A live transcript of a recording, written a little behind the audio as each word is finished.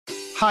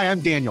Hi,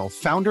 I'm Daniel,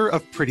 founder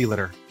of Pretty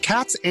Litter.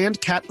 Cats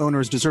and cat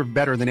owners deserve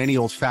better than any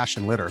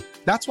old-fashioned litter.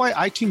 That's why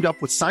I teamed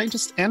up with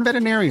scientists and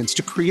veterinarians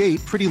to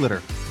create Pretty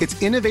Litter.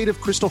 Its innovative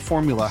crystal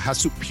formula has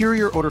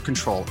superior odor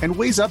control and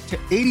weighs up to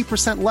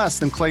 80% less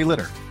than clay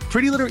litter.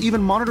 Pretty Litter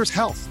even monitors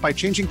health by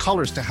changing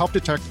colors to help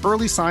detect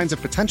early signs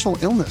of potential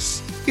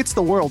illness. It's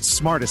the world's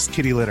smartest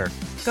kitty litter.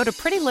 Go to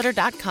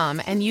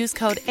prettylitter.com and use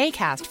code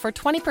ACAST for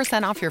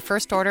 20% off your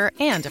first order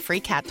and a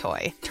free cat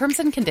toy. Terms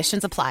and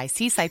conditions apply.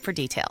 See site for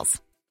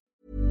details.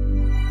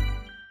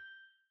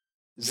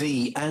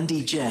 The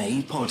Andy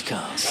J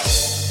Podcast.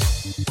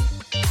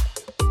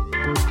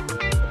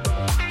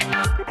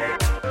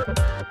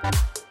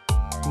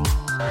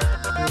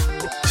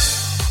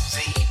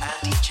 The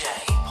Andy J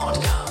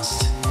Podcast.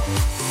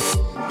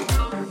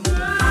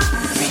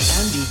 The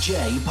Andy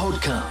J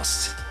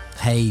Podcast.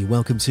 Hey,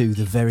 welcome to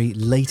the very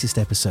latest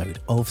episode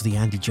of the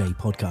Andy J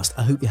Podcast.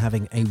 I hope you're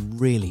having a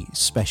really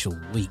special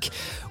week.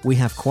 We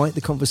have quite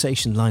the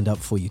conversation lined up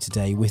for you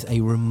today with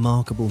a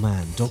remarkable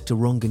man. Dr.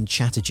 Rangan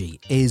Chatterjee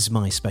is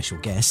my special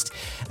guest,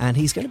 and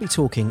he's going to be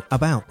talking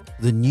about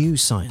the new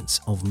science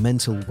of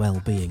mental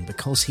well-being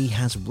because he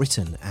has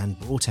written and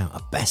brought out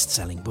a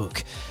best-selling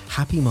book,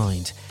 Happy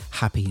Mind,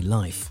 Happy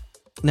Life.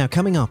 Now,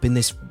 coming up in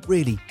this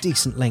really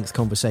decent length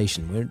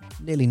conversation, we're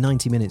nearly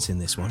 90 minutes in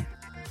this one,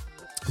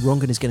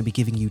 Rangan is going to be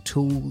giving you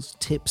tools,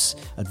 tips,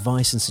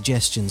 advice and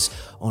suggestions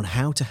on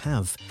how to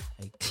have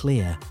a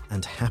clear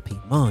and happy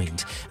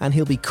mind. And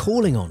he'll be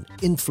calling on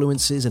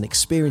influences and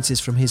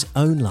experiences from his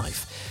own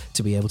life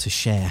to be able to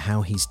share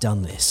how he's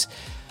done this.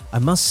 I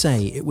must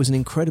say, it was an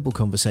incredible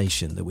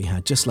conversation that we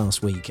had just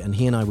last week, and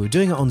he and I were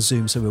doing it on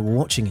Zoom, so we were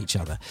watching each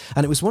other.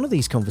 And it was one of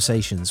these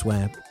conversations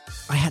where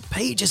I had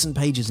pages and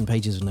pages and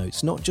pages of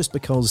notes, not just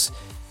because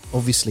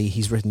obviously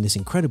he's written this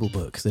incredible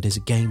book that is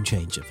a game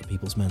changer for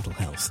people's mental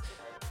health,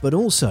 but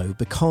also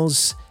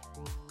because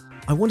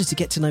I wanted to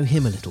get to know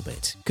him a little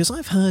bit, because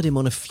I've heard him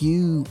on a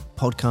few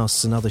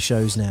podcasts and other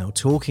shows now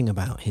talking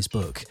about his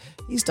book.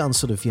 He's done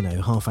sort of,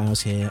 half hours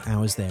here,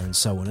 hours there and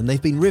so on, and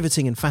they've been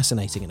riveting and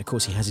fascinating. And of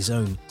course, he has his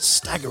own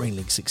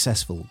staggeringly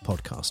successful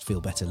podcast,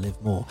 Feel Better,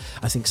 Live More.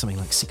 I think something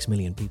like 6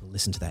 million people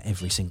listen to that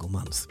every single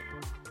month.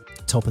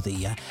 Top of the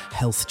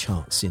health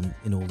charts in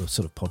all the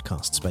sort of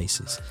podcast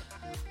spaces.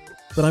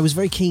 But I was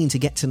very keen to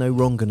get to know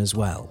Rangan as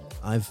well.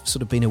 I've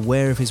sort of been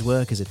aware of his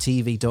work as a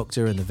TV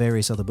doctor and the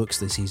various other books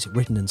that he's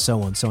written and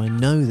so on, so I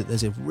know that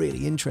there's a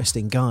really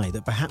interesting guy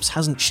that perhaps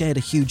hasn't shared a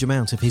huge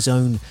amount of his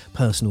own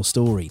personal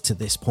story to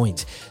this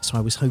point, so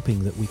I was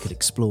hoping that we could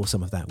explore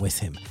some of that with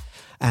him.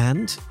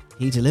 And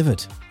he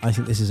delivered. I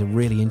think this is a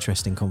really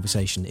interesting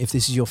conversation. If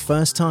this is your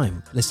first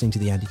time listening to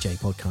the Andy J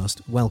Podcast,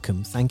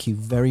 welcome. Thank you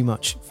very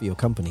much for your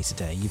company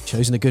today. You've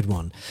chosen a good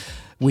one.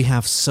 We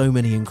have so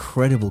many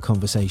incredible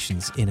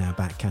conversations in our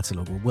back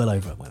catalogue.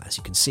 As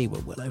you can see, we're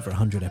well over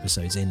 100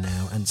 episodes in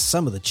now, and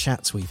some of the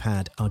chats we've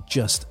had are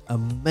just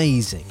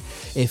amazing.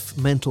 If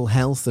mental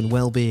health and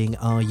well-being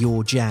are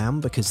your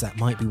jam, because that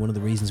might be one of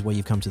the reasons why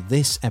you've come to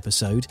this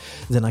episode,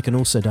 then I can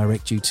also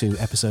direct you to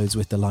episodes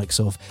with the likes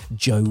of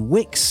Joe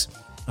Wicks.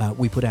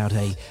 We put out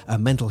a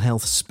mental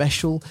health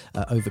special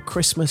over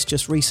Christmas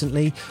just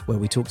recently, where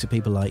we talked to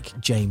people like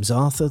James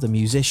Arthur, the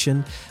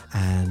musician,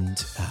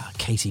 and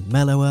Katie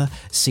Mellower,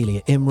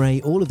 Celia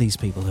Imre. All of these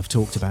people have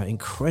talked about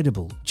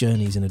incredible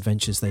journeys and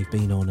adventures they've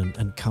been on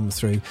and come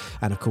through.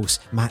 And of course,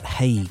 Matt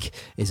Haig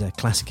is a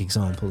classic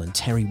example, and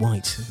Terry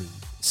White, the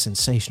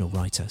sensational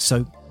writer.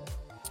 So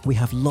we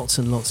have lots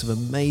and lots of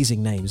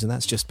amazing names, and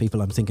that's just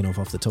people I'm thinking of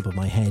off the top of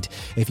my head.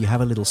 If you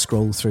have a little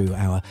scroll through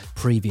our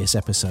previous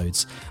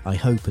episodes, I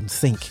hope and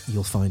think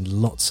you'll find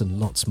lots and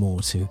lots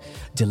more to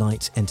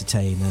delight,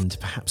 entertain, and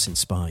perhaps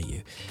inspire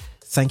you.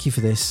 Thank you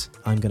for this.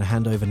 I'm going to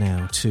hand over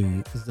now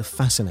to the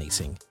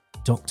fascinating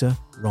Dr.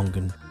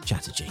 Rangan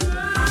Chatterjee.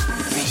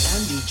 The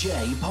Andy J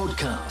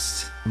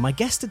Podcast. My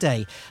guest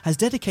today has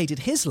dedicated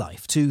his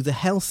life to the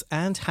health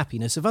and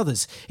happiness of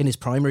others in his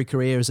primary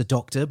career as a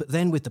doctor, but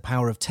then with the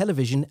power of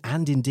television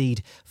and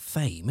indeed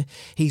fame,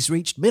 he's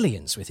reached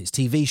millions with his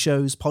TV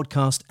shows,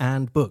 podcast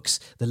and books.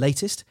 The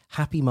latest,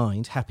 Happy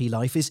Mind, Happy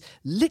Life, is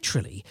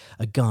literally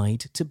a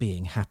guide to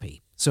being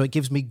happy. So it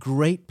gives me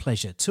great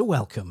pleasure to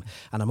welcome,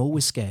 and I'm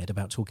always scared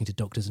about talking to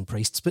doctors and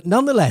priests, but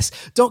nonetheless,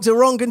 Dr.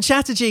 Rangan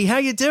Chatterjee. How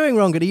are you doing,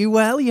 Rangan? Are you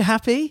well? Are you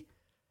happy?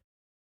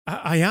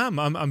 I am.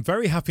 I'm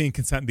very happy and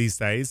content these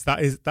days.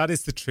 That is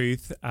the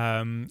truth.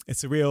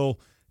 It's a real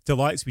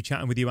delight to be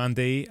chatting with you,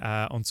 Andy,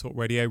 on Talk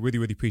Radio. Really,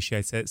 really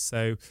appreciate it.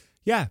 So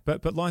yeah,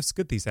 but life's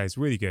good these days.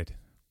 Really good.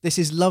 This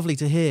is lovely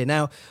to hear.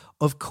 Now,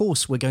 of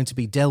course, we're going to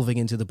be delving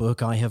into the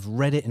book. I have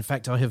read it. In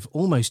fact, I have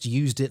almost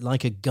used it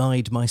like a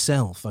guide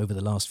myself over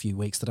the last few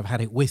weeks that I've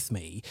had it with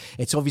me.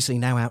 It's obviously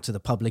now out to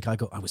the public. I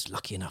was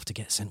lucky enough to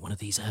get sent one of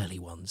these early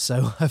ones,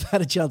 so I've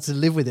had a chance to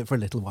live with it for a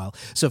little while.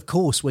 So, of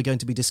course, we're going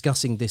to be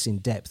discussing this in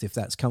depth if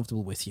that's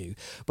comfortable with you.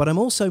 But I'm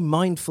also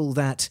mindful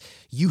that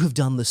you have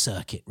done the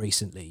circuit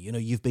recently. You know,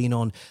 you've been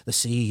on the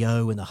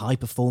CEO and the high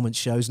performance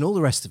shows and all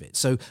the rest of it.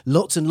 So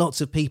lots and lots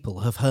of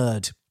people have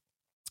heard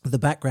the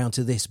background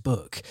to this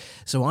book.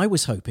 So I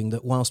was hoping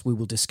that whilst we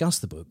will discuss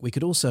the book, we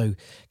could also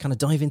kind of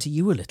dive into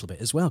you a little bit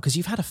as well, because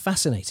you've had a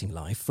fascinating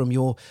life from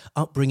your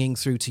upbringing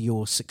through to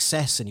your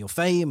success and your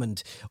fame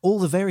and all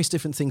the various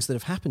different things that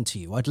have happened to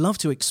you. I'd love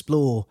to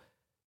explore,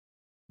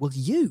 well,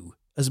 you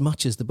as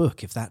much as the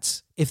book, if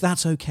that's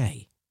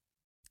okay.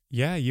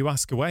 Yeah, you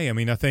ask away. I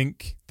mean, I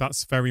think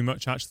that's very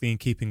much actually in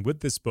keeping with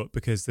this book,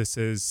 because this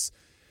is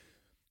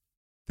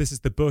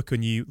the book,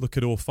 when you look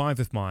at all 5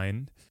 of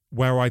mine,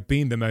 where I've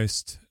been the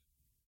most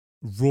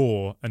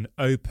raw and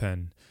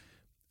open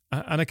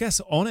and I guess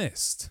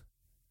honest.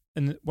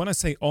 And when I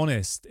say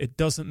honest, it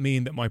doesn't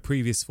mean that my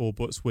previous 4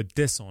 books were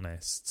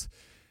dishonest.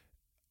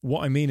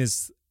 What I mean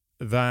is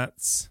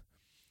that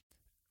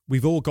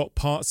we've all got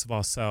parts of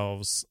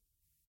ourselves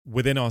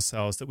within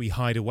ourselves that we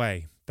hide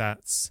away,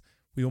 that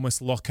we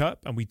almost lock up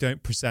and we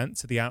don't present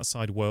to the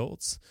outside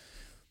world.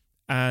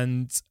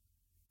 And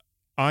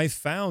I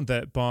found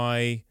that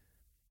by,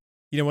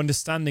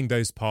 understanding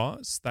those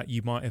parts that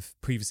you might have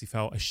previously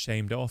felt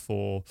ashamed of,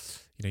 or,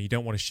 you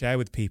don't want to share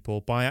with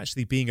people, by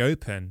actually being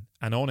open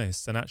and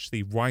honest and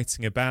actually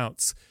writing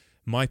about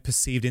my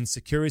perceived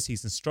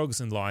insecurities and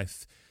struggles in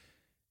life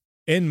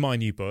in my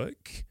new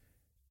book,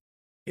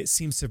 it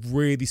seems to have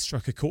really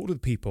struck a chord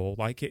with people.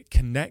 Like, it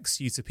connects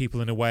you to people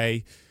in a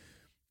way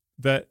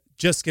that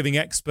just giving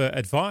expert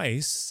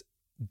advice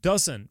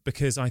doesn't,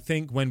 because I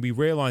think when we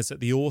realize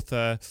that the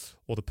author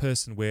or the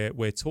person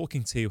we're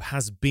talking to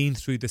has been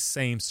through the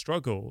same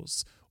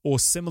struggles or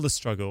similar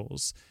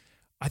struggles,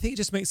 I think it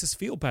just makes us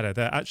feel better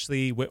that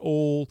actually we're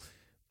all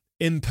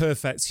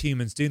imperfect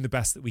humans doing the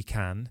best that we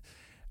can.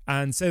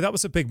 And so that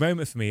was a big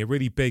moment for me, a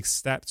really big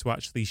step to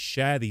actually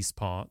share these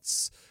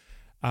parts.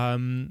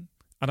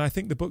 And I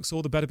think the book's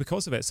all the better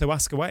because of it. So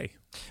ask away.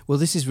 Well,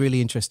 this is really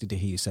interesting to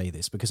hear you say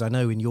this, because I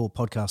know in your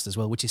podcast as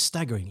well, which is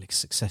staggeringly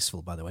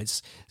successful, by the way,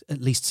 it's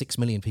at least 6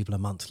 million people a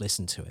month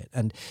listen to it.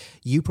 And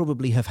you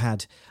probably have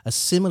had a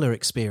similar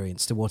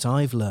experience to what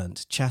I've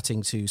learned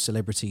chatting to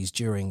celebrities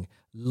during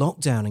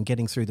lockdown and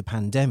getting through the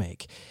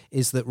pandemic,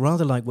 is that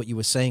rather like what you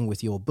were saying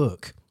with your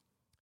book,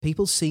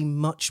 people seem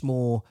much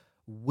more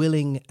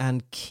willing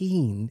and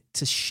keen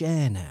to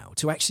share now,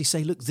 to actually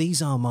say, look,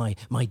 these are my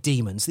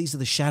demons, these are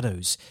the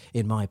shadows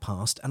in my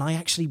past, and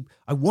I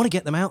want to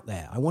get them out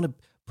there. I want to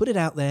put it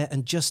out there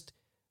and just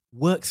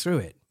work through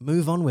it,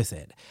 move on with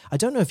it. I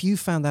don't know if you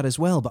found that as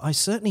well, but I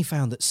certainly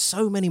found that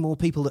so many more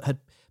people that had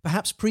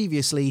perhaps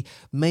previously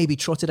maybe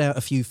trotted out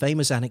a few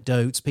famous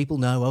anecdotes. People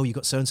know, oh, you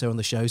got so-and-so on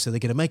the show, so they're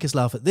going to make us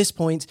laugh at this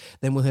point,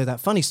 then we'll hear that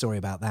funny story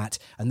about that,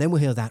 and then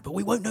we'll hear that, but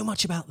we won't know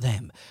much about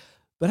them.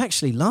 But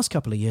actually, last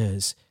couple of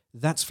years,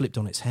 that's flipped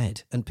on its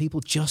head and people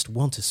just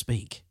want to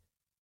speak.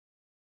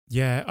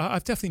 Yeah,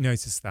 I've definitely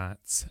noticed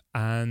that.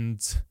 And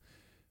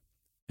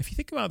if you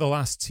think about the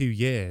last 2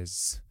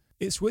 years,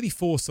 it's really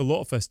forced a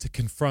lot of us to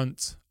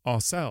confront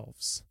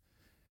ourselves,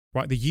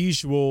 right? The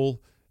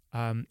usual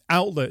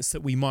outlets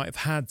that we might have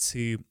had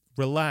to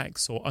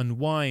relax or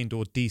unwind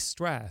or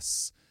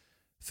de-stress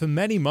for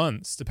many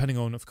months, depending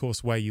on, of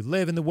course, where you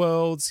live in the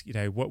world,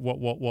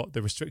 what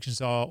the restrictions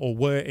are, or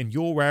where in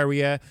your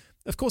area.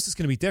 Of course, it's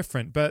going to be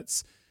different,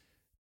 but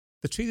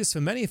the truth is, for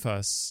many of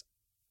us,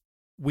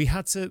 we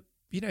had to,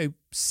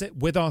 sit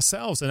with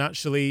ourselves and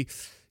actually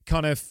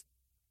kind of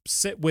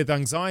sit with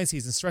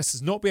anxieties and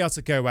stresses, not be able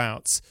to go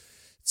out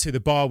to the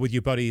bar with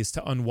your buddies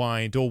to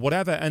unwind or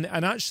whatever. And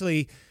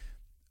actually,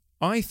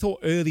 I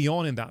thought early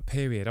on in that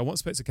period, I once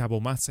spoke to Gabor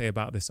Mate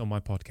about this on my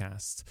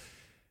podcast,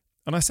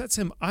 and I said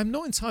to him, I'm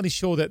not entirely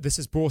sure that this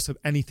has brought up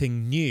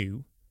anything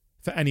new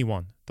for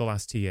anyone the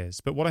last 2 years,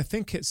 but what I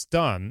think it's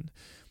done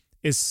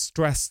is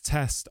stress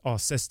test our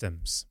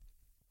systems.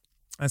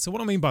 And so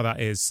what I mean by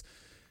that is,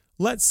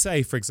 let's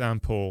say, for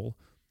example,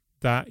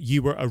 that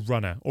you were a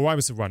runner, or I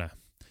was a runner,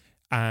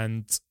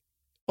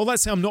 or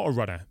let's say I'm not a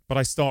runner, but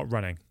I start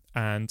running,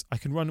 and I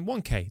can run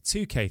 1K,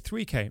 2K,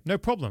 3K, no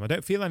problem. I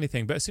don't feel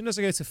anything. But as soon as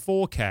I go to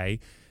 4K,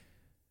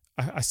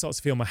 I start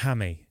to feel my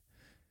hammy,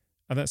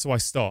 and that's so I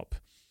stop.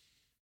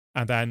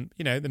 And then,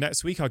 the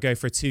next week I'll go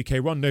for a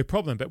 2K run, no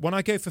problem. But when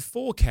I go for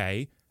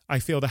 4K, I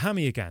feel the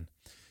hammy again.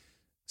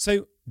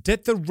 So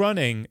did the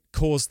running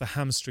cause the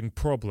hamstring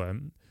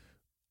problem?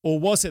 Or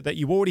was it that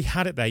you already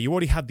had it there? You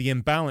already had the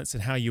imbalance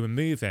in how you were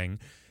moving,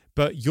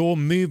 but your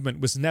movement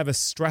was never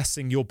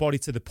stressing your body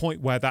to the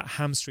point where that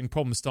hamstring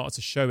problem started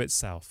to show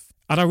itself.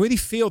 And I really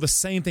feel the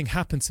same thing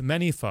happened to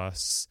many of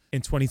us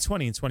in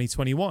 2020 and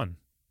 2021,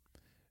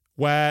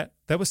 where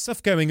there was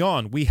stuff going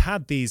on. We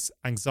had these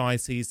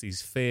anxieties,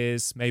 these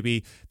fears,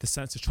 maybe the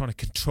sense of trying to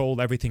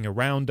control everything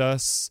around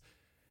us.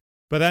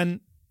 But then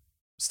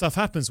stuff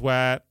happens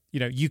where,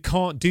 you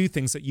can't do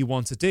things that you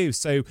want to do.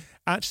 So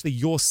actually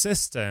your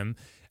system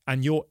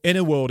and your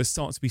inner world is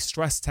starting to be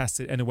stress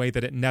tested in a way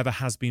that it never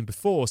has been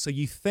before. So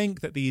you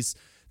think that these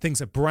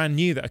things are brand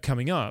new that are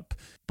coming up,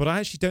 but I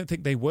actually don't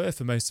think they were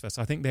for most of us.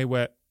 I think they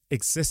were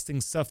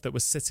existing stuff that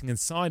was sitting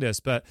inside us.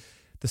 But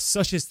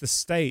such is the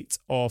state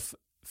of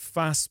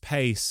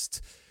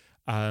fast-paced,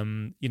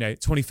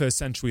 21st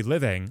century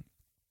living,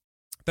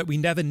 that we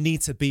never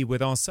need to be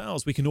with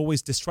ourselves. We can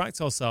always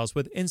distract ourselves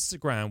with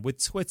Instagram,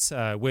 with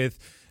Twitter, with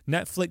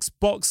Netflix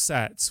box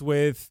sets,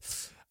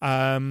 with,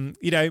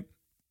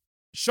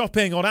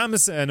 shopping on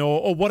Amazon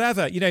or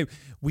whatever.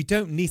 We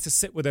don't need to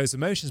sit with those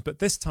emotions, but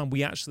this time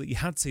we actually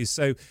had to.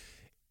 So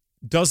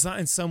does that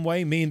in some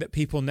way mean that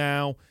people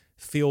now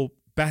feel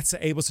better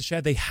able to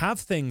share? They have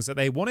things that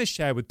they want to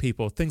share with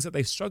people, things that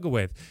they struggle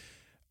with.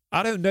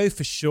 I don't know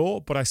for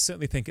sure, but I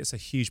certainly think it's a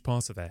huge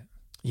part of it.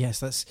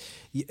 Yes,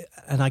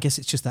 and I guess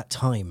it's just that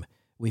time.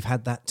 We've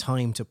had that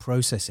time to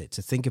process it,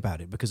 to think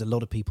about it, because a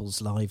lot of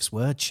people's lives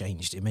were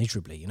changed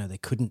immeasurably. They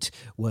couldn't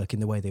work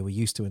in the way they were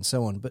used to and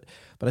so on. But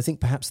I think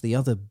perhaps the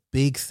other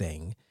big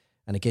thing,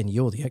 and again,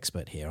 you're the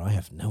expert here, I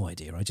have no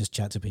idea. I just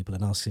chat to people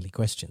and ask silly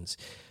questions.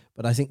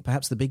 But I think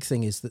perhaps the big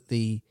thing is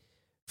that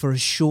for a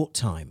short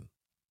time,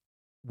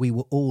 we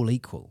were all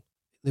equal.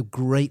 The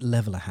great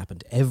leveler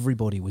happened.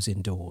 Everybody was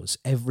indoors.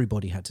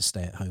 Everybody had to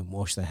stay at home,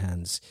 wash their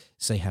hands,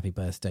 say happy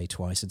birthday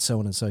twice, and so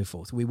on and so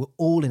forth. We were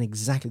all in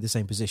exactly the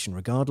same position,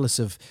 regardless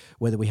of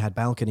whether we had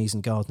balconies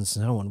and gardens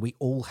and so on. We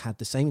all had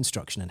the same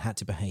instruction and had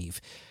to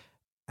behave.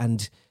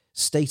 And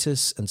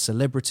status and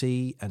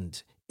celebrity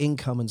and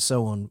income and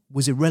so on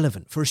was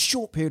irrelevant for a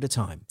short period of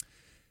time.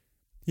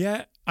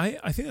 Yeah,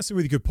 I think that's a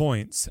really good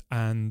point.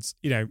 And,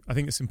 I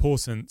think it's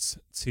important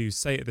to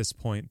say at this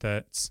point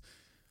that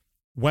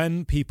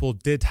when people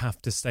did have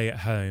to stay at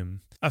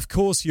home, of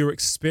course, your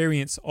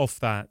experience of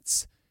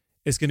that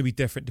is going to be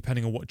different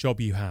depending on what job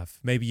you have.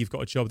 Maybe you've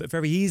got a job that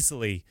very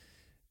easily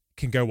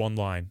can go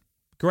online.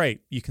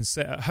 Great. You can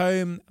sit at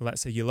home.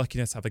 Let's say you're lucky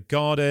enough to have a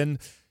garden.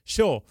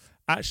 Sure.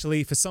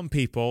 Actually, for some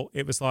people,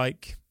 it was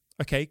like,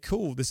 okay,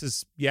 cool.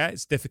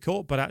 It's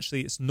difficult, but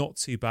actually it's not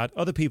too bad.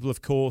 Other people,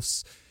 of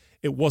course,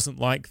 it wasn't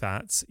like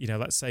that.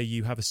 Let's say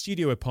you have a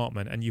studio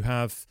apartment and you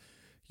have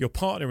your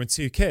partner and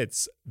 2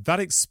 kids. That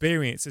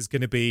experience is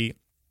going to be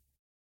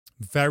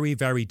very,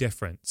 very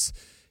different.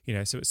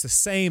 So it's the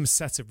same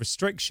set of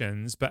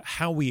restrictions, but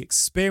how we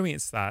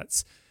experience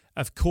that,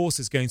 of course,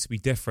 is going to be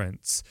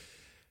different.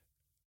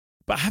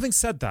 But having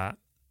said that,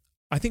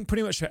 I think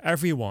pretty much for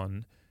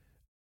everyone,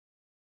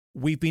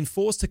 we've been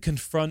forced to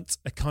confront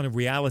a kind of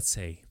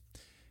reality.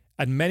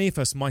 And many of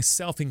us,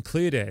 myself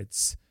included,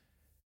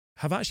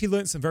 have actually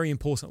learned some very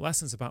important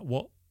lessons about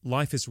what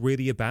life is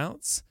really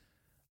about.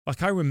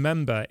 Like I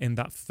remember in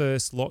that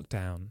first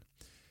lockdown,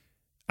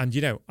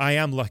 and I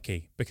am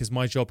lucky because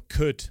my job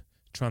could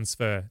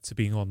transfer to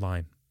being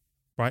online,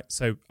 right?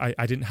 So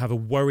I didn't have a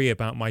worry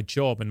about my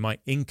job and my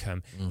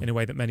income in a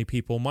way that many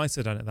people might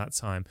have done at that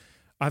time.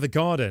 I have a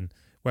garden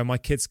where my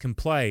kids can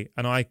play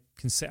and I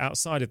can sit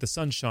outside if the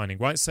sun's shining,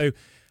 right? So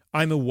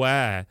I'm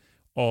aware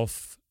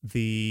of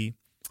the...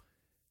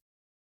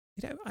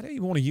 I don't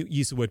even want to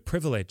use the word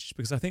privilege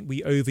because I think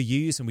we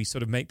overuse and we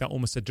sort of make that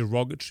almost a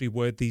derogatory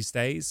word these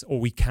days, or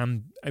we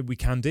can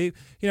do.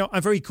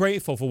 I'm very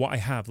grateful for what I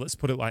have. Let's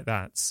put it like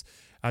that.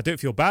 I don't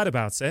feel bad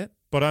about it,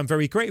 but I'm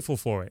very grateful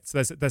for it.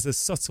 So there's a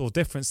subtle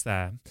difference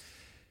there.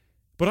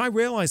 But I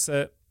realized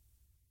that,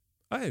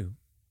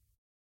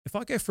 if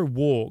I go for a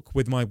walk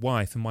with my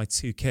wife and my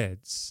 2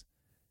 kids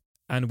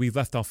and we've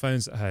left our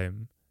phones at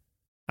home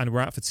and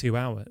we're out for 2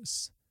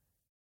 hours,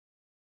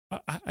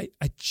 I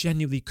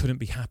genuinely couldn't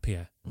be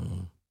happier.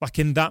 Like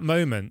in that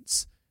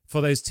moment, for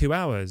those 2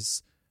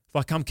 hours,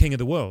 like I'm king of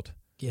the world.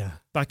 Yeah.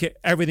 Like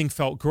everything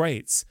felt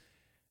great.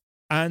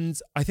 And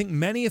I think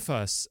many of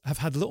us have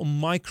had little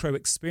micro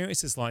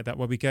experiences like that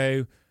where we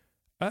go,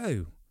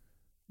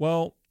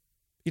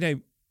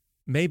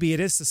 maybe it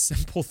is the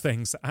simple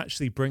things that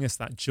actually bring us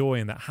that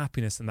joy and that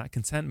happiness and that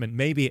contentment.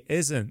 Maybe it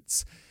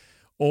isn't.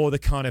 Or the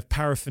kind of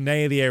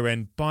paraphernalia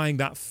and buying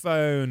that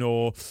phone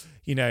or,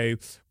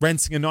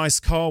 renting a nice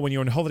car when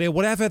you're on holiday,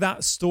 whatever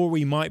that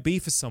story might be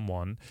for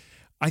someone.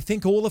 I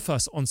think all of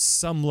us on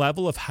some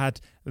level have had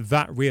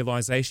that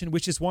realization,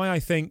 which is why I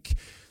think,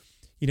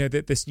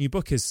 that this new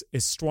book is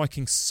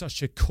striking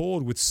such a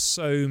chord with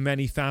so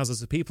many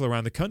thousands of people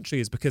around the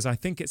country, is because I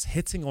think it's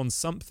hitting on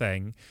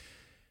something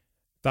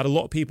that a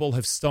lot of people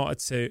have started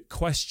to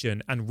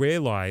question and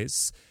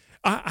realize.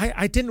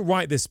 I didn't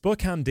write this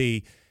book,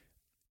 Andy,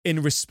 in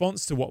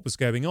response to what was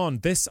going on.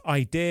 This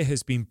idea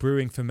has been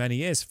brewing for many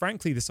years.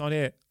 Frankly, this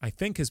idea, I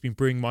think, has been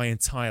brewing my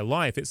entire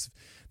life.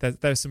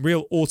 There's some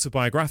real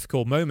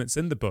autobiographical moments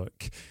in the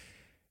book.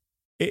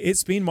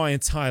 It's been my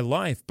entire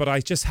life, but I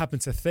just happen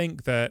to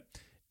think that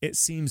it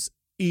seems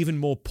even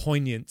more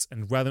poignant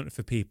and relevant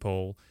for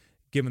people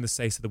given the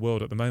state of the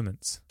world at the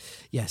moment.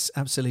 Yes,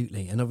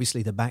 absolutely. And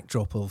obviously the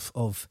backdrop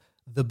of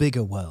the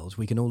bigger world,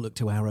 we can all look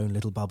to our own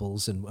little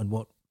bubbles and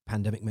what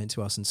pandemic meant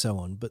to us and so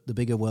on, but the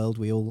bigger world,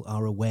 we all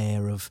are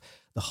aware of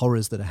the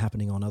horrors that are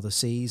happening on other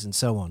seas and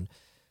so on.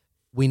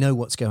 We know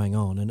what's going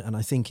on, and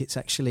I think it's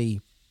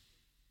actually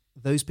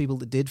those people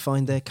that did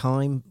find their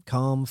calm,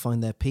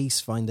 find their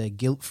peace, find their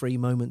guilt-free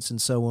moments and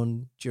so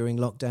on during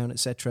lockdown,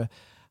 etc.,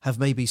 have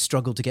maybe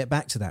struggled to get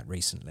back to that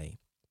recently.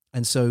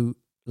 And so,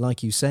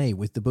 like you say,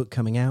 with the book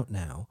coming out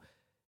now,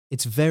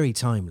 it's very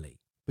timely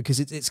because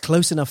it's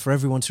close enough for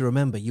everyone to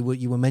remember. You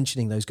were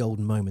mentioning those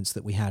golden moments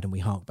that we had and we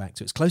hark back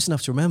to. It's close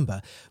enough to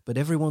remember, but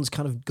everyone's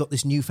kind of got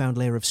this newfound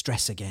layer of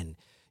stress again.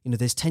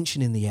 There's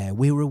tension in the air.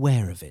 We're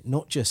aware of it,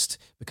 not just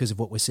because of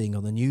what we're seeing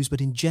on the news,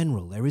 but in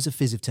general, there is a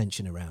fizz of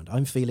tension around.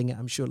 I'm feeling it.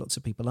 I'm sure lots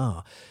of people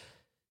are.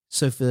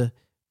 So for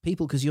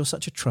people, because you're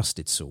such a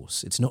trusted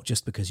source, it's not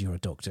just because you're a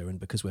doctor and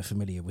because we're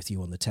familiar with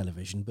you on the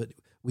television, but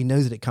we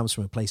know that it comes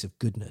from a place of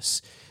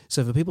goodness.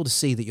 So for people to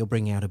see that you're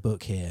bringing out a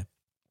book here,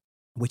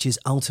 which is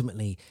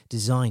ultimately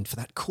designed for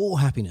that core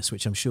happiness,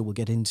 which I'm sure we'll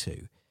get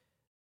into,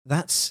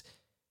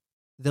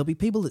 there'll be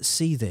people that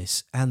see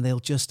this and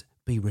they'll just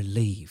be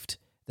relieved.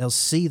 They'll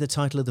see the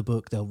title of the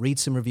book, they'll read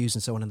some reviews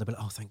and so on, and they'll be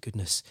like, oh, thank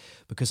goodness,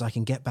 because I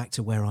can get back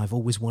to where I've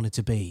always wanted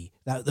to be.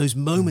 Those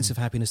moments of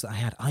happiness that I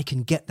had, I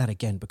can get that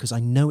again because I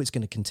know it's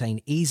going to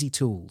contain easy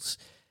tools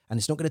and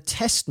it's not going to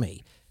test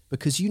me,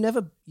 because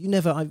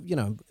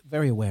I'm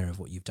very aware of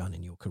what you've done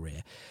in your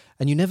career,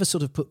 and you never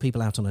sort of put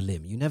people out on a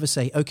limb. You never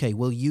say, okay,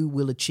 well, you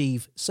will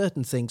achieve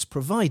certain things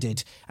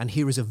provided, and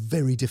here is a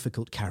very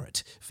difficult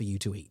carrot for you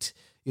to eat.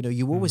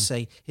 You always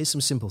say, here's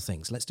some simple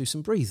things. Let's do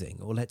some breathing,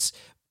 or let's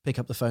pick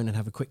up the phone and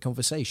have a quick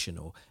conversation,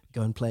 or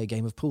go and play a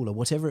game of pool, or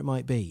whatever it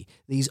might be.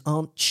 These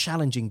aren't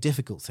challenging,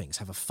 difficult things.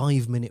 Have a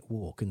 5-minute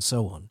walk and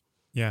so on.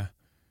 Yeah.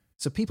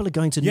 So people are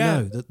going to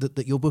know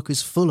that your book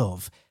is full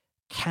of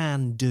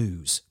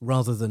can-dos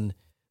rather than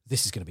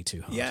this is going to be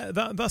too hard. Yeah,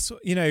 that's,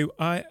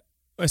 I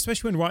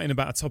especially when writing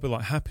about a topic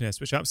like happiness,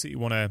 which I absolutely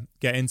want to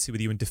get into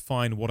with you and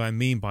define what I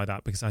mean by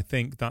that, because I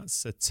think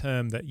that's a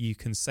term that you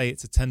can say it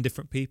to 10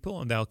 different people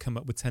and they'll come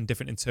up with 10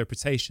 different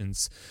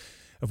interpretations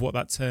of what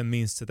that term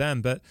means to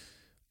them. But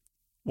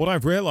what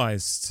I've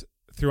realized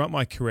throughout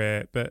my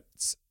career, but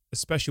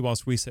especially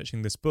whilst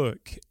researching this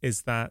book,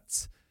 is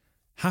that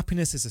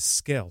happiness is a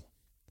skill.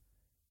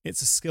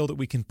 It's a skill that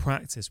we can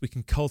practice, we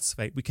can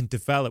cultivate, we can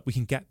develop, we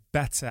can get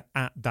better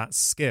at that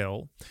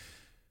skill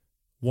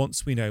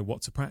once we know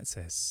what to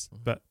practice.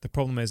 But the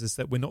problem is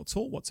that we're not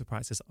taught what to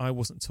practice. I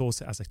wasn't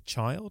taught it as a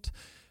child.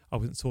 I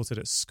wasn't taught it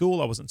at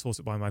school. I wasn't taught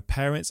it by my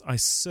parents. I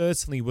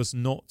certainly was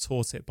not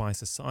taught it by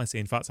society.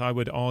 In fact, I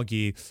would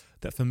argue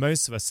that for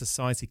most of us,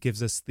 society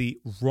gives us the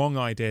wrong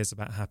ideas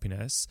about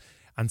happiness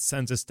and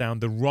sends us down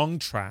the wrong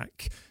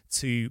track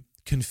to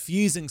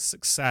confusing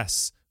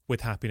success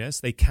with happiness.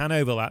 They can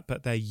overlap,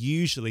 but they're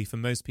usually, for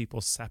most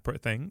people,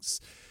 separate things.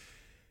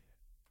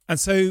 And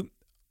so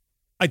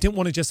I didn't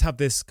want to just have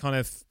this kind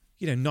of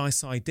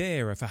nice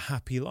idea of a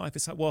happy life.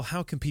 It's like, well,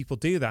 how can people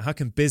do that? How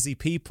can busy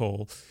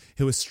people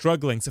who are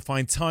struggling to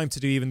find time to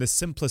do even the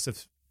simplest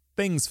of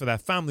things for their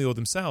family or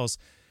themselves,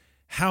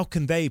 how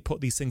can they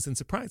put these things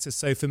into practice?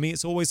 So for me,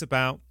 it's always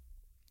about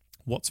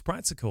what's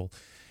practical.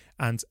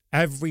 And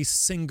every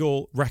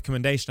single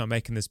recommendation I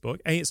make in this book,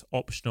 it's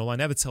optional. I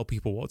never tell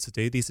people what to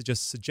do. These are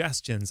just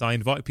suggestions. I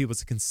invite people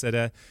to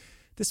consider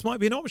this might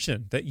be an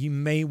option that you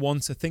may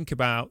want to think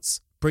about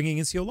bringing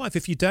into your life.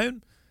 If you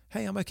don't,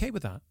 hey, I'm okay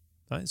with that.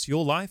 It's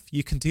your life.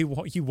 You can do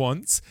what you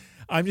want.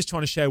 I'm just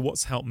trying to share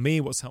what's helped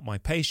me, what's helped my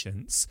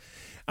patients.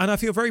 And I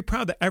feel very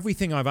proud that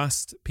everything I've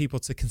asked people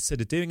to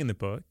consider doing in the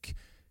book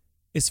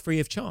is free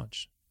of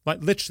charge.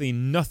 Like literally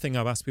nothing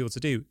I've asked people to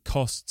do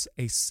costs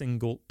a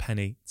single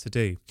penny to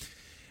do.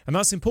 And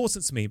that's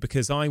important to me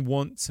because I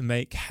want to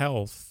make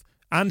health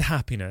and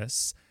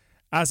happiness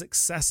as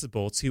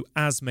accessible to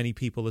as many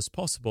people as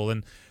possible.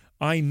 And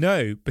I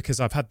know, because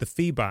I've had the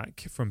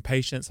feedback from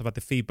patients, I've had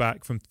the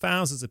feedback from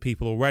thousands of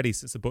people already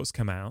since the book's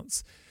come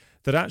out,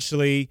 that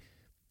actually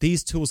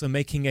these tools are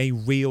making a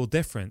real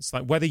difference.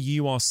 Like whether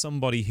you are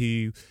somebody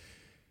who,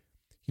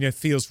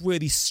 feels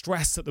really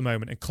stressed at the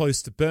moment and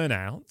close to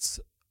burnout,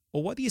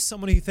 or whether you're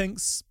someone who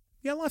thinks,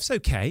 yeah, life's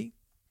okay,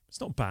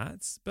 it's not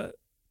bad, but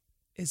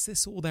is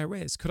this all there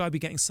is? Could I be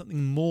getting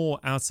something more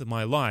out of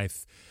my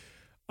life?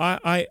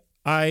 I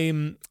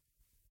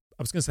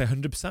was going to say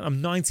 100%.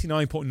 I'm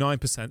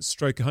 99.9%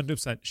 stroke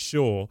 100%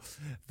 sure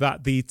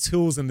that the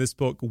tools in this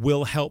book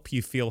will help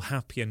you feel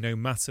happier no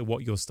matter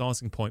what your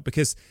starting point,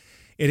 because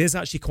it is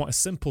actually quite a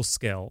simple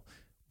skill.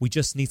 We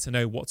just need to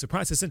know what to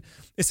practice. And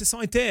it's this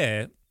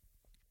idea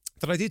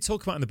that I did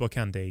talk about in the book,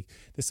 Andy,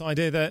 this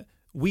idea that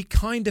we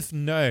kind of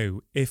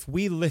know if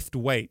we lift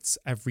weights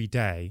every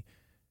day,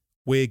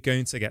 we're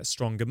going to get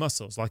stronger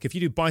muscles. Like if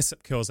you do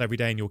bicep curls every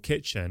day in your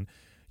kitchen,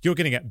 you're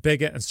going to get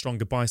bigger and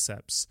stronger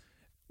biceps.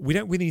 We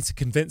don't really need to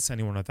convince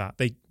anyone of that.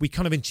 We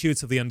kind of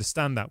intuitively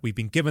understand that. We've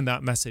been given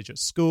that message at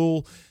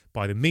school,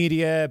 by the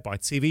media, by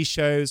TV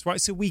shows, right?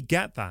 So we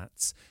get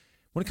that.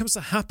 When it comes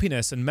to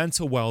happiness and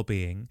mental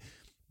well-being,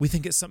 we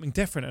think it's something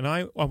different. And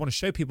I want to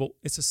show people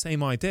it's the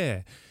same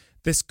idea.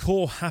 This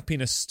core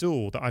happiness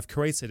stool that I've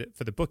created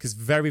for the book is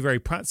very, very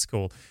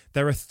practical.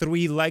 There are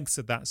 3 legs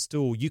of that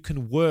stool. You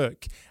can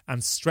work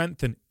and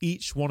strengthen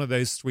each one of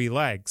those 3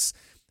 legs.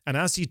 And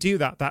as you do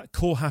that, that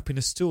core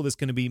happiness stool is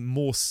going to be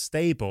more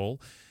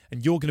stable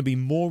and you're going to be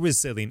more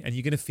resilient and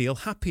you're going to feel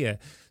happier.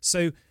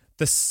 So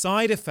the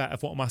side effect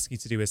of what I'm asking you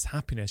to do is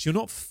happiness. You're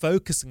not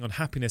focusing on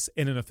happiness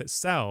in and of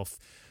itself.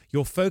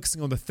 You're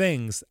focusing on the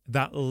things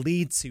that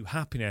lead to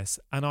happiness.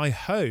 And I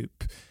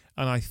hope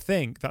And I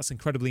think that's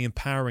incredibly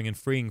empowering and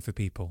freeing for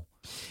people.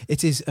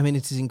 It is. I mean,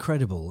 it is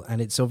incredible. And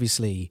it's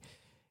obviously,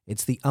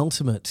 it's the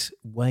ultimate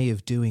way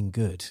of doing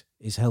good,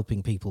 is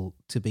helping people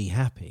to be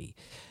happy.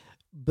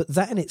 But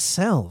that in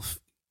itself,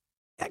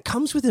 it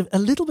comes with a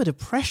little bit of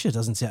pressure,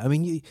 doesn't it? I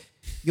mean,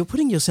 you're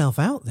putting yourself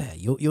out there.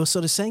 You're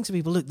sort of saying to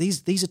people, look,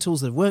 these are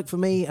tools that work for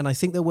me, and I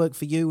think they'll work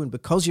for you. And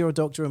because you're a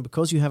doctor and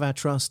because you have our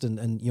trust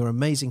and your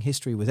amazing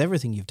history with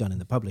everything you've done in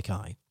the public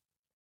eye,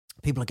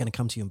 people are going to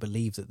come to you and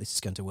believe that this is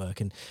going to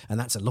work. And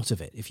that's a lot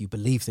of it. If you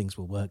believe things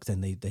will work,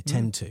 then they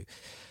tend to.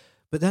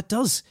 But it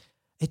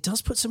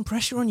does put some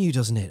pressure on you,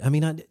 doesn't it? I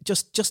mean,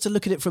 just to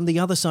look at it from the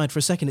other side for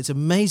a second, it's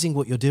amazing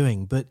what you're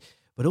doing, but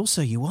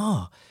also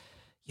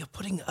you're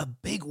putting a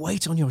big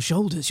weight on your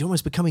shoulders. You're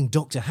almost becoming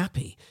Dr.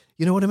 Happy.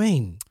 You know what I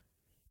mean?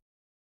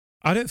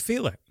 I don't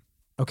feel it.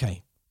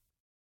 Okay.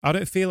 I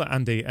don't feel it,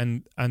 Andy.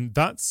 And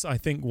that's, I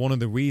think, one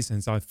of the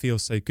reasons I feel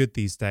so good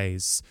these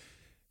days.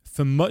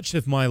 For much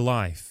of my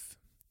life,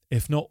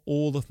 if not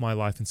all of my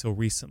life until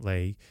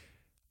recently,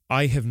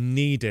 I have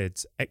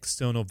needed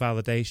external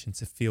validation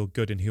to feel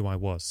good in who I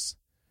was,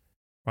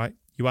 right?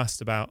 You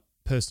asked about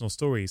personal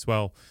stories.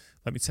 Well,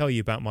 let me tell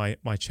you about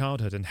my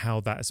childhood and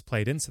how that has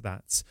played into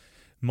that.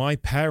 My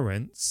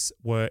parents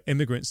were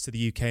immigrants to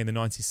the UK in the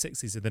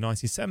 1960s and the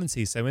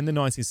 1970s. So in the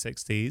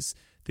 1960s,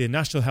 the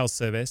National Health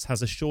Service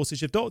has a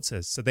shortage of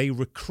doctors. So they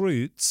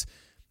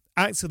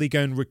actively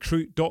go and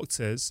recruit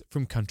doctors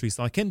from countries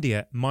like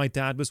India. My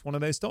dad was one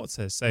of those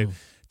doctors. So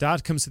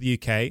Dad comes to the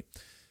UK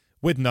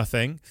with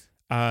nothing.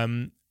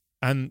 And,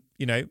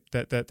 you know,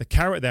 the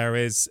carrot there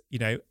is, you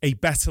know, a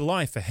better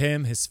life for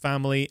him, his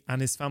family,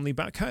 and his family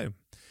back home.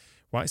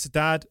 Right? So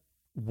Dad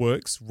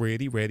works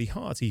really, really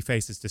hard. He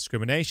faces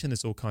discrimination.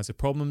 There's all kinds of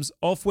problems,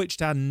 of which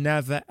Dad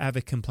never,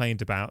 ever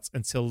complained about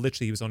until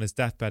literally he was on his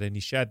deathbed and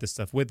he shared this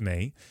stuff with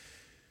me.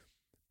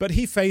 But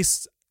he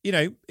faced, you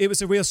know, it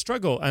was a real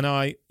struggle. And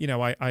I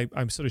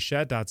sort of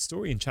shared Dad's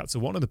story in chapter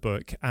 1 of the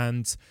book.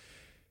 And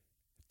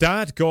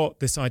Dad got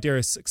this idea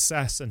of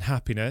success and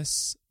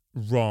happiness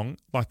wrong,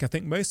 like I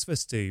think most of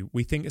us do.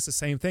 We think it's the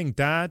same thing.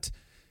 Dad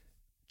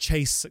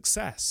chased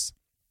success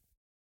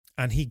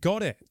and he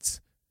got it,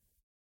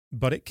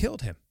 but it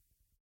killed him.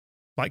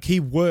 Like, he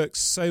worked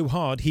so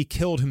hard, he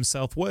killed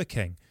himself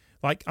working.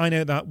 Like, I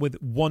know that with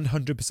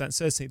 100%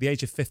 certainty. At the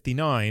age of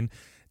 59,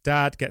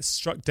 Dad gets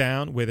struck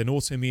down with an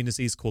autoimmune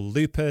disease called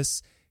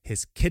lupus.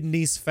 His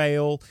kidneys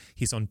fail.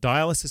 He's on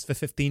dialysis for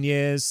 15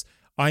 years.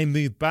 I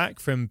moved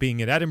back from being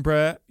in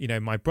Edinburgh. You know,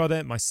 my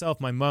brother,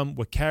 myself, my mum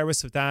were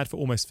carers of Dad for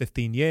almost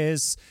 15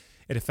 years.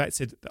 It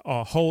affected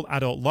our whole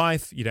adult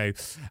life, you know,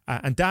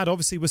 and Dad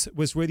obviously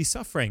was really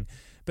suffering.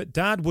 But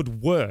Dad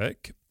would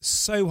work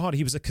so hard.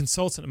 He was a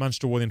consultant at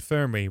Manchester Royal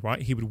Infirmary,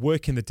 right? He would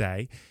work in the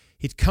day.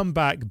 He'd come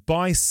back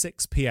by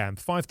 6 p.m.,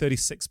 5:30,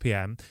 6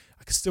 p.m.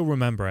 I can still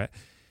remember it.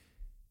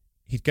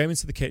 He'd go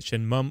into the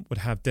kitchen. Mum would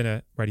have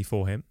dinner ready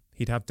for him.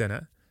 He'd have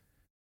dinner.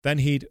 Then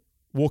he'd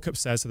walk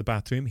upstairs to the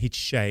bathroom. He'd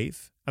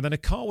shave. And then a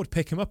car would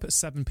pick him up at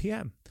 7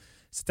 p.m.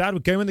 So Dad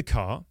would go in the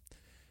car.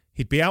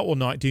 He'd be out all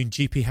night doing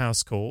GP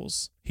house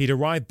calls. He'd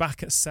arrive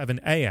back at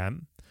 7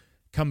 a.m.,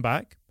 come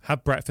back,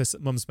 have breakfast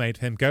that Mum's made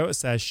for him, go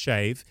upstairs,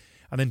 shave,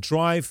 and then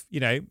drive,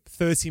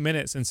 30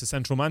 minutes into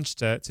central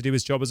Manchester to do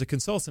his job as a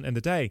consultant in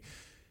the day.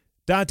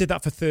 Dad did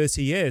that for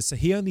 30 years. So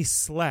he only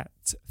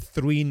slept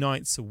 3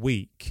 nights a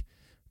week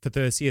for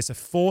 30 years. So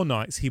 4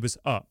 nights he was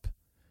up,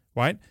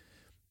 right?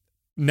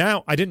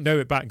 Now, I didn't know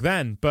it back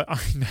then, but I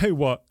know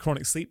what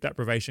chronic sleep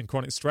deprivation,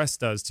 chronic stress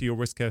does to your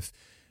risk of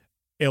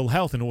ill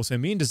health and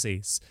autoimmune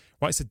disease,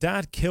 right? So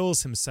Dad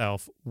kills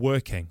himself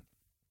working.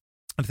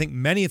 And I think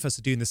many of us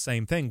are doing the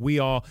same thing. We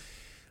are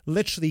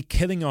literally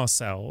killing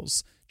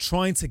ourselves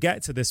trying to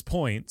get to this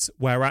point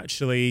where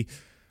actually,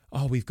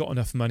 we've got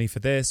enough money for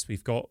this.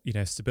 We've got,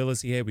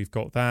 stability here. We've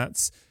got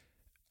that.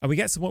 And we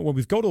get to the point where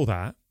we've got all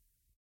that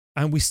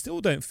and we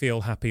still don't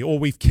feel happy, or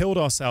we've killed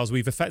ourselves.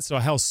 We've affected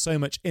our health so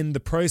much in the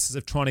process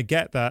of trying to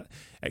get that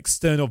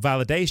external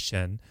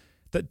validation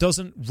that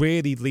doesn't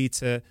really lead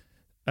to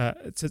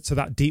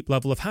that deep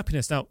level of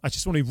happiness. Now, I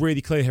just want to be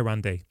really clear here,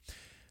 Andy.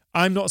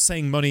 I'm not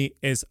saying money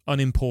is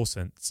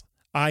unimportant.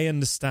 I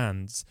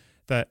understand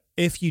that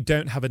if you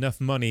don't have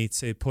enough money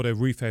to put a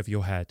roof over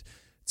your head,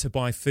 to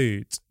buy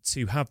food,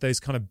 to have those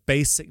kind of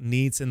basic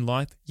needs in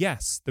life,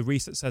 yes, the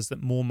research says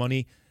that more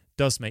money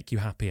does make you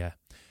happier,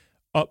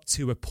 up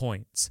to a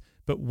point.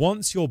 But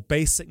once your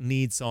basic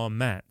needs are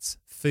met,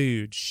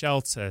 food,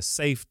 shelter,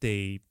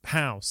 safety,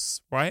 house,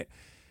 right?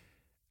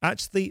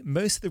 Actually,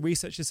 most of the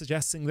research is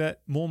suggesting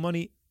that more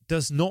money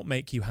does not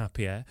make you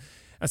happier.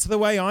 And so the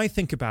way I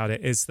think about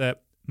it is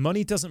that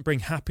money doesn't bring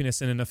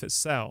happiness in and of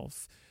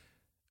itself.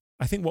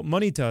 I think what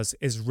money does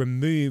is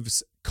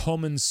removes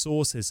common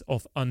sources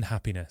of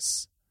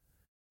unhappiness.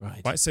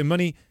 Right. So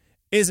money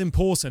is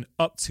important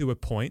up to a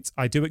point.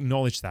 I do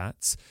acknowledge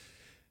that.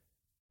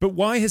 But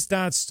why has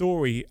Dad's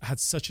story had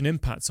such an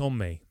impact on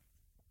me?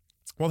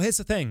 Well, here's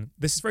the thing.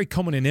 This is very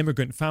common in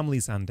immigrant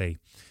families, Andy.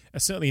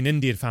 Certainly in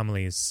Indian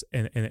families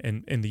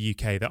in the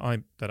UK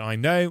that I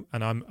know,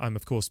 and I'm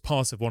of course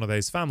part of one of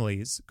those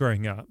families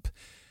growing up.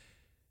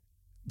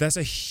 there's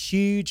a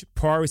huge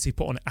priority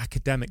put on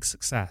academic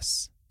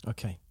success.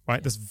 Okay.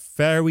 Right? That's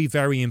very,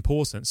 very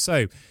important.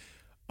 So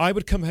I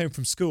would come home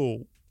from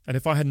school, and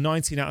if I had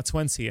 19 out of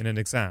 20 in an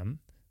exam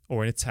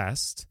or in a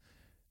test,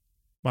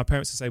 my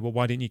parents would say, well,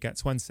 why didn't you get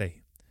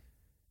 20?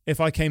 If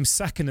I came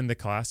second in the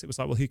class, it was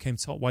like, well, who came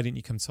top? Why didn't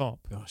you come top?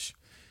 Gosh.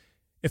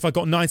 If I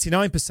got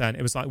 99%,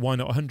 it was like, why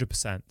not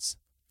 100%?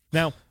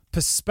 Now,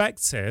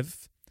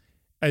 perspective,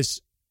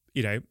 as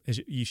you know, as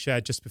you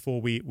shared just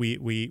before we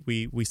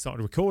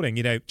started recording,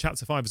 you know,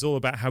 chapter 5 is all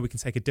about how we can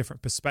take a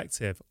different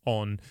perspective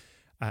on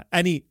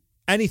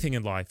anything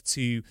in life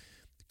to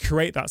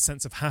create that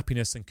sense of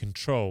happiness and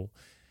control.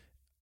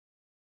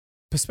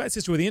 Perspective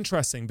is really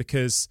interesting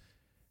because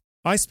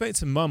I spoke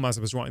to Mum as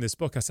I was writing this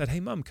book. I said, hey,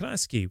 Mum, can I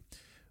ask you,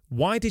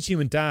 why did you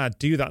and Dad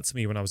do that to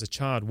me when I was a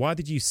child? Why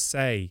did you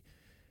say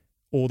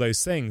all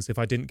those things if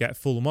I didn't get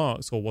full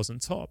marks or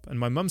wasn't top? And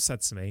my mum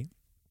said to me,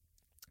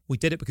 we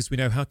did it because we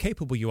know how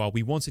capable you are.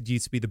 We wanted you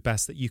to be the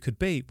best that you could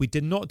be. We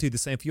did not do the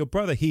same for your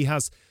brother. He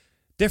has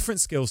different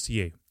skills to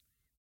you,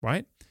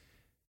 right?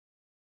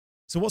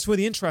 So what's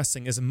really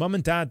interesting is Mum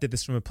and Dad did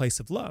this from a place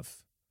of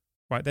love,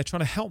 right? They're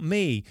trying to help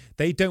me.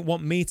 They don't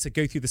want me to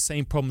go through the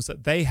same problems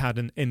that they had.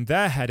 And in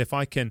their head, if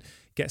I can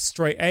get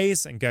straight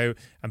A's and go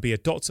and be a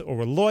doctor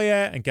or a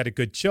lawyer and get a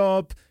good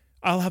job,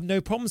 I'll have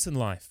no problems in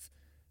life.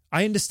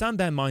 I understand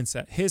their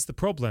mindset. Here's the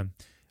problem.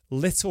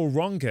 Little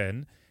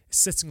Rangan,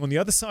 sitting on the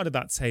other side of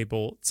that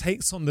table,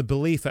 takes on the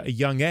belief at a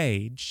young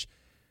age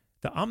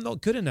that I'm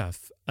not good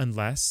enough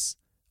unless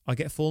I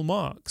get full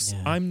marks.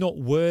 Yeah. I'm not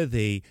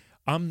worthy.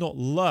 I'm not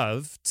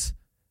loved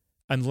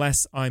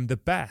unless I'm the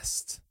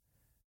best.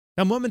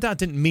 Now, Mum and Dad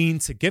didn't mean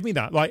to give me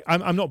that. Like,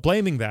 I'm not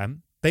blaming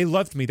them. They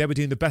loved me. They were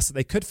doing the best that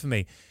they could for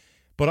me.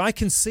 But I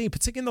can see,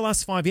 particularly in the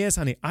last 5 years,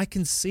 honey, I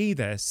can see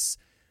this.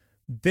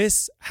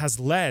 This has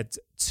led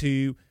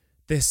to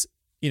this,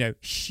 you know,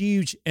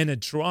 huge inner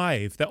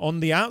drive that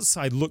on the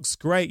outside looks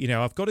great. You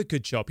know, I've got a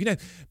good job. You know,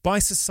 by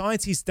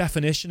society's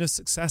definition of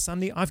success,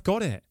 Andy, I've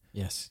got it.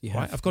 Yes, you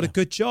right? have. I've got a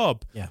good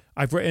job. Yeah.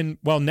 I've written,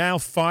 well, now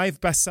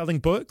 5 best-selling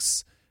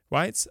books,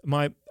 right?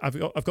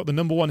 I've got the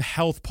 #1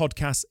 health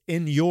podcast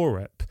in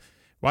Europe,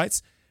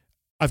 right?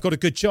 I've got a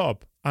good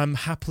job. I'm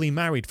happily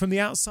married. From the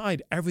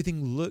outside,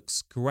 everything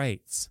looks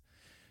great.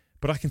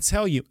 But I can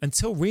tell you,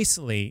 until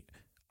recently,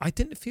 I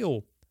didn't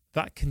feel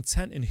that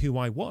content in who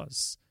I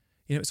was.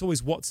 You know, it's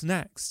always what's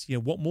next. You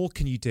know, what more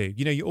can you do?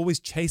 You know, you're always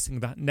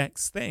chasing that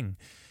next thing.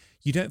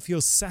 You don't feel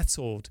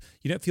settled.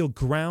 You don't feel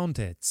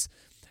grounded.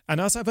 And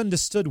as I've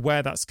understood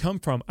where that's come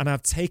from, and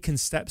I've taken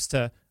steps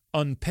to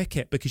unpick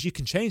it, because you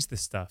can change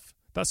this stuff.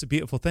 That's a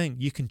beautiful thing.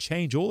 You can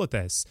change all of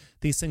this.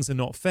 These things are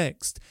not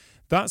fixed.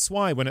 That's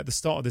why when at the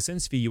start of this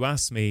interview, you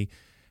asked me,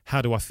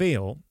 how do I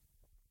feel?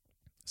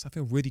 So I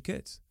feel really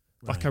good.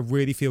 Right. Like I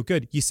really feel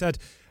good. You said,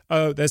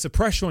 oh, there's a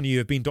pressure on you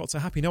of being Dr.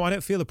 Happy. No, I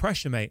don't feel the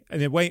pressure, mate.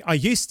 In a way, I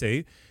used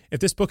to. If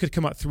this book had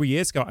come out 3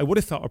 years ago, I would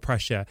have felt a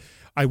pressure.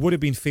 I would have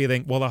been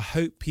feeling, well, I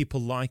hope people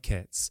like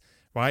it,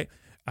 right?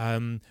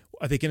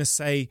 Are they going to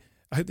say,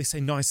 I hope they say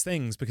nice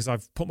things because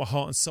I've put my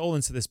heart and soul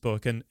into this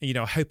book and, you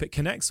know, I hope it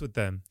connects with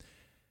them.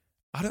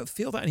 I don't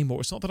feel that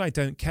anymore. It's not that I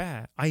don't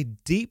care. I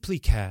deeply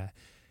care.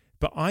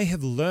 But I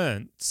have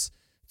learnt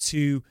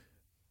to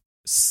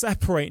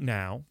separate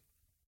now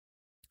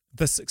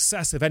the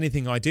success of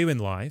anything I do in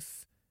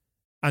life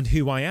and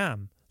who I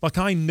am. Like,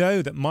 I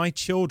know that my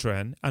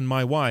children and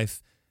my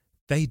wife,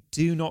 they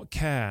do not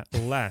care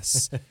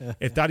less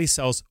if daddy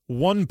sells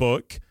 1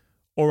 book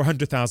or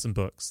 100,000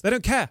 books. They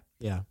don't care.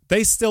 Yeah.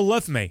 They still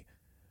love me,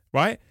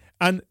 right?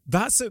 And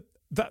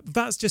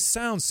that just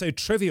sounds so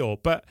trivial,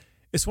 but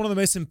it's one of the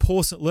most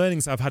important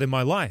learnings I've had in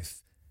my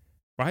life,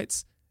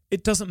 right?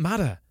 It doesn't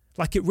matter.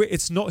 Like,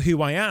 it's not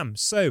who I am.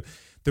 So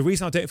the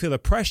reason I don't feel the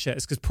pressure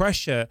is because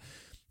pressure,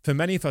 for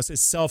many of us,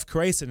 is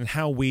self-created in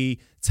how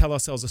we tell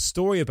ourselves a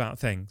story about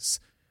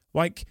things.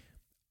 Like,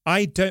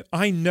 I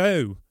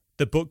know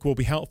the book will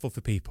be helpful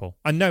for people.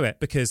 I know it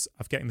because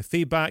I've getting the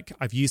feedback.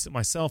 I've used it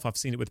myself. I've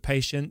seen it with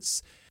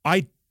patients.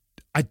 I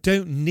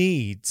don't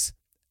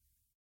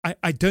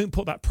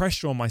put that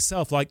pressure on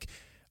myself. Like,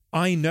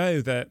 I know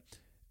that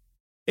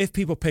if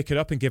people pick it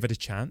up and give it a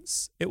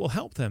chance, it will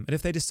help them. And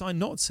if they decide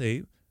not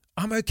to,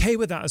 I'm okay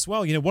with that as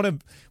well. You know, one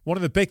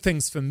of the big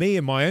things for me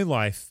in my own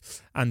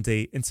life,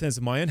 Andy, in terms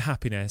of my own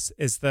happiness,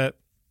 is that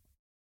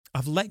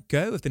I've let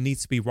go of the need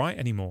to be right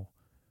anymore.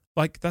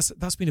 Like,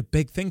 that's been a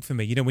big thing for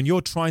me. You know, when you're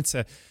trying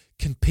to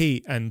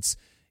compete and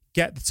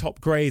get the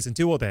top grades and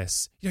do all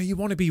this, you know, you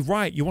want to be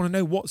right. You want to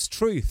know what's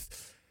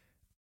truth.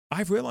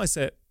 I've realized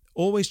that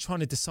always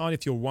trying to decide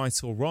if you're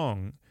right or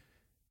wrong,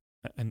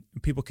 and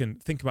people can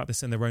think about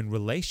this in their own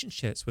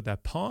relationships with their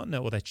partner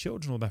or their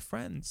children or their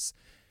friends,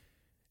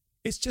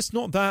 it's just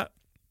not that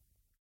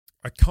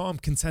a calm,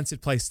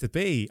 contented place to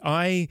be.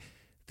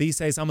 These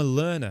days, I'm a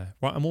learner,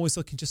 right? I'm always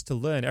looking just to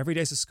learn. Every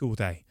day's a school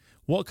day.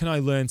 What can I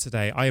learn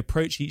today? I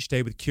approach each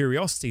day with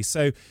curiosity.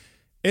 So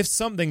if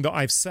something that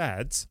I've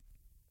said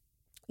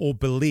or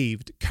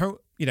believed,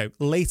 you know,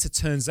 later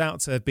turns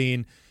out to have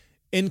been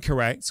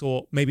incorrect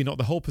or maybe not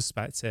the whole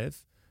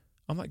perspective,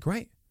 I'm like,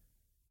 great.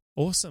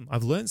 awesome.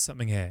 I've learned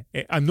something here.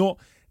 I'm not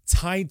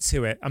tied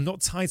to it.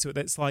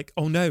 That's like,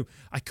 oh no,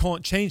 I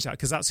can't change that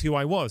because that's who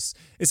I was.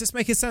 Is this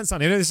making sense,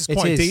 Andy? I know this is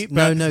quite deep,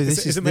 but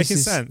is it making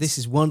sense? This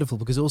is wonderful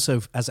because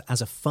also as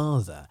a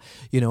father,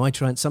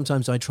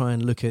 sometimes I try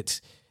and look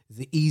at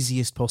the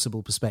easiest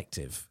possible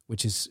perspective,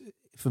 which is,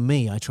 for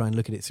me, I try and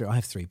look at it through, I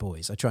have 3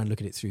 boys. I try and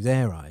look at it through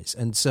their eyes.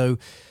 And so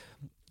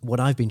what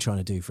I've been trying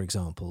to do, for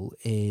example,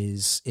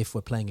 is if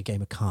we're playing a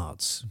game of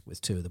cards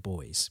with 2 of the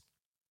boys,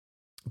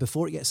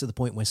 before it gets to the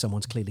point where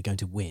someone's clearly going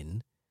to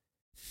win,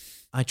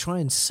 I try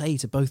and say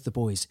to both the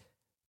boys,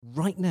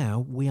 right now,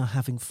 we are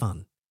having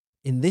fun.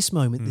 In this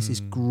moment, this is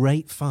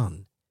great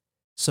fun.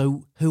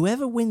 So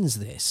whoever wins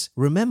this,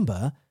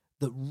 remember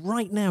that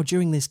right now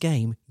during this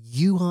game,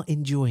 you are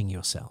enjoying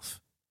yourself.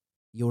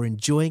 You're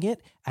enjoying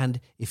it. And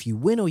if you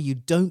win or you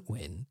don't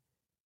win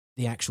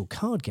the actual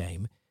card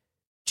game,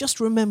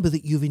 just remember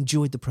that you've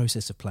enjoyed the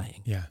process of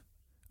playing. Yeah.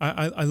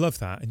 I love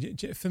that.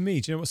 And for me,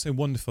 do you know what's so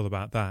wonderful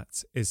about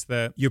that is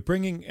that you're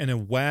bringing an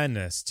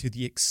awareness to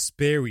the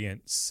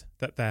experience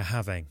that they're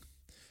having.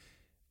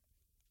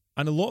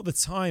 And a lot of the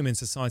time in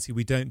society,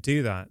 we don't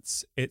do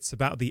that. It's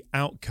about the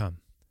outcome,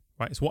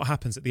 right? It's what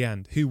happens at the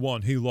end. Who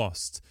won? Who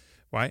lost,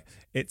 right?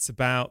 It's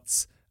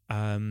about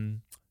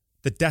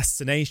the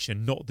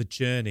destination, not the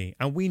journey.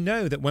 And we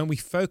know that when we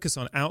focus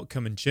on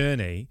outcome and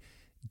journey,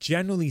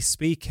 generally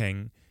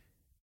speaking,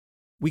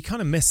 we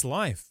kind of miss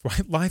life,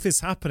 right? Life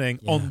is happening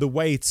on the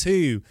way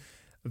to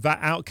that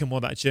outcome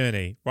or that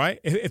journey, right?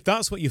 If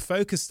that's what you're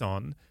focused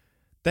on,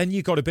 then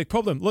you've got a big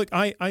problem. Look,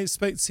 I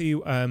spoke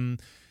to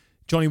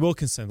Johnny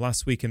Wilkinson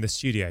last week in the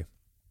studio,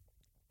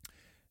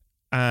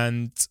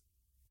 and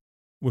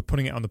we're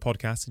putting it on the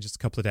podcast in just a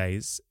couple of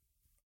days.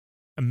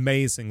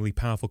 Amazingly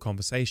powerful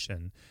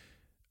conversation.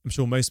 I'm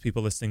sure most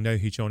people listening know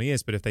who Johnny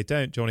is, but if they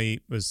don't, Johnny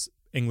was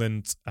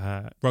England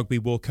Rugby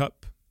World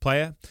Cup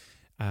player.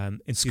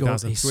 In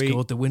 2003. He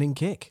scored the winning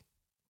kick.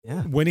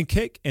 Yeah. Winning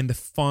kick in the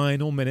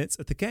final minutes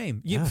of the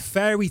game.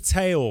 Fairy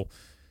tale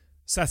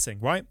setting,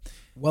 right?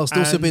 Whilst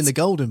also being the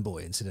golden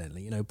boy,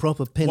 incidentally.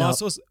 Proper pin-up.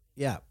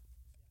 Yeah.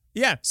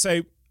 Yeah,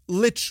 so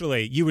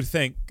literally you would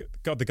think,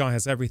 God, the guy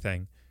has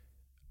everything.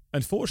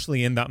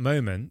 Unfortunately, in that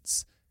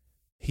moment,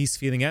 he's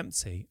feeling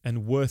empty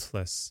and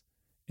worthless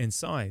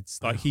inside.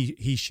 Like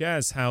he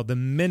shares how the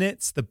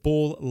minute the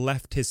ball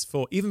left his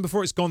foot, even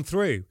before it's gone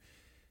through,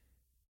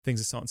 things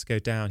are starting to go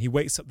down. He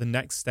wakes up the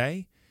next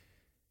day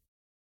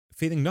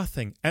feeling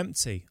nothing,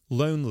 empty,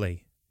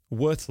 lonely,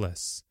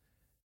 worthless,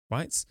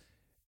 right?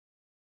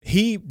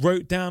 He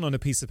wrote down on a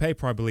piece of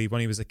paper, I believe,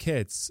 when he was a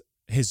kid,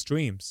 his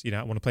dreams.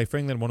 I want to play for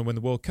England, I want to win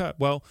the World Cup.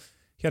 Well,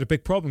 he had a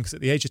big problem because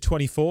at the age of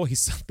 24, he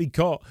suddenly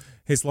got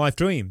his life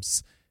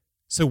dreams.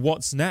 So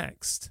what's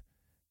next,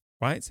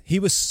 right? He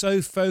was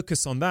so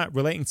focused on that,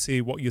 relating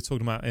to what you're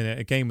talking about in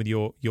a game with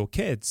your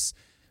kids.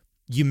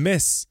 You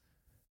miss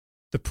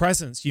the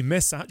presence, you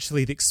miss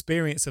actually the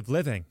experience of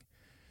living.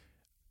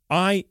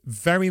 I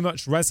very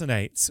much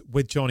resonate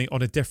with Johnny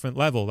on a different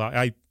level.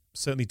 I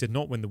certainly did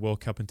not win the World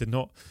Cup and did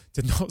not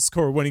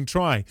score a winning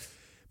try.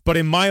 But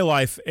in my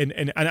life,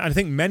 and I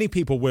think many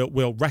people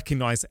will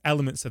recognize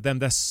elements of them.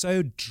 They're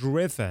so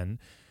driven.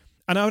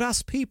 And I would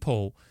ask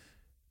people,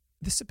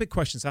 this is a big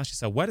question to ask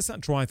yourself, where does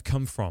that drive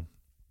come from?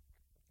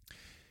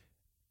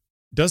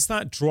 Does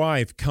that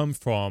drive come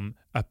from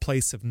a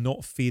place of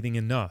not feeling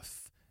enough?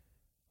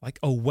 Like,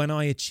 oh, when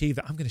I achieve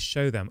that, I'm going to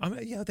show them.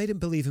 They didn't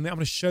believe in me. I'm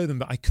going to show them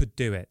that I could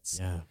do it.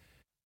 Yeah.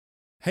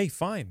 Hey,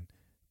 fine.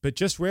 But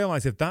just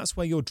realize if that's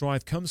where your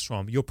drive comes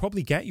from, you'll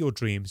probably get your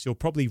dreams. You'll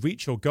probably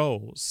reach your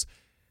goals.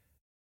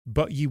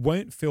 But you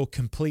won't feel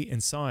complete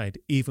inside,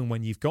 even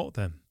when you've got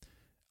them.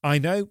 I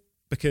know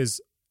because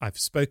I've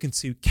spoken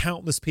to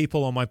countless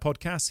people on my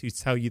podcast who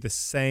tell you the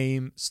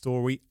same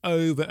story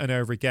over and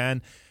over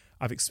again.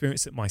 I've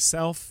experienced it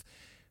myself.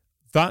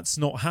 That's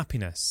not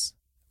happiness.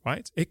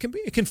 Right? It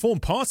can form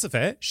part of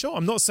it. Sure,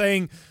 I'm not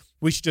saying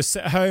we should just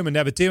sit at home and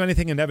never do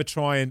anything and never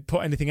try and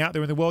put anything out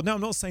there in the world. No,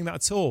 I'm not saying that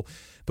at all.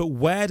 But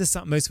where does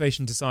that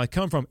motivation desire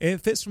come from?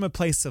 If it's from a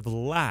place of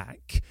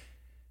lack,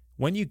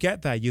 when you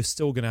get there, you're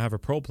still going to have a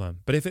problem.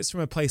 But if it's from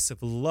a place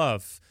of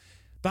love,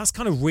 that's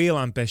kind of real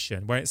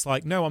ambition, where it's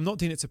like, no, I'm not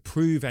doing it to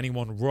prove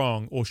anyone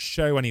wrong or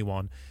show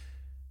anyone.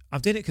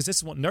 I'm doing it because this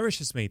is what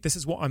nourishes me. This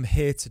is what I'm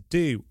here to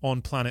do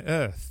on planet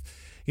Earth.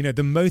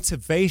 The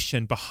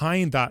motivation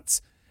behind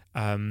that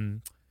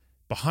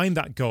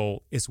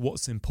goal is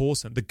what's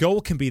important. The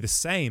goal can be the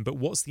same, but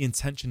what's the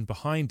intention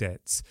behind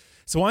it?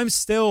 So I'm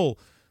still,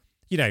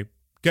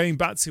 going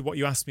back to what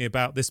you asked me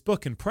about this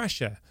book and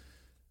pressure.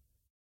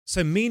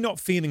 So me not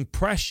feeling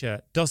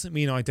pressure doesn't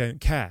mean I don't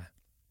care.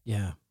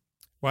 Yeah.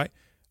 Right?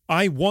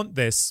 I want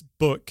this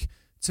book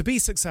to be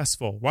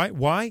successful, right?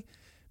 Why?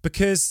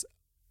 Because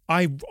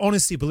I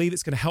honestly believe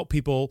it's going to help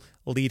people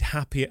lead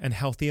happier and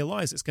healthier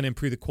lives. It's going to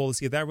improve the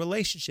quality of their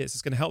relationships.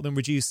 It's going to help them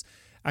reduce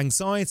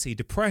anxiety,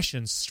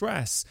 depression,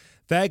 stress.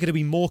 They're going to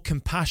be more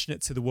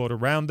compassionate to the world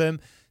around them,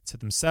 to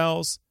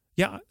themselves.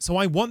 Yeah, so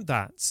I want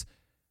that.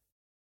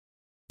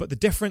 But the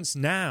difference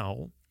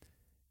now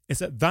is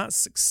that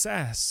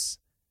success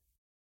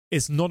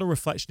is not a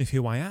reflection of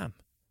who I am.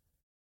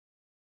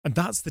 And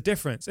that's the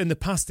difference. In the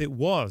past, it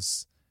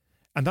was.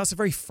 And that's a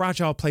very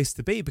fragile place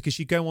to be, because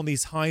you go on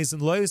these highs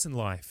and lows in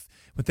life.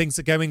 When things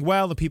are going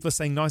well and people are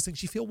saying nice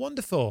things, you feel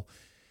wonderful.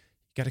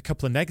 You get a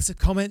couple of negative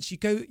comments, you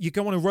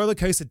go on a roller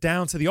coaster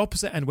down to the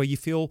opposite end where you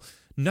feel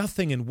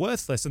nothing and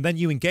worthless. And then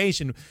you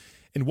engage in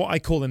what I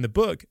call in the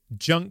book,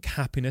 junk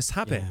happiness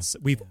habits.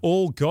 We've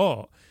all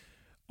got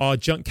our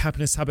junk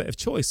happiness habit of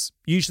choice,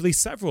 usually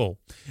several.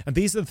 And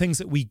these are the things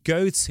that we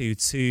go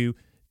to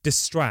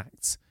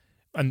distract.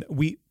 And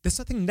there's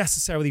nothing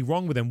necessarily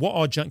wrong with them. What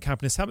are junk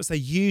happiness habits?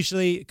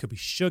 It could be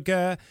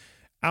sugar,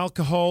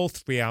 alcohol,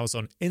 3 hours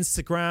on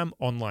Instagram,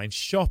 online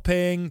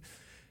shopping,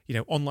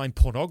 online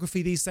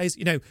pornography these days.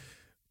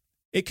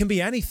 It can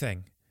be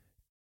anything.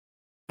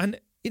 And,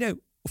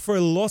 for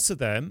a lot of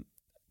them,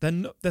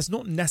 there's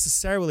not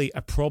necessarily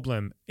a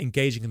problem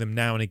engaging in them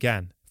now and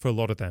again for a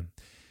lot of them.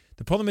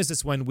 The problem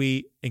is when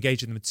we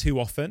engage in them too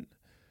often,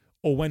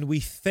 or when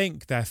we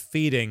think they're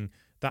feeding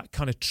that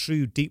kind of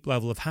true deep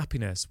level of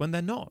happiness when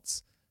they're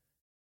not.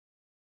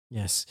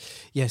 Yes,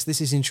 this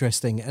is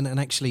interesting. And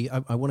actually,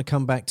 I want to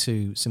come back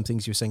to some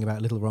things you were saying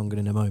about Little Rangan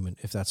in a moment,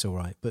 if that's all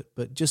right.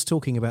 But just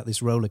talking about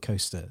this roller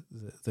coaster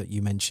that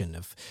you mentioned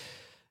of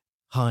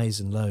highs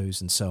and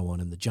lows and so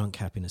on, and the junk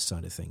happiness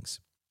side of things.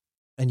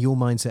 And your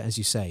mindset, as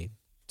you say,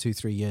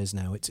 2-3 years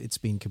now, it's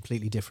been a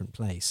completely different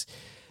place.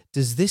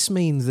 Does this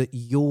mean that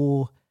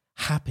you're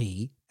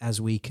happy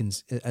as we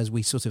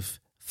sort of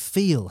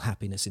feel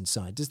happiness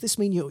inside? Does this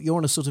mean you're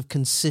on a sort of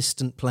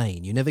consistent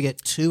plane? You never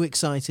get too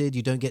excited,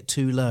 you don't get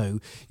too low.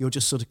 You're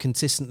just sort of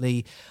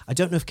consistently, I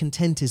don't know if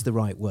content is the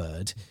right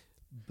word,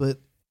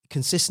 but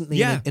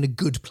consistently in a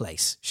good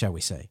place, shall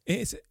we say?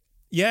 It's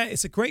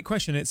a great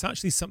question. It's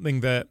actually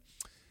something that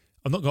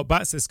I've not got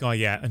back to this guy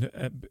yet,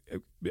 and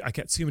I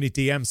get too many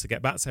DMs to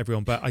get back to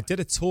everyone, but I did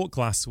a talk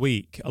last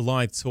week, a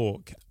live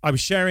talk. I was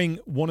sharing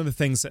one of the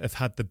things that have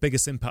had the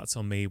biggest impact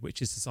on me,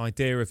 which is this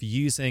idea of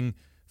using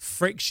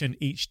friction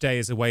each day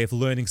as a way of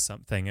learning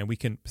something, and we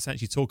can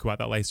potentially talk about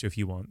that later if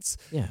you want.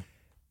 Yeah.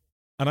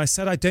 And I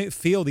said I don't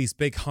feel these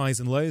big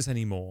highs and lows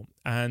anymore,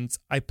 and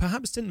I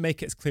perhaps didn't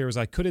make it as clear as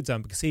I could have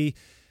done, because he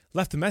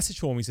left a message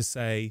for me to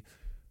say,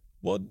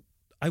 well,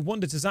 I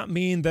wonder, does that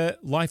mean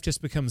that life just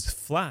becomes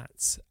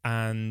flat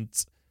and,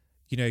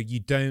 you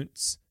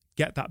don't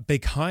get that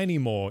big high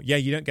anymore? Yeah,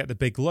 you don't get the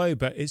big low,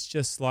 but it's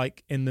just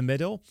like in the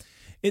middle.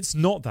 It's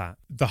not that.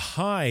 The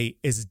high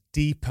is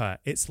deeper.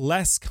 It's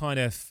less kind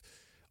of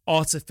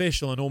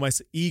artificial and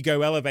almost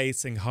ego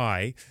elevating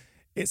high.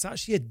 It's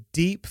actually a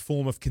deep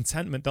form of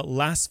contentment that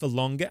lasts for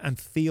longer and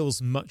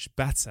feels much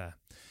better.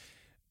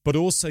 But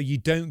also you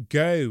don't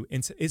go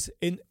into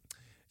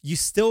you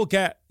still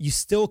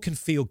can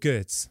feel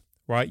good,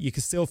 right? You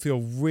can still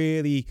feel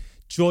really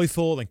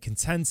joyful and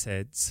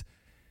contented,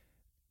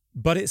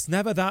 but it's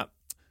never that.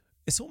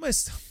 It's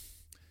almost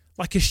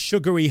like a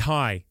sugary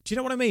high. Do you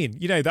know what I mean?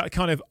 That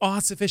kind of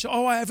artificial,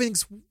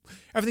 everything's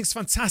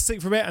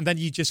fantastic for it, and then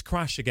you just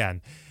crash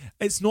again.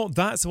 It's not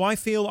that. So I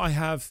feel I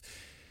have,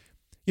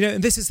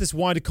 and this is this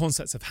wider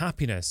concept of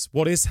happiness.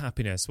 What is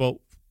happiness?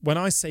 Well, when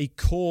I say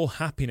core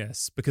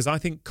happiness, because I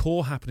think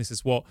core happiness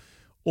is what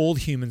all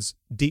humans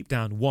deep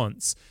down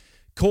want.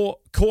 Core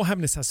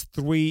happiness has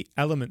 3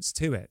 elements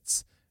to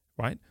it,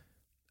 right?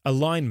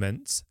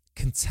 Alignment,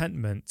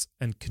 contentment,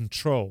 and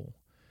control.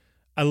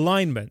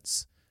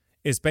 Alignment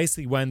is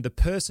basically when the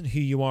person who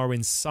you are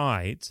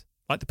inside,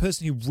 like the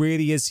person who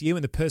really is you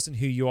and the person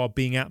who you are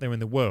being out there in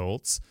the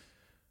world,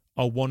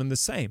 are one and the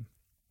same.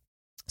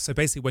 So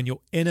basically when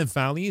your inner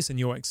values and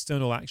your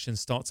external actions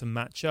start to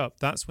match up,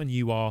 that's when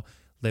you are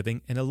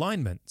living in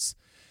alignment.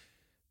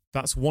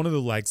 That's one of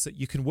the legs that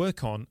you can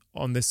work on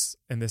this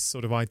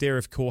sort of idea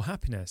of core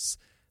happiness.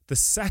 The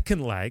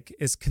second leg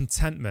is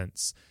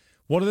contentment.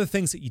 What are the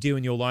things that you do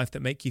in your life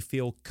that make you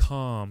feel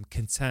calm,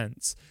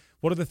 content?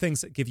 What are the things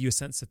that give you a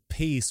sense of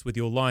peace with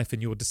your life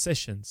and your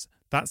decisions?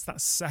 That's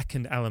that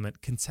second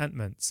element,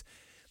 contentment.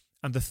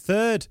 And the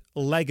third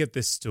leg of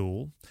this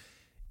stool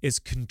is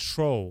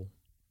control.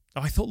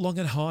 Now, I thought long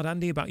and hard,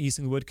 Andy, about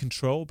using the word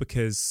control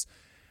because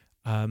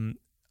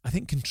I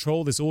think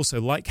control is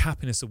also, like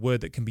happiness, a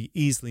word that can be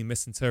easily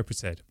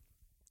misinterpreted.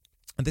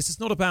 And this is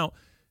not about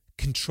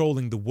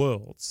controlling the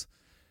world,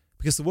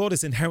 because the world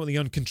is inherently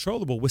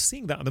uncontrollable. We're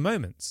seeing that at the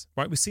moment,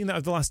 right? We're seeing that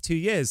over the last 2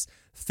 years.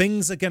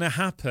 Things are going to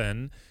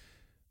happen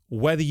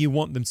whether you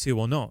want them to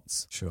or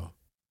not. Sure.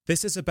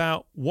 This is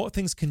about what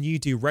things can you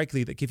do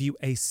regularly that give you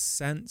a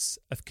sense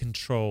of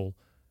control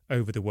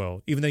over the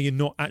world, even though you're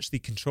not actually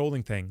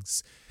controlling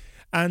things.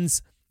 And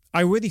I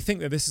really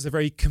think that this is a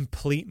very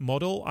complete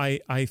model.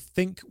 I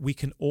think we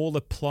can all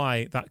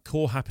apply that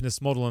core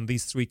happiness model on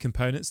these 3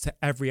 components to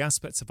every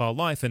aspect of our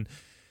life and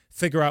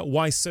figure out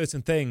why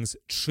certain things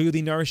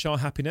truly nourish our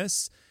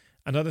happiness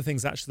and other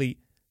things actually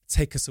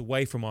take us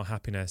away from our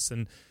happiness.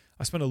 And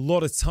I spent a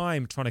lot of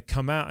time trying to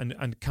come out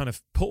and kind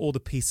of put all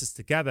the pieces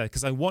together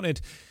because I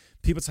wanted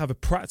people to have a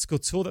practical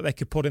tool that they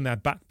could put in their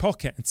back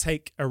pocket and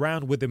take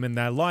around with them in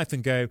their life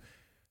and go,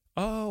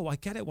 oh, I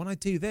get it. When I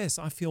do this,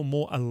 I feel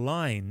more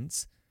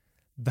aligned.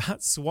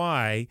 that's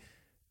why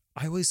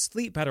I always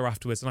sleep better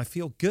afterwards and I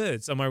feel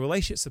good and my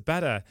relationships are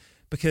better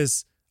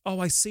because,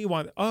 I see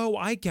why. Oh,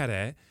 I get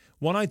it.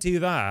 When I do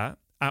that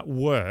at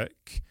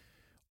work,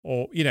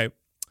 or,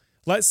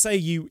 let's say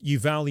you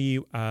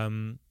value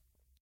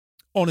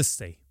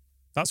honesty.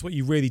 That's what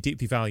you really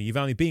deeply value. You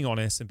value being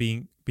honest and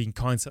being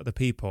kind to other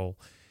people.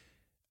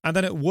 And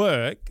then at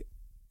work,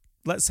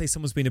 let's say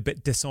someone's been a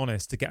bit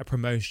dishonest to get a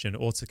promotion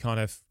or to kind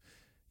of,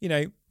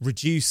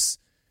 reduce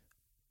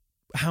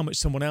how much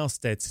someone else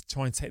did to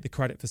try and take the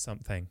credit for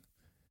something.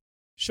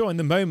 Sure, in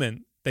the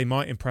moment, they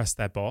might impress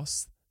their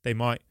boss. They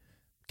might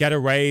get a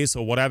raise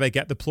or whatever,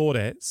 get the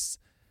plaudits.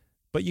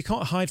 But you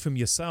can't hide from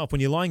yourself. When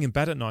you're lying in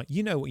bed at night,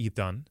 you know what you've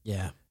done.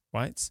 Yeah.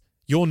 Right?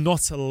 You're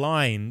not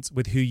aligned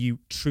with who you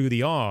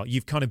truly are.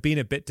 You've kind of been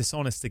a bit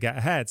dishonest to get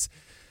ahead.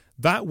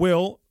 That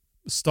will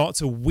start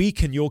to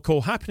weaken your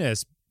core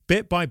happiness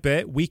bit by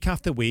bit, week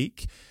after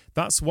week.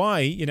 That's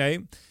why,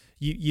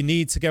 you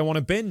need to go on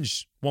a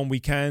binge one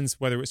weekend,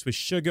 whether it's with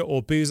sugar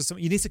or booze or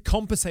something. You need to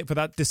compensate for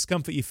that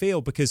discomfort you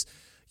feel because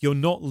you're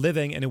not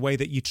living in a way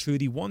that you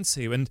truly want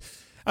to. And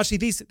actually,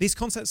 these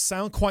concepts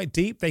sound quite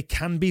deep. They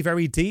can be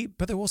very deep,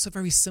 but they're also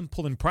very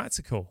simple and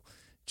practical.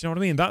 Do you know what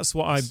I mean? That's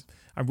what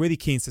I'm really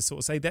keen to sort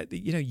of say, that,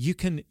 you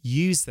can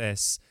use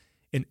this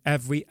in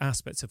every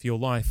aspect of your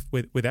life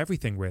with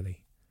everything,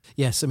 really.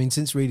 Yes, I mean,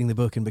 since reading the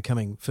book and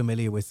becoming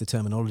familiar with the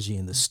terminology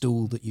and the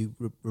stool that you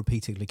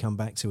repeatedly come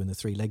back to and the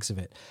three legs of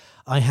it,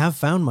 I have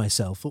found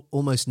myself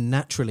almost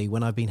naturally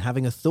when I've been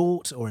having a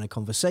thought or in a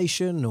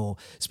conversation or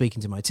speaking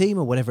to my team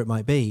or whatever it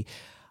might be,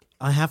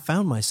 I have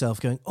found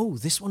myself going, oh,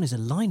 this one is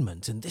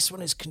alignment and this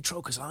one is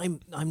control because I'm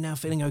now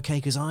feeling okay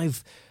because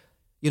I've,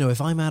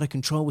 if I'm out of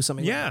control with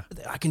something, yeah,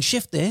 I can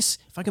shift this.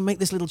 If I can make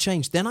this little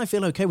change, then I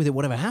feel okay with it,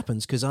 whatever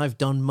happens, because I've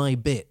done my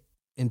bit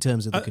in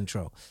terms of the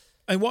control.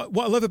 And what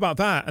I love about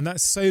that, and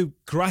that's so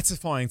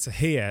gratifying to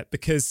hear,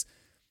 because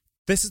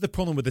this is the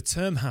problem with the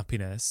term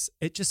happiness.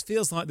 It just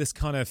feels like this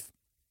kind of,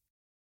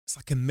 it's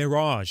like a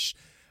mirage.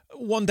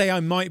 One day I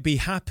might be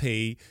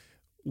happy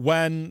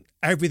when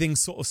everything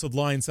sort of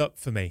lines up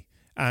for me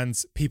and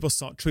people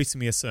start treating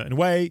me a certain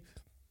way,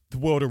 the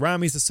world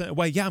around me is a certain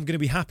way. Yeah, I'm going to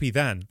be happy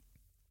then.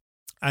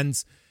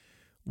 And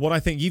what I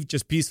think you've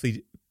just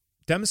beautifully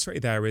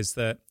demonstrated there is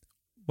that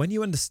when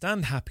you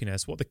understand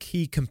happiness, what the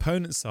key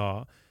components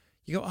are,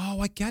 you go, oh,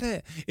 I get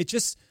it. It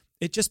just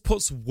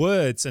puts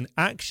words and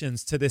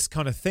actions to this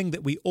kind of thing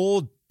that we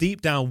all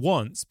deep down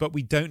want, but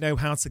we don't know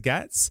how to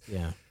get.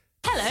 Yeah.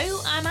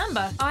 Hello, I'm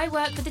Amber. I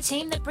work with the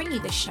team that bring you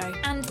this show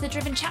and the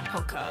Driven Chat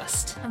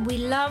podcast. And we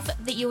love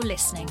that you're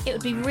listening. It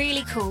would be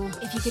really cool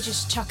if you could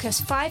just chuck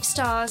us 5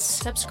 stars,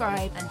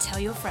 subscribe, and tell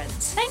your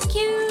friends. Thank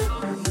you.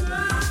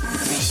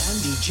 The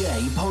Andy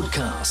J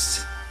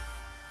Podcast.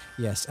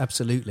 Yes,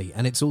 absolutely.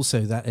 And it's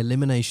also that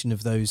elimination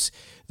of those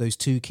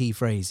two key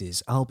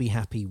phrases, I'll be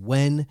happy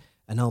when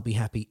and I'll be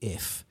happy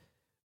if.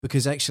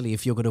 Because actually,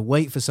 if you're going to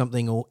wait for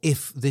something or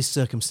if this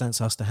circumstance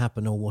has to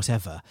happen or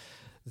whatever,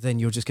 then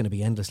you're just going to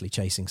be endlessly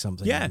chasing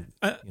something. Yeah.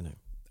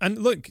 And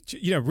look,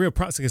 real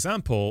practical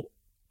example,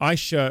 I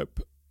show up,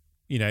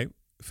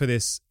 for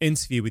this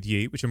interview with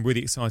you, which I'm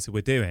really excited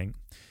we're doing.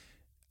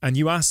 And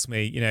you ask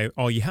me,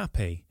 are you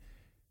happy?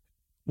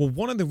 Well,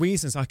 one of the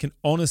reasons I can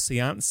honestly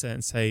answer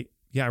and say,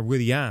 yeah, I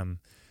really am,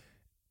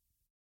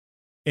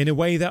 in a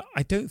way that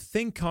I don't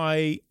think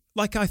I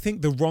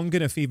think the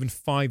Rangan of even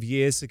 5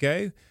 years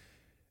ago,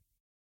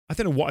 I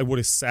don't know what I would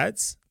have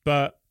said,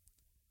 but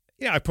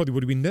I probably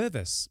would have been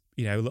nervous,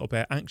 a little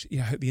bit anxious.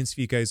 I hope the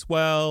interview goes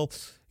well,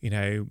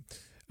 I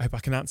hope I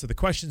can answer the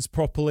questions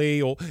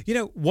properly, or,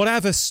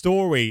 whatever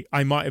story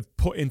I might have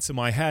put into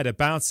my head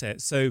about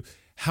it. So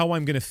how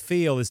I'm going to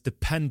feel is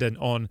dependent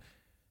on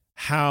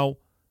how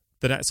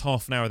the next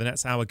half an hour, the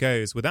next hour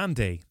goes with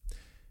Andy.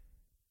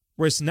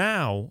 Whereas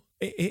now,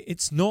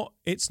 it's not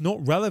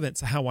relevant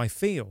to how I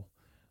feel.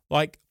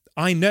 Like,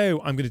 I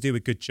know I'm going to do a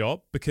good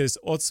job because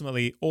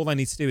ultimately all I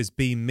need to do is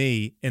be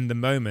me in the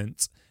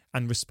moment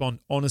and respond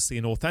honestly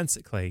and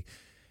authentically.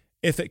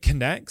 If it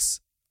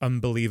connects,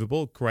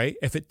 unbelievable, great.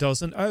 If it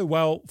doesn't, oh,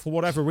 well, for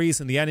whatever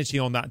reason, the energy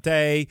on that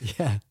day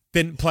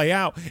didn't play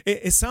out.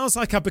 It sounds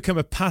like I've become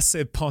a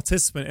passive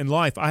participant in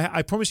life.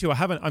 I promise you I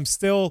haven't. I'm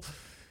still,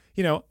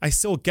 I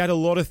still get a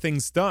lot of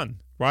things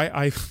done. Right,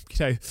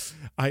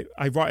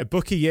 I write a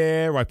book a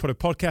year. I put a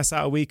podcast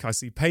out a week. I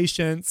see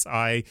patients.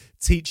 I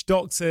teach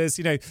doctors.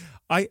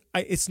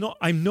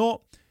 I'm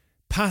not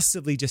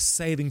passively just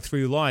sailing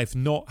through life,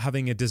 not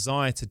having a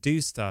desire to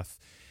do stuff.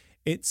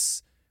 I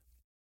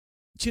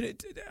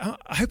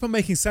hope I'm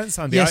making sense,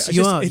 Andy. Yes,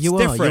 you are.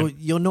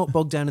 You're not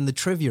bogged down in the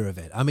trivia of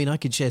it. I mean, I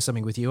could share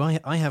something with you.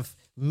 I have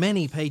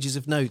many pages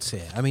of notes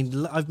here. I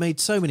mean, I've made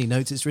so many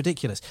notes, it's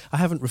ridiculous. I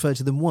haven't referred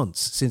to them once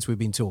since we've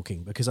been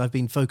talking because I've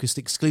been focused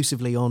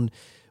exclusively on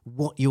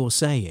what you're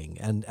saying.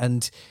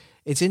 And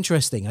it's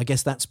interesting. I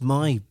guess that's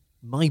my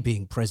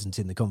being present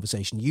in the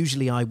conversation.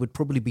 Usually I would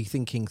probably be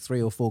thinking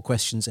 3 or 4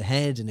 questions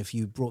ahead. And if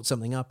you brought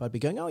something up, I'd be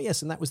going, oh,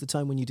 yes, and that was the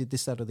time when you did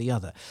this, that, or the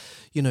other.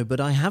 But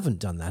I haven't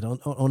done that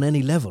on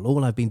any level.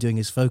 All I've been doing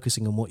is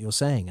focusing on what you're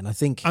saying. And I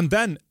think... And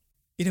then...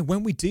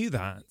 when we do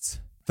that,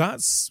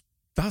 that's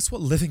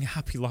what living a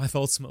happy life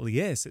ultimately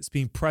is. It's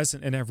being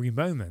present in every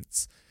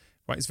moment,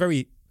 right?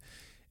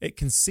 It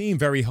can seem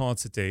very hard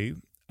to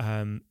do.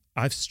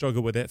 I've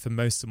struggled with it for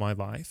most of my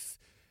life.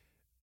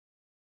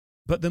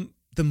 But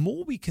the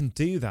more we can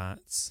do that,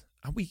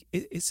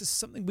 it's just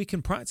something we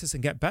can practice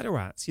and get better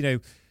at.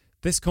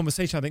 This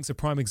conversation, I think, is a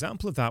prime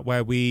example of that,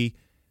 where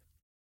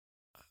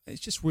it's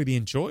just really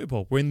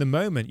enjoyable. We're in the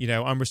moment.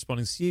 I'm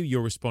responding to you,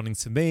 you're responding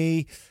to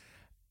me.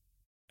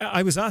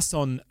 I was asked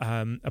on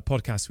a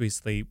podcast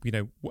recently,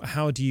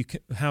 how do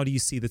you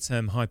see the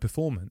term high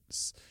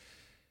performance?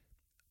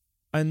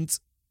 And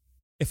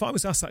if I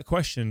was asked that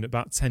question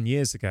about 10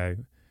 years ago,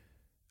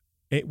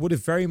 it would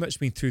have very much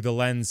been through the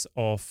lens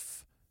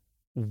of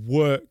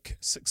work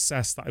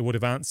success that I would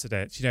have answered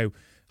it.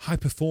 High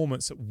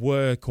performance at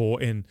work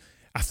or in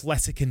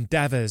athletic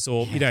endeavors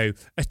or,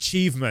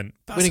 achievement.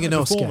 That's winning an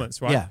Oscar,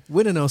 right? Yeah,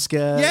 win an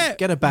Oscar,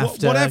 get a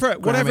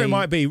BAFTA, whatever it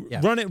might be. Yeah.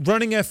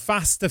 Running a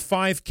faster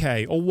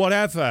 5K or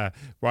whatever,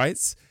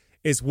 right,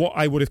 is what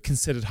I would have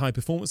considered high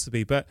performance to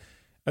be. But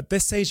at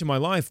this stage in my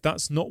life,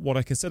 that's not what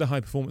I consider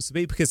high performance to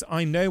be, because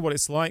I know what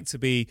it's like to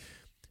be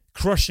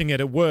crushing it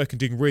at work and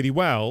doing really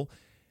well,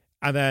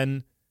 and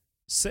then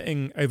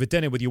sitting over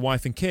dinner with your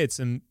wife and kids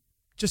and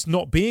just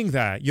not being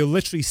there. You're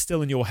literally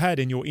still in your head,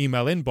 in your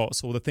email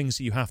inbox, all the things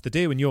that you have to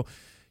do, and you're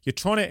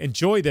trying to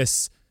enjoy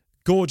this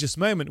gorgeous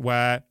moment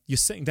where you're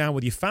sitting down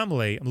with your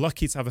family. I'm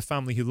lucky to have a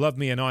family who love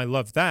me and I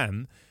love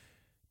them,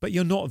 but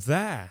you're not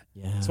there.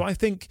 Yeah. So I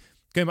think,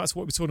 going back to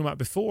what we were talking about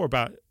before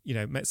about,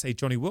 let's say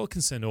Johnny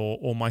Wilkinson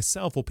or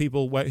myself or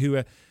people who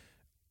are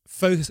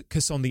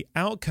focused on the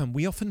outcome,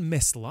 we often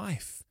miss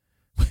life.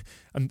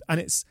 And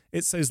it's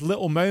those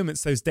little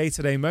moments, those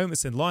day-to-day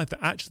moments in life that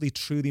actually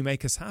truly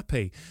make us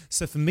happy.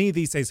 So for me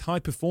these days, high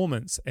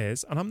performance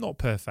is, and I'm not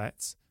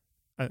perfect,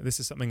 this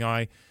is something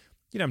I'm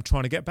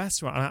trying to get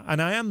better at,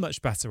 and I am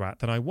much better at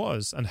than I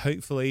was. And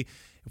hopefully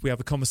if we have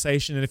a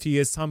conversation in a few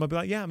years' time, I'll be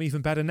like, yeah, I'm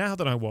even better now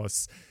than I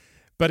was.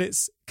 But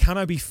it's, can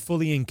I be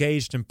fully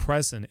engaged and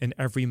present in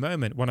every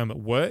moment? When I'm at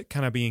work,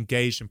 can I be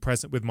engaged and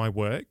present with my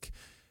work?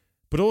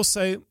 But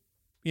also,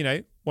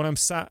 when I'm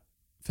sat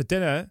for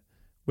dinner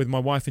with my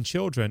wife and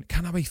children,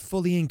 can I be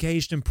fully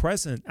engaged and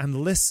present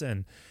and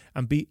listen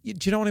and be, do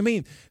you know what I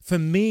mean? For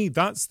me,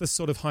 that's the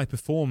sort of high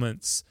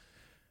performance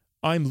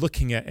I'm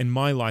looking at in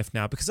my life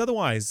now, because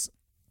otherwise,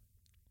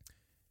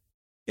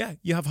 yeah,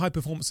 you have high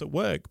performance at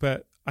work,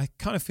 but I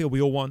kind of feel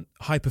we all want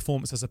high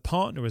performance as a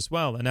partner as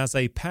well, and as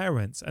a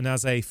parent, and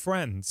as a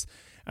friend,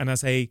 and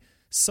as a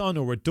son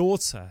or a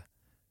daughter,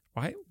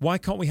 right? Why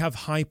can't we have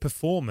high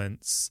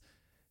performance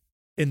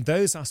in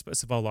those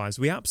aspects of our lives?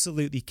 We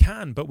absolutely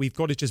can, but we've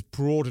got to just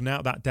broaden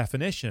out that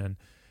definition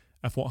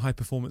of what high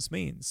performance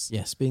means.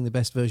 Yes, being the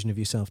best version of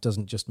yourself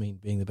doesn't just mean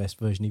being the best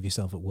version of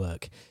yourself at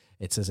work.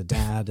 It's as a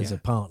dad, as a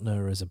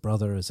partner, as a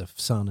brother, as a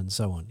son, and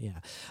so on. Yeah.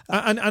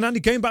 And Andy,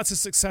 going back to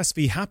success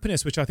v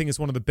happiness, which I think is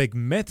one of the big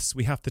myths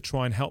we have to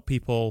try and help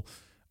people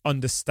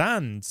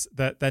understand,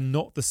 that they're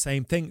not the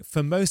same thing.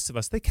 For most of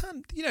us, they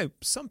can,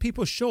 some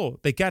people, sure,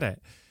 they get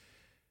it.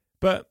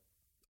 But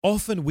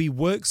often we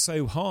work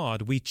so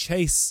hard, we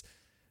chase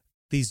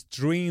these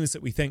dreams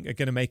that we think are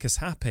going to make us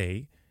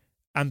happy,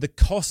 and the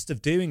cost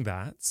of doing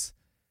that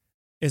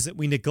is that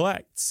we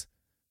neglect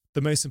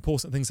the most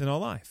important things in our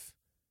life.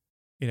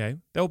 There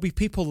will be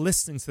people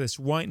listening to this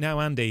right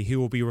now, Andy, who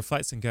will be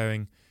reflecting,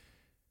 going,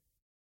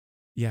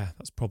 yeah,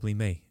 that's probably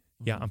me.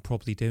 Yeah, I'm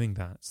probably doing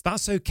that. So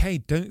that's okay.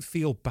 Don't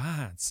feel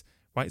bad,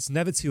 right? It's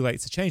never too late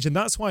to change. And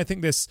that's why I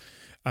think this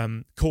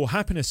core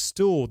happiness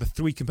stool, the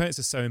 3 components,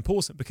 are so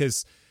important,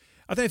 because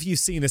I don't know if you've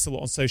seen this a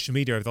lot on social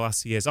media over the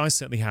last few years. I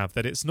certainly have,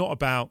 that it's not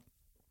about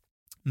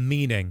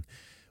meaning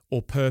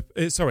or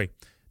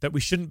that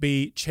we shouldn't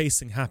be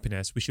chasing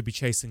happiness. We should be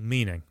chasing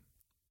meaning.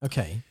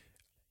 Okay.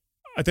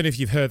 I don't know if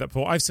you've heard that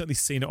before. I've certainly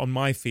seen it on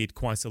my feed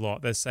quite a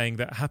lot. They're saying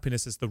that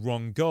happiness is the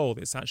wrong goal.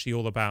 It's actually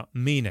all about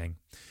meaning.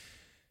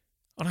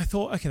 And I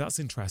thought, okay, that's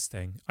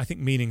interesting. I think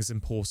meaning is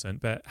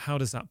important, but how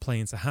does that play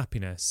into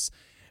happiness?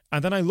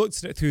 And then I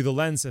looked at it through the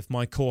lens of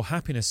my core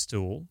happiness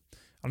stool.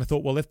 And I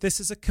thought, well, if this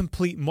is a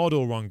complete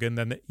model, Rangan,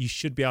 then you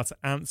should be able to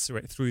answer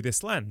it through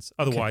this lens.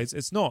 Otherwise,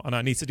 it's not. And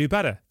I need to do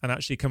better and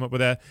actually come up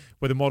with a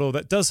model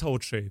that does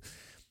hold true.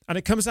 And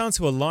it comes down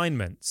to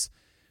alignment,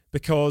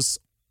 because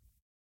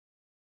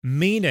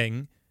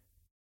meaning,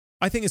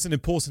 I think, is an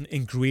important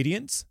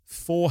ingredient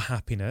for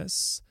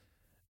happiness,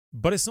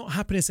 but it's not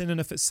happiness in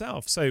and of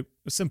itself. So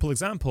a simple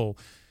example,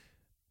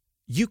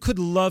 you could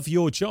love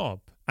your job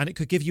and it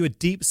could give you a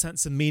deep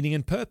sense of meaning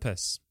and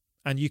purpose.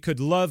 And you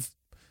could love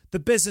the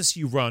business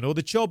you run or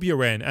the job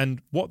you're in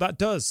and what that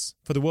does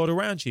for the world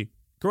around you.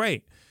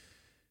 Great.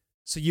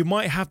 So you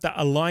might have that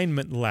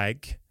alignment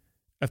leg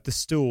of the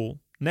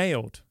stool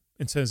nailed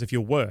in terms of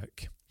your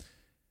work.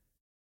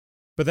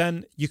 But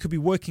then you could be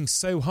working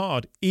so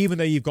hard, even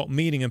though you've got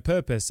meaning and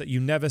purpose, that you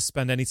never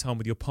spend any time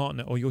with your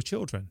partner or your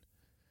children.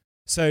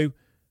 So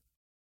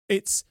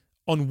it's,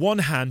 on one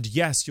hand,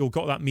 yes, you've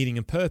got that meaning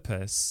and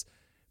purpose,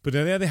 but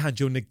on the other hand,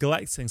 you're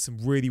neglecting some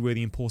really,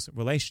 really important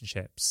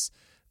relationships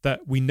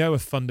that we know are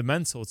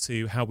fundamental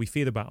to how we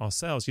feel about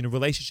ourselves.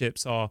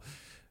 Relationships are,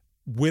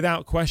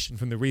 without question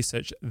from the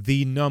research,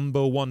 the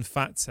number one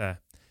factor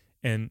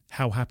in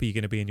how happy you're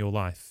going to be in your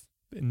life.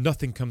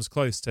 Nothing comes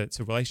close to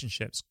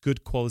relationships,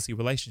 good quality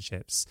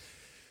relationships.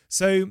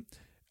 So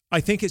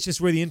I think it's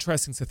just really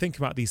interesting to think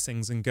about these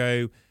things and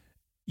go,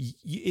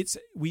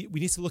 we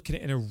need to look at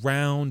it in a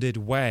rounded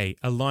way: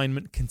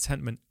 alignment,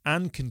 contentment,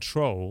 and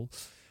control.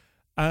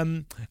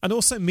 And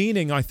also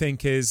meaning, I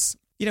think, is,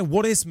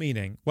 what is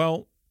meaning?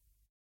 Well,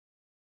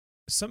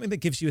 something that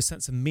gives you a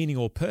sense of meaning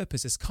or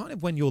purpose is kind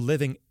of when you're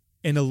living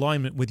in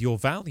alignment with your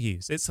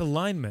values. It's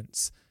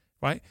alignment,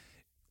 right?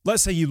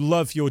 Let's say you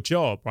love your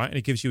job, right? And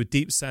it gives you a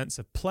deep sense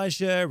of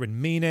pleasure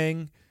and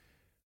meaning.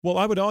 Well,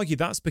 I would argue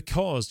that's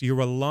because you're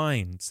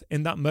aligned.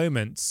 In that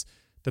moment,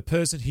 the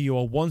person who you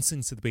are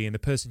wanting to be and the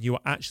person you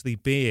are actually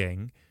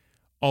being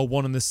are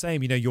one and the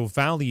same. Your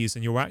values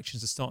and your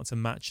actions are starting to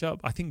match up.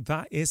 I think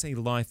that is a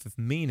life of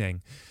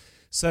meaning.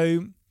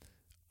 So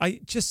I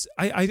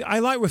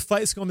like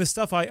reflecting on this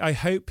stuff. I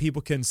hope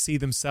people can see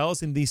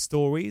themselves in these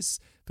stories,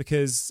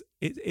 because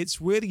it's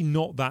really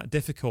not that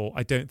difficult,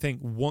 I don't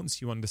think,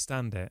 once you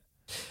understand it.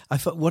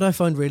 What I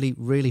find really,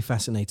 really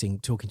fascinating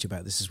talking to you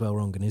about this as well,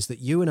 Rangan, is that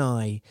you and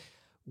I,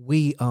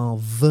 we are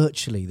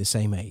virtually the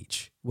same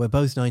age. We're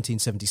both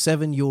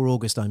 1977. You're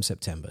August, I'm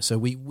September. So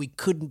we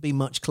couldn't be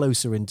much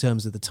closer in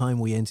terms of the time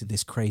we entered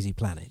this crazy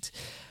planet.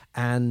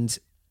 And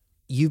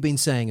you've been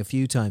saying a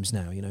few times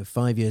now,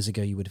 5 years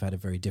ago, you would have had a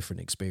very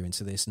different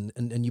experience of this.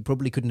 And you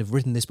probably couldn't have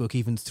written this book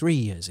even 3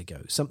 years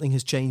ago. Something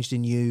has changed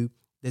in you.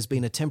 There's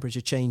been a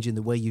temperature change in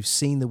the way you've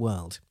seen the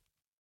world.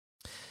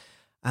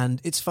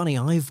 And it's funny,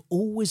 I've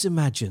always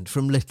imagined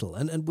from little,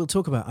 and we'll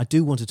talk about, I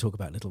do want to talk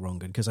about little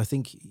Rangan, because I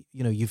think,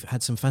 you've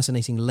had some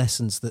fascinating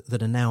lessons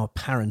that are now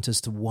apparent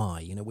as to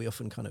why. We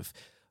often kind of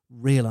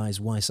realise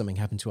why something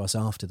happened to us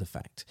after the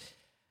fact.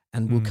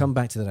 And we'll come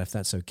back to that if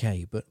that's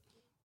okay. But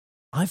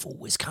I've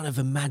always kind of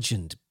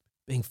imagined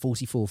being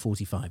 44,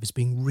 45 as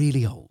being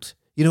really old.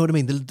 You know what I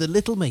mean? The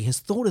little me has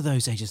thought of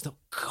those ages, thought,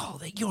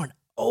 God, you're an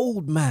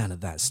old man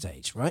at that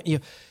stage, right?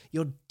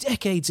 You're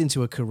decades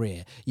into a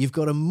career. You've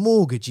got a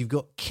mortgage. You've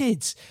got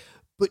kids.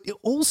 But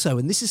also,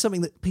 and this is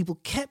something that people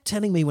kept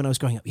telling me when I was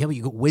growing up, yeah, but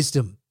you've got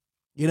wisdom.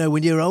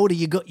 When you're older,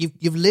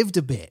 you've lived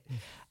a bit.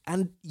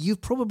 And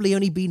you've probably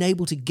only been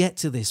able to get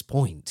to this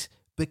point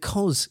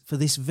because, for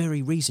this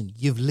very reason,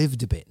 you've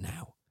lived a bit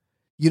now.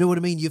 You know what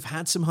I mean? You've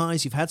had some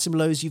highs, you've had some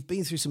lows, you've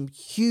been through some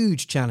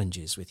huge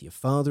challenges with your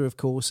father, of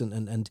course,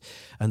 and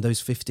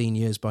those 15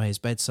 years by his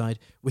bedside,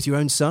 with your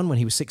own son when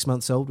he was 6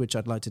 months old, which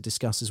I'd like to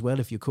discuss as well,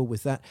 if you're cool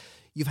with that.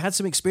 You've had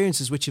some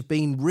experiences which have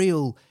been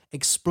real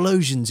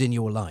explosions in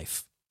your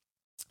life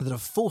that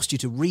have forced you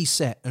to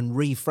reset and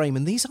reframe.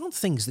 And these aren't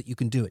things that you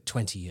can do at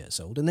 20 years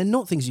old, and they're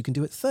not things you can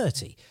do at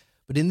 30.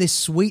 But in this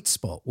sweet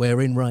spot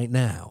we're in right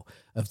now,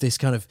 of this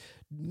kind of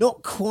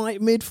not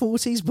quite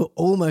mid-40s, but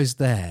almost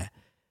there,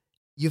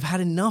 you've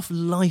had enough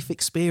life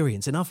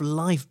experience, enough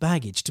life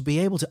baggage to be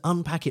able to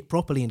unpack it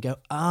properly and go,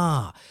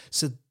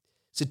 so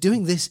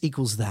doing this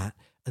equals that,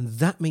 and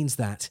that means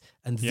that,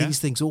 and these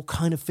things all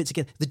kind of fit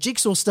together. The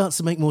jigsaw starts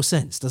to make more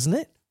sense, doesn't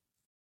it?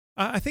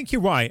 I think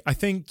you're right. I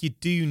think you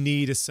do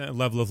need a certain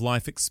level of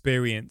life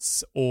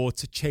experience, or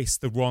to chase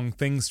the wrong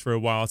things for a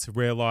while to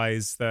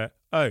realise that,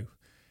 that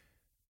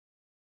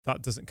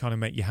doesn't kind of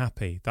make you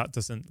happy. That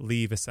doesn't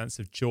leave a sense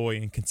of joy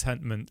and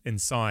contentment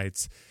inside.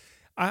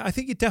 I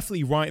think you're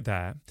definitely right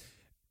there.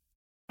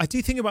 I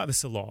do think about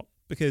this a lot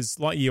because,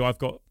 like you, I've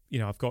got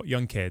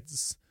young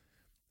kids,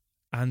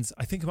 and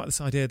I think about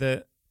this idea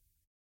that,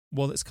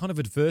 well, it's kind of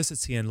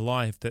adversity in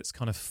life that's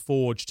kind of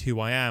forged who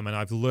I am, and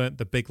I've learnt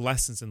the big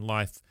lessons in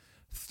life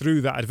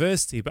through that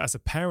adversity. But as a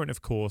parent,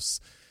 of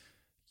course,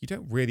 you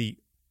don't really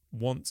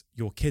want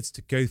your kids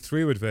to go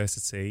through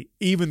adversity,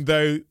 even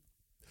though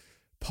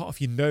part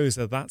of you knows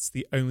that that's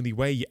the only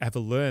way you ever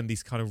learn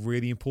these kind of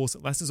really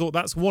important lessons, or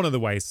that's one of the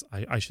ways,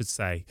 I should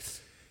say.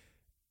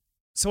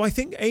 So I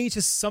think age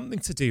has something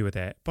to do with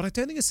it, but I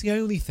don't think it's the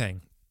only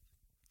thing.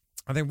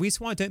 And the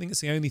reason why I don't think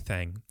it's the only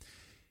thing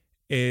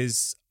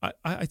is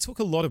I talk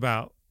a lot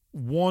about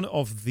one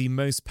of the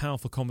most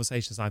powerful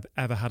conversations I've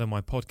ever had on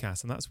my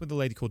podcast, and that's with a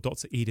lady called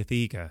Dr. Edith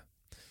Eger.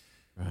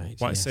 Right,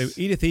 yes. So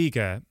Edith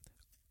Eger,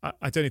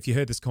 I don't know if you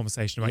heard this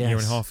conversation about a year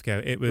and a half ago.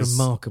 It was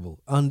remarkable,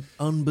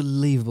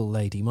 unbelievable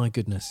lady. My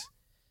goodness.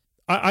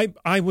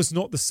 I was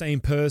not the same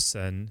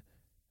person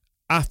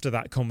after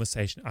that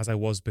conversation as I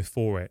was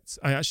before it.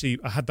 I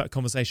had that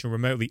conversation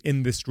remotely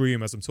in this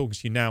room as I'm talking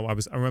to you now. I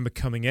remember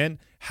coming in,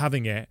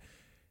 having it,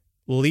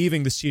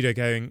 leaving the studio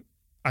going,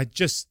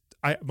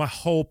 my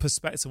whole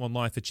perspective on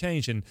life had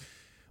changed. And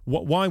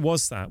why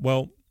was that?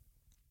 Well,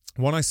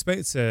 when I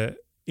spoke to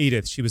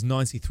Edith, she was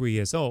 93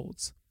 years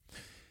old.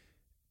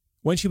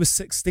 When she was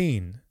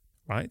 16,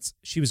 right,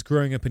 she was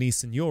growing up in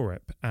Eastern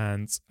Europe,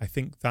 and I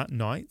think that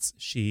night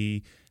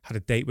she had a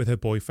date with her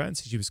boyfriend,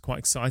 so she was quite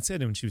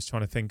excited, and she was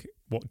trying to think,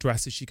 what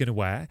dress is she going to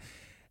wear?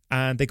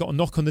 And they got a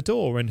knock on the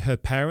door, and her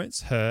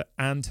parents, her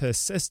and her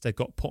sister,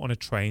 got put on a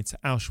train to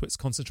Auschwitz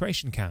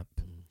concentration camp.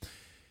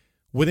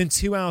 Within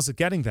 2 hours of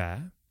getting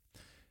there,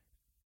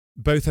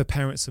 both her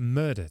parents are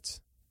murdered.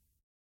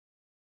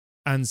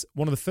 And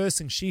one of the first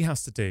things she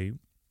has to do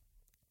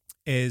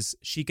is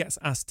she gets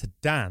asked to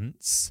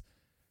dance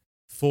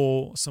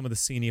for some of the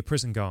senior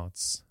prison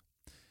guards.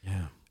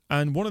 Yeah.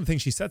 And one of the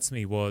things she said to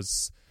me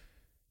was,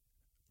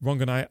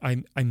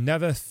 Rangan, I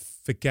never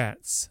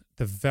forget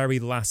the very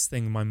last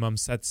thing my mum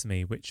said to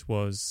me, which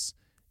was,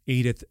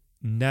 Edith,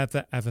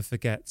 never ever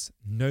forget,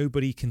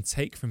 nobody can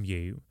take from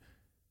you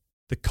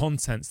the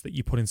contents that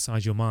you put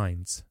inside your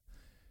mind.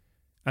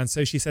 And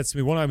so she said to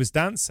me, when I was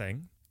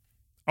dancing,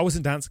 I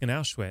wasn't dancing in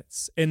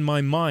Auschwitz. In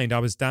my mind, I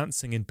was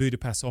dancing in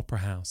Budapest Opera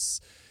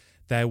House.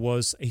 There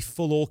was a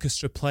full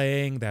orchestra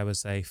playing. There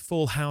was a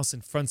full house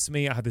in front of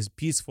me. I had this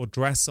beautiful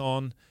dress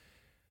on.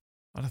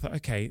 And I thought,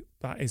 okay,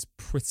 that is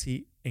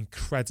pretty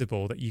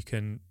incredible that you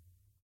can,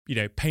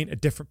 paint a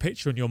different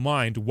picture in your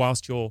mind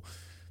whilst you're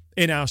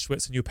in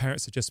Auschwitz and your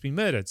parents have just been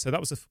murdered. So that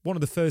was one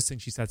of the first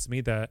things she said to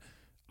me that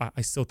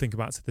I still think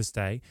about to this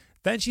day.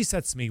 Then she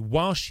said to me,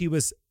 while she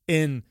was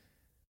in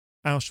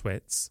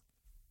Auschwitz,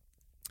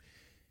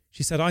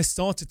 she said, I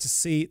started to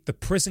see the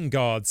prison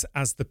guards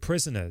as the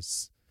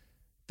prisoners.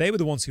 They were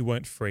the ones who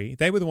weren't free.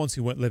 They were the ones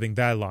who weren't living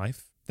their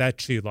life, their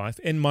true life.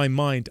 In my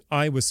mind,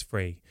 I was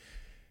free.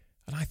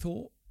 And I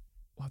thought,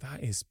 wow,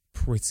 that is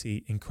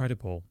pretty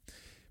incredible.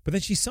 But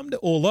then she summed it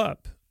all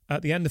up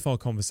at the end of our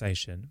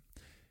conversation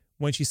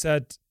when she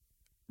said,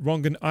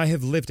 Rangan, I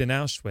have lived in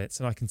Auschwitz,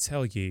 and I can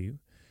tell you,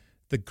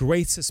 the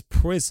greatest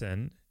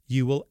prison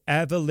you will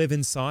ever live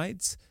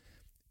inside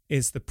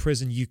is the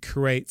prison you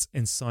create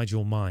inside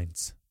your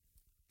mind.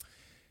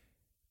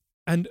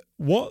 And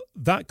what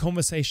that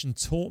conversation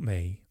taught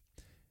me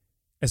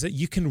is that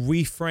you can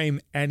reframe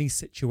any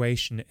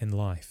situation in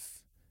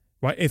life,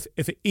 right?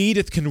 If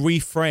Edith can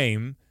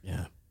reframe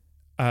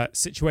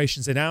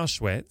situations in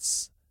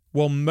Auschwitz,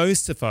 well,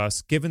 most of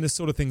us, given the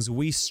sort of things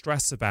we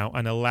stress about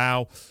and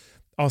allow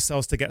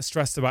ourselves to get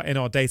stressed about in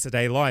our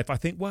day-to-day life, I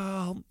think,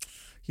 well,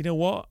 you know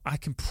what? I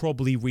can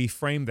probably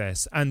reframe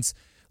this. And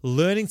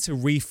learning to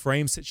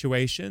reframe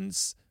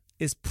situations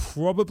is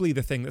probably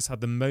the thing that's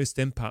had the most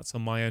impact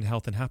on my own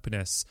health and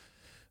happiness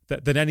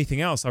than anything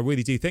else. I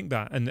really do think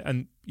that.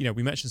 And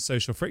we mentioned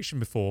social friction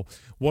before.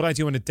 What I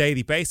do on a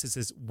daily basis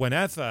is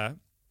whenever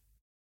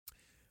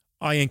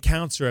I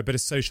encounter a bit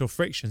of social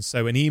friction,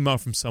 so an email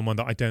from someone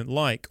that I don't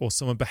like or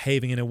someone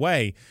behaving in a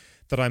way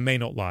that I may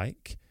not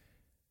like,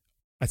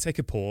 I take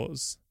a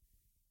pause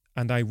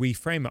and I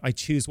reframe it. I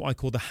choose what I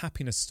call the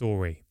happiness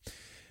story.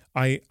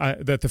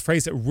 The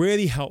phrase that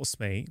really helps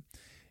me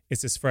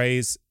is this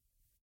phrase,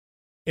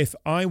 if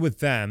I were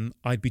them,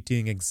 I'd be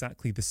doing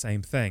exactly the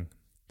same thing.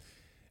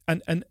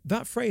 And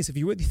that phrase, if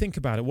you really think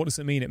about it, what does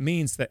it mean? It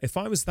means that if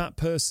I was that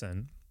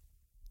person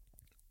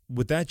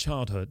with their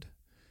childhood,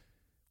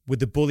 with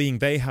the bullying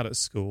they had at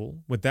school,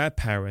 with their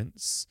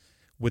parents,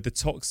 with the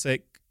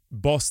toxic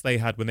boss they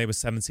had when they were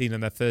 17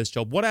 and their first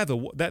job, whatever,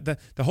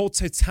 the whole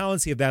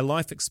totality of their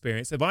life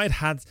experience, if I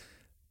had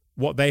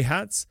what they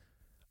had,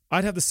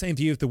 I'd have the same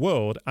view of the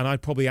world and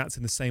I'd probably act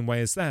in the same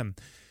way as them.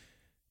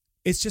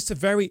 It's just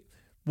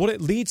what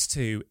it leads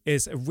to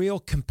is a real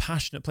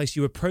compassionate place.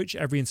 You approach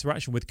every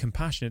interaction with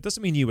compassion. It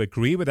doesn't mean you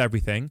agree with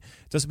everything.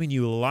 It doesn't mean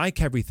you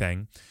like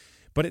everything.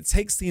 But it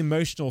takes the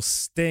emotional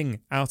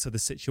sting out of the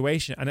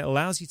situation and it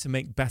allows you to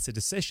make better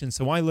decisions.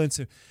 So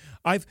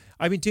I've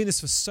been doing this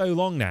for so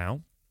long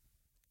now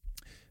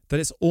that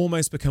it's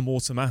almost become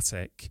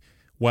automatic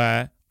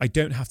where I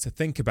don't have to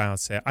think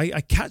about it.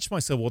 I catch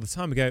myself all the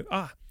time and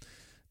go,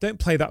 don't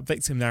play that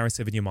victim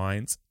narrative in your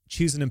mind.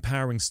 Choose an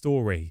empowering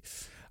story.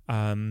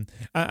 And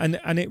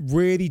it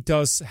really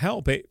does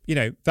help.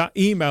 That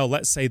email,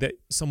 let's say that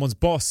someone's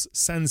boss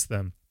sends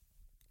them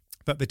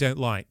that they don't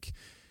like.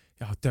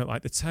 I don't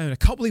like the tone. I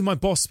can't believe my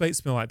boss speaks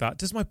to me like that.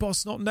 Does my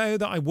boss not know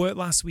that I worked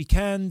last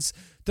weekend?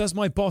 Does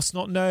my boss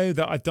not know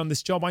that I've done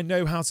this job? I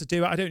know how to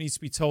do it. I don't need to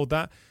be told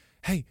that.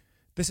 Hey,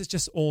 this is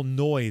just all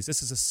noise.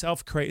 This is a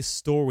self-created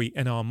story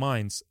in our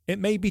minds. It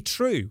may be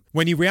true.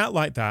 When you react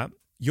like that,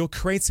 you're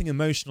creating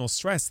emotional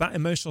stress. That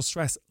emotional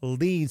stress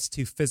leads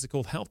to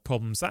physical health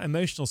problems. That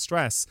emotional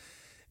stress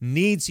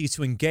needs you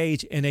to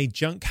engage in a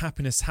junk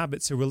happiness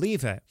habit to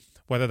relieve it,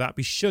 whether that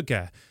be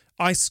sugar,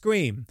 ice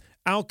cream,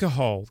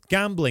 alcohol,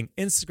 gambling,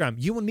 Instagram.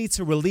 You will need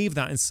to relieve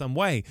that in some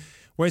way.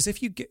 Whereas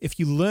if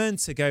you learn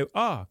to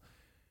go,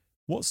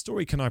 what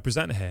story can I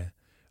present here?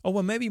 Oh,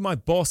 well, maybe my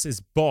boss's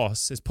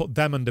boss has put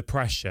them under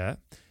pressure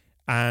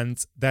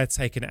and they're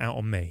taking it out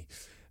on me.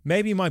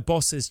 Maybe my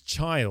boss's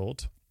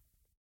child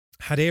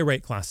had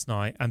earache last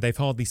night and they've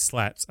hardly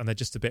slept and they're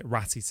just a bit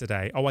ratty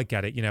today. Oh, I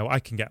get it. I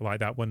can get like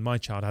that when my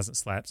child hasn't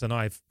slept and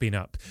I've been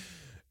up.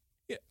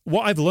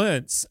 What I've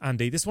learned,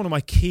 Andy, this is one of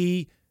my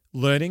key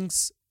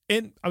learnings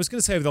I was going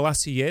to say over the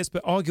last 2 years,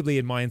 but arguably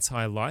in my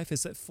entire life,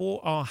 is that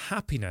for our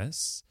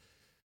happiness,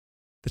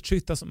 the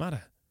truth doesn't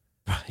matter.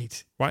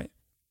 Right?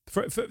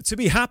 To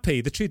be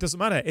happy, the truth doesn't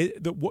matter.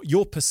 What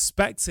your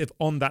perspective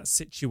on that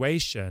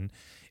situation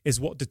is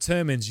what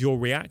determines your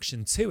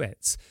reaction to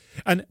it.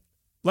 And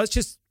let's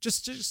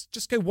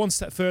just go one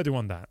step further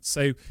on that.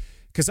 So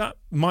because that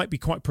might be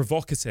quite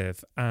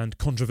provocative and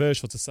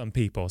controversial to some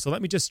people. So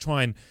let me just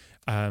try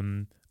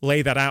and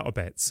lay that out a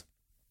bit.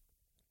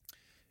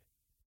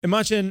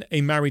 Imagine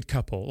a married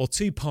couple or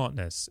two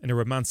partners in a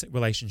romantic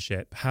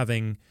relationship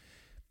having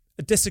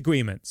a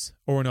disagreement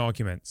or an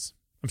argument.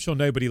 I'm sure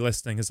nobody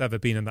listening has ever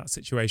been in that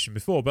situation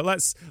before, but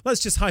let's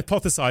just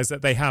hypothesize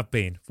that they have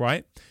been,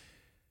 right?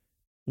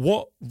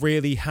 What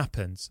really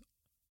happened,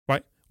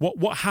 right?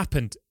 What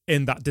happened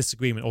in that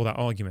disagreement or that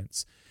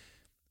argument?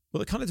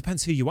 Well, it kind of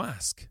depends who you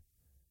ask,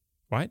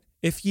 right?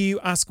 If you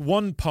ask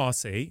one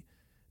party,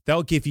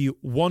 they'll give you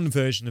one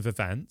version of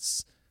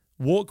events,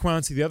 walk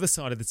round to the other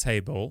side of the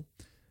table,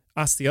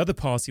 ask the other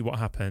party what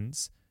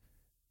happened,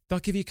 they'll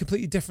give you a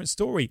completely different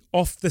story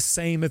off the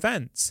same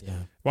event,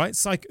 right?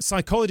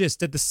 Psychologists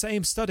did the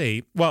same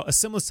study, well, a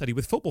similar study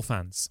with football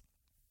fans.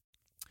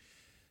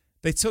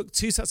 They took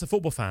two sets of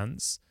football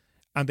fans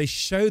and they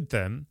showed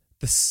them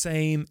the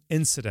same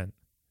incident,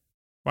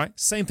 right?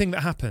 Same thing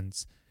that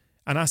happened,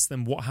 and asked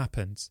them what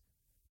happened.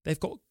 They've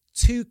got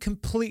two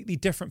completely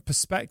different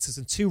perspectives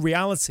and two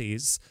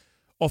realities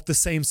of the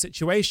same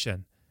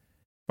situation,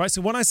 right?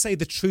 So when I say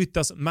the truth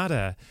doesn't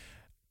matter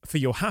for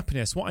your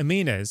happiness, what I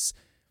mean is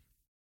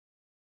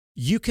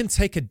you can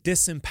take a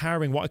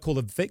disempowering, what I call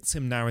a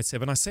victim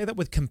narrative, and I say that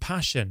with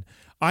compassion.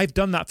 I've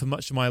done that for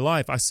much of my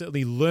life. I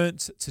certainly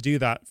learnt to do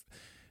that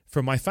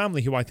from my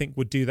family, who I think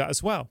would do that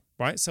as well,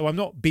 right? So I'm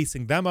not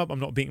beating them up, I'm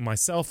not beating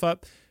myself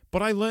up,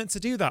 but I learnt to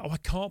do that. Oh, I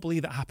can't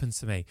believe that happened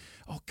to me.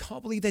 Oh, I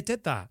can't believe they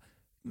did that.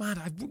 Man,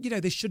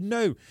 they should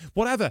know.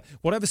 Whatever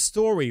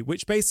story,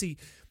 which basically,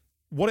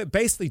 what it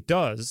basically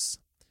does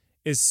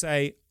is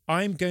say,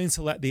 I'm going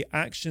to let the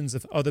actions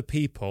of other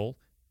people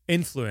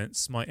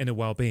influence my inner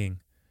well-being,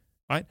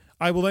 right?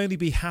 I will only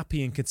be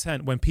happy and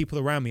content when people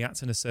around me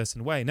act in a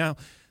certain way. Now,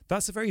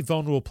 that's a very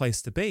vulnerable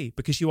place to be,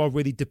 because you are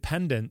really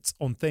dependent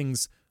on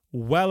things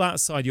well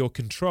outside your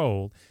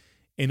control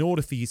in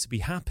order for you to be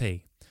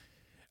happy.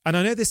 And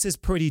I know this is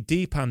pretty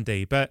deep,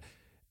 Andy, but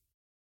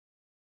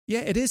yeah,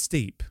 it is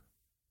deep.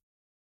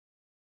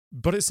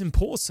 But it's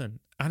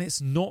important, and it's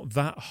not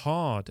that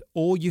hard.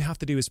 All you have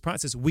to do is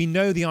practice. We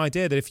know the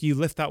idea that if you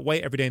lift that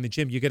weight every day in the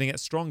gym, you're going to get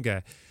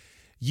stronger.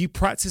 You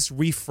practice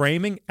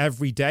reframing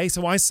every day.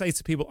 So I say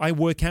to people, I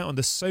work out on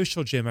the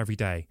social gym every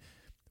day,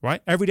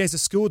 right? Every day is a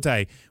school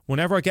day.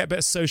 Whenever I get a bit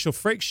of social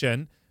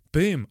friction,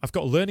 boom, I've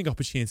got a learning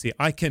opportunity.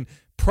 I can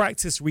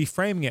practice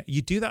reframing it.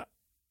 You do that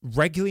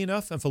regularly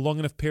enough and for long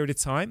enough period of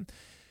time,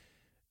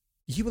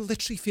 you will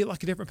literally feel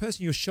like a different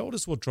person. Your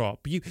shoulders will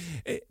drop.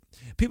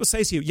 People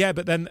say to you, yeah,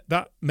 but then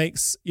that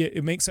makes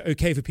it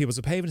okay for people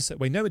to behave in a certain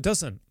way. No, it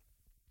doesn't.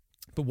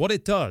 But what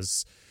it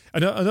does,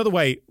 another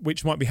way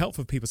which might be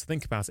helpful for people to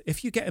think about it,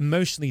 if you get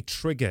emotionally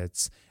triggered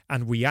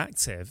and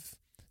reactive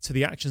to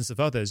the actions of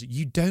others,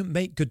 you don't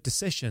make good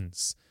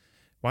decisions,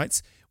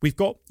 right?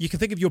 You can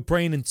think of your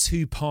brain in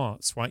two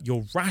parts, right?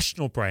 Your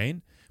rational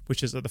brain,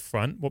 which is at the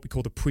front, what we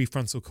call the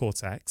prefrontal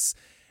cortex,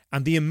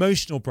 and the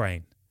emotional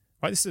brain,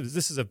 right? This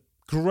is a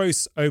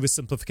gross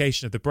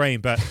oversimplification of the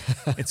brain, but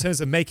in terms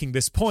of making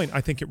this point,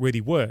 I think it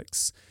really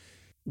works.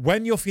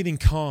 When you're feeling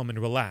calm and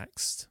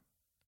relaxed,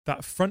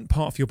 that front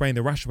part of your brain,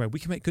 the rational brain, we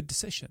can make good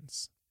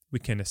decisions. We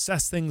can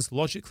assess things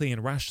logically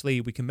and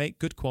rationally. We can make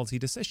good quality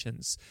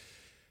decisions.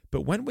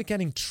 But when we're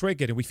getting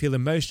triggered and we feel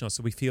emotional,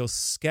 so we feel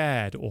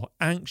scared or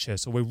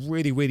anxious, or we're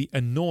really, really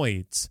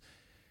annoyed,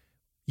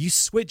 you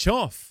switch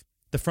off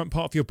the front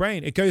part of your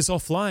brain. It goes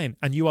offline,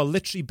 and you are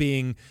literally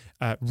being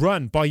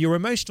run by your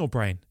emotional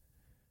brain,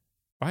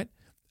 right?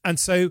 And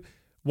so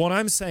what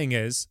I'm saying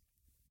is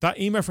that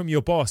email from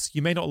your boss,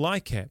 you may not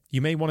like it.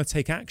 You may want to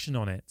take action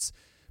on it,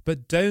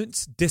 but don't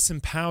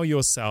disempower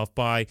yourself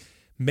by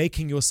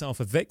making yourself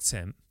a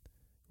victim,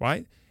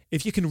 right?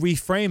 If you can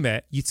reframe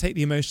it, you take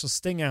the emotional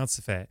sting out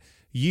of it,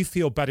 you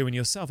feel better in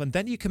yourself, and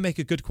then you can make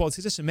a good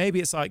quality decision. Maybe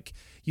it's like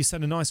you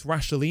send a nice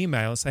rational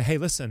email and say, hey,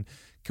 listen,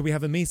 can we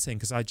have a meeting?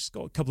 Because I just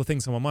got a couple of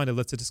things on my mind I'd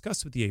love to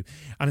discuss with you.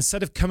 And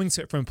instead of coming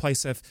to it from a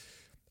place of,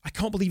 I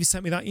can't believe you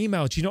sent me that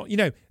email. Do you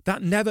not,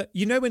 that never,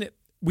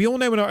 we all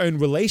know in our own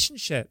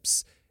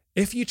relationships,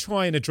 if you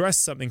try and address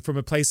something from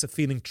a place of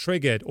feeling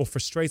triggered or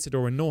frustrated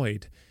or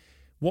annoyed,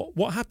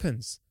 what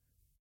happens?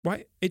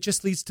 Right? It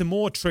just leads to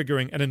more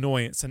triggering and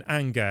annoyance and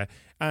anger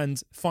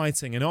and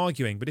fighting and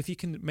arguing. But if you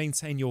can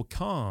maintain your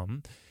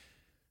calm.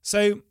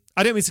 So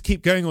I don't mean to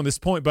keep going on this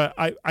point, but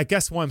I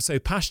guess why I'm so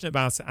passionate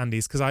about it, Andy,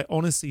 is because I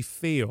honestly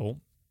feel,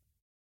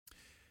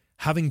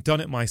 having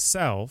done it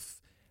myself,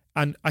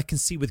 and I can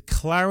see with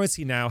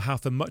clarity now how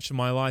for much of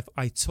my life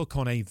I took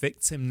on a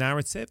victim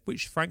narrative,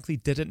 which frankly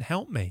didn't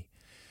help me.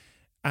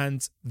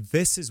 And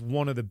this is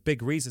one of the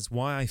big reasons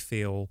why I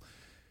feel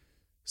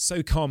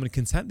so calm and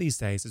content these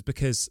days, is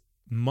because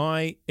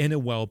my inner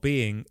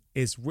well-being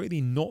is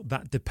really not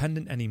that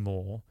dependent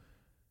anymore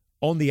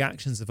on the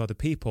actions of other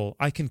people.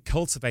 I can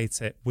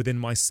cultivate it within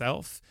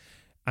myself,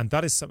 and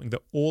that is something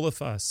that all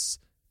of us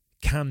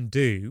can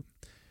do.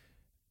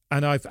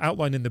 And I've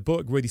outlined in the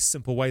book really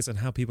simple ways on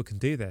how people can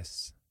do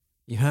this.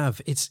 You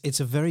have. It's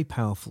a very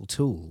powerful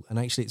tool. And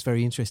actually, it's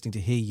very interesting to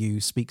hear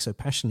you speak so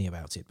passionately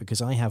about it,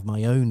 because I have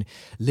my own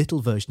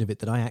little version of it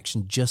that I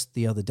actioned just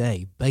the other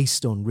day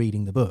based on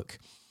reading the book.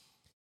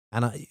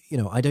 And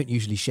I don't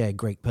usually share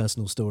great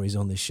personal stories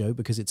on this show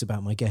because it's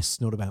about my guests,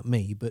 not about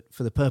me. But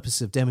for the purpose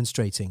of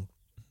demonstrating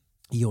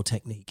your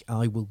technique,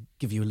 I will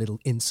give you a little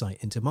insight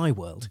into my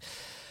world.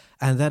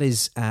 And that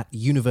is, at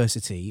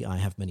university, I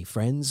have many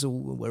friends.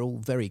 We're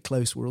all very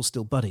close. We're all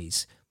still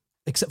buddies,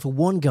 except for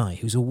one guy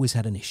who's always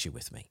had an issue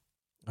with me.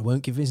 I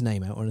won't give his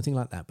name out or anything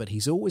like that, but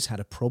he's always had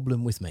a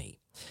problem with me.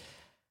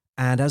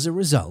 And as a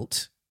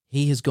result,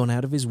 he has gone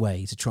out of his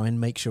way to try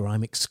and make sure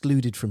I'm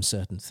excluded from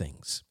certain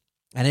things.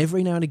 And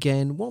every now and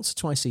again, once or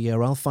twice a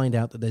year, I'll find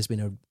out that there's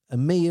been a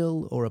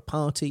meal or a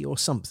party or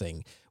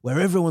something where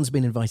everyone's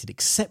been invited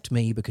except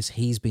me because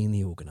he's been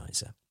the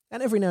organizer.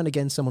 And every now and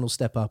again, someone will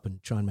step up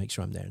and try and make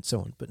sure I'm there and so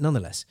on. But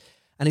nonetheless,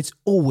 and it's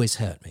always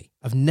hurt me.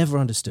 I've never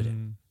understood it.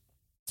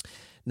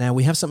 Now,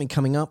 we have something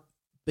coming up,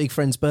 big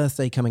friend's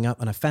birthday coming up,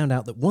 and I found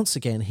out that once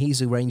again,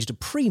 he's arranged a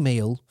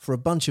pre-meal for a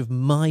bunch of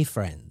my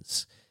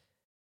friends,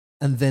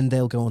 and then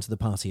they'll go on to the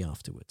party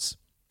afterwards.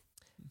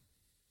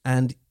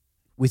 And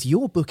with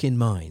your book in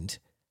mind,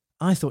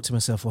 I thought to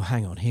myself, well,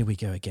 hang on, here we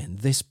go again.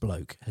 This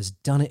bloke has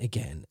done it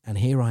again, and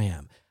here I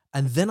am.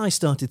 And then I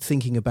started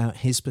thinking about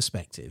his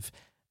perspective,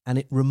 and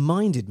it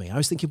reminded me, I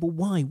was thinking, well,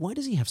 why? Why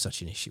does he have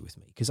such an issue with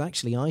me? Because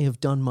actually I have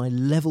done my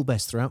level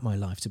best throughout my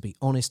life to be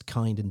honest,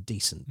 kind, and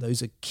decent.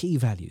 Those are key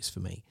values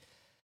for me.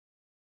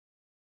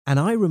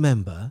 And I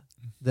remember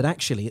that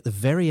actually at the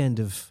very end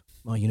of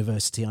my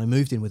university, I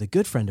moved in with a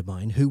good friend of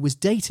mine who was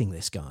dating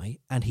this guy,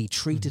 and he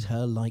treated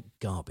her like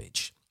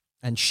garbage.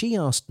 And she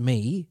asked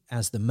me,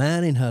 as the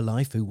man in her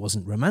life who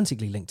wasn't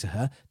romantically linked to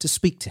her, to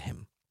speak to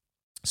him.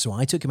 So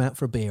I took him out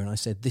for a beer and I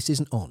said, this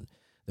isn't on.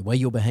 The way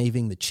you're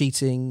behaving, the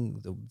cheating,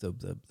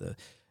 the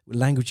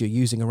language you're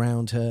using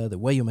around her, the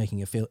way you're making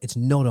her feel, it's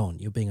not on.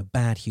 You're being a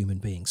bad human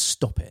being.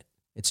 Stop it.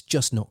 It's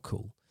just not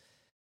cool.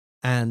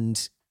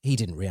 And he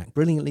didn't react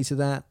brilliantly to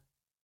that.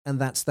 And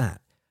that's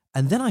that.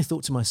 And then I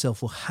thought to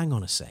myself, well, hang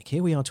on a sec.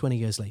 Here we are 20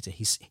 years later.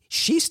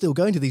 She's still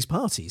going to these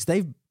parties.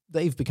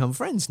 They've become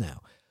friends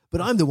now. But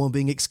I'm the one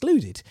being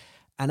excluded.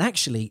 And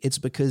actually, it's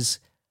because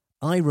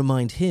I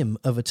remind him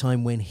of a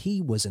time when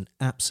he was an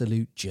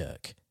absolute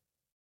jerk.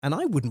 And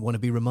I wouldn't want to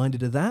be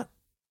reminded of that.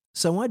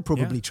 So I'd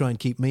probably try and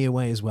keep me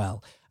away as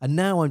well. And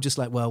now I'm just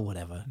like, well,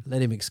 whatever.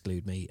 Let him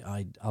exclude me.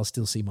 I'll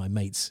still see my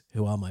mates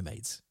who are my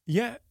mates.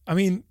 Yeah. I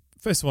mean,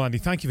 first of all, Andy,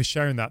 thank you for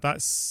sharing that.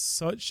 That's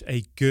such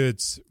a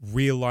good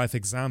real life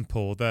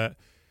example that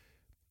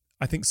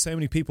I think so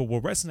many people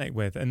will resonate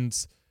with. And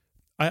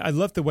I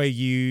love the way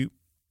you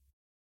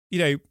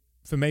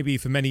for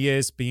many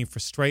years being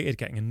frustrated,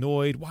 getting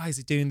annoyed. Why is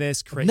he doing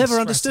this? Never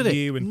understood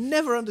it.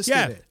 Never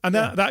understood it. And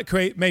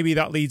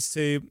that leads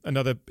to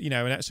another,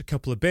 an extra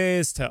couple of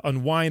beers to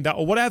unwind that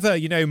or whatever,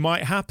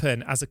 might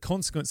happen as a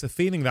consequence of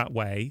feeling that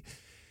way.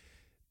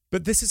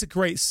 But this is a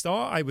great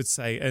start, I would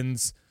say. And,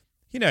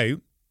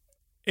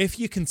 if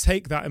you can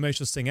take that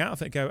emotional sting out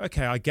of it, go,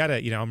 okay, I get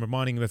it. I'm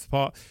reminding him of the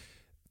part.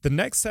 The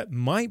next step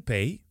might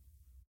be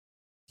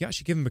you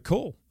actually give him a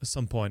call at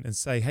some point and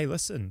say, hey,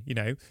 listen,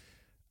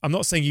 I'm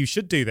not saying you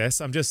should do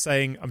this. I'm just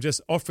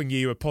offering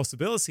you a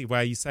possibility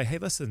where you say, hey,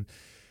 listen,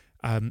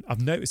 I've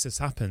noticed this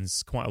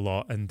happens quite a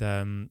lot. And,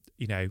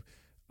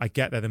 I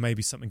get that there may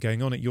be something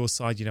going on at your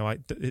side.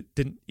 It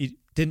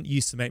didn't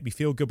used to make me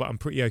feel good, but I'm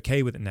pretty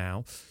okay with it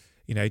now.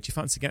 Do you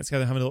fancy getting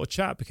together and having a little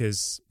chat?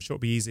 Because I'm sure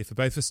it'll be easier for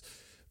both of us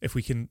if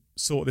we can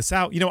sort this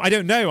out. I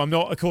don't know.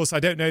 I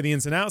don't know the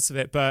ins and outs of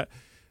it, but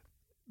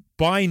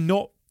by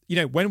not,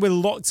 when we're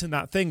locked in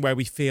that thing where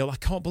we feel, I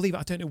can't believe it,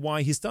 I don't know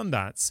why he's done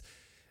that.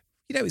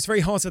 It's very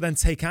hard to then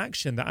take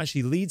action that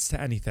actually leads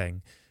to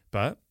anything.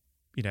 But,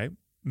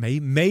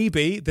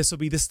 maybe this will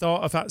be the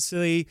start of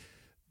actually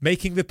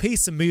making the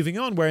peace and moving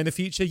on, where in the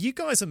future you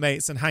guys are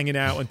mates and hanging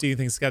out and doing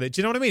things together.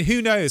 Do you know what I mean?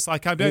 Who knows?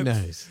 Who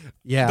knows?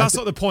 Yeah. That's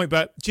not the point,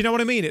 but do you know what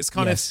I mean? It's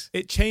kind of,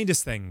 it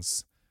changes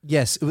things.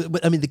 Yes.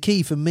 But I mean, the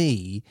key for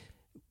me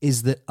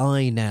is that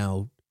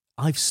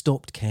I've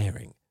stopped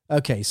caring.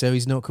 Okay, so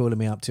he's not calling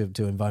me up to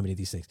invite me to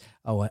these things.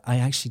 Oh, I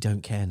actually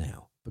don't care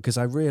now. Because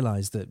I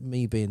realised that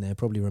me being there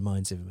probably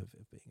reminds him of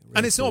being a real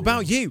and it's not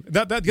about you.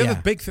 The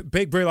other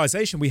big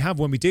realisation we have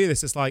when we do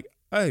this is like,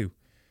 oh,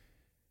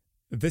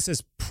 this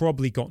has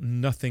probably got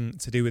nothing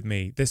to do with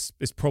me. This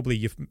is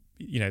probably,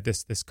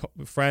 this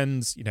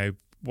friends,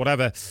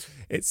 whatever.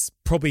 It's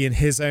probably in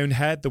his own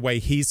head, the way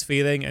he's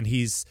feeling, and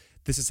this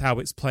is how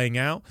it's playing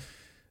out.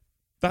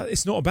 That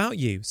it's not about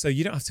you, so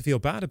you don't have to feel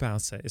bad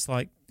about it. It's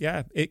like,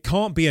 it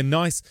can't be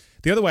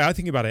the other way I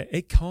think about it,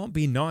 it can't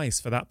be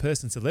nice for that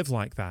person to live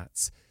like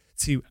that,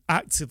 to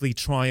actively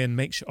try and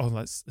make sure,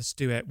 let's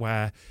do it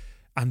where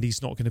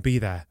Andy's not going to be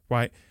there,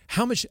 right?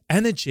 How much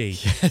energy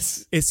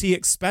is he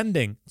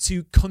expending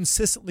to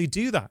consistently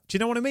do that? Do you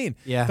know what I mean?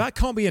 Yeah. That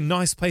can't be a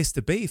nice place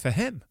to be for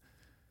him.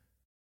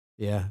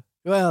 Yeah.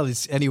 Well,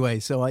 anyway.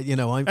 So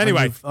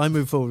I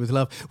move forward with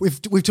love.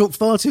 We've talked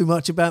far too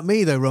much about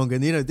me though,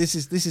 Rangan. This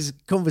is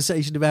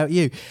conversation about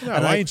you. No,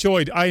 I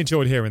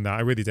enjoyed hearing that.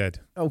 I really did.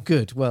 Oh,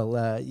 good. Well,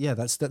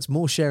 that's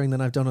more sharing than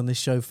I've done on this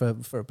show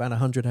for about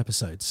 100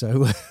 episodes.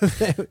 So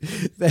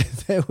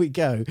there we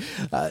go.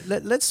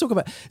 Let's talk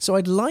about. So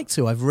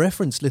I've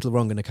referenced Little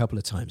Rangan a couple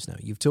of times now.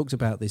 You've talked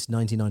about this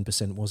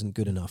 99% wasn't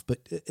good enough, but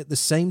at the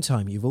same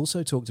time, you've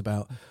also talked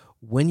about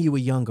when you were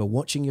younger,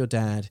 watching your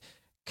dad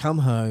come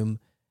home,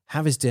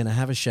 have his dinner,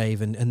 have a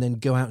shave, and then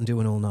go out and do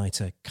an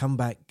all-nighter, come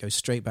back, go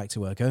straight back to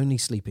work, only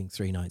sleeping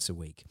 3 nights a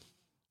week.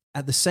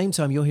 At the same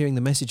time, you're hearing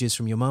the messages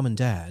from your mum and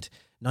dad,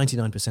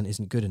 99%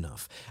 isn't good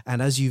enough.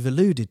 And as you've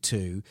alluded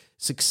to,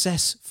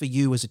 success for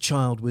you as a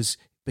child was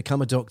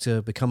become a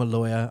doctor, become a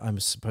lawyer. I'm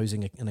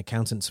supposing an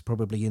accountant's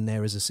probably in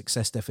there as a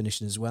success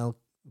definition as well.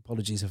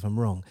 Apologies if I'm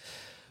wrong.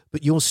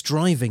 But you're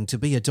striving to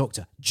be a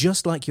doctor,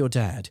 just like your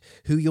dad,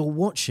 who you're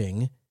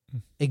watching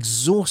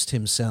exhaust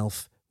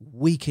himself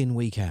week in,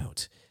 week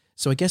out.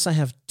 So I guess I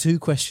have 2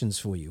 questions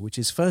for you, which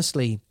is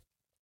firstly,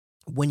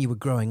 when you were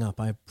growing up,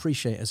 I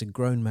appreciate as a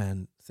grown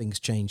man, things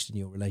changed in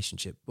your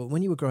relationship. But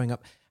when you were growing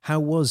up, how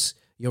was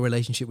your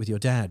relationship with your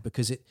dad?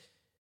 Because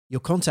your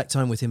contact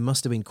time with him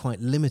must have been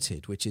quite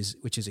limited, which is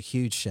a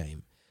huge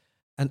shame.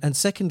 And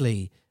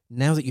secondly,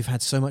 now that you've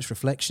had so much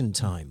reflection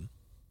time,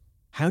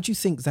 how do you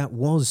think that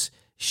was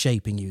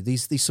shaping you?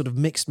 These sort of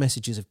mixed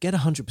messages of get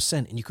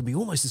 100% and you can be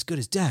almost as good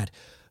as dad,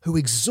 who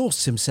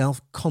exhausts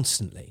himself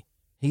constantly.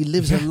 He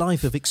lives a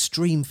life of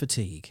extreme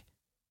fatigue.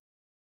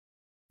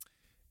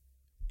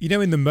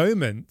 In the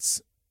moment,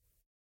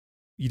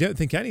 you don't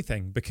think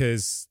anything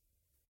because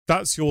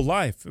that's your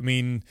life. I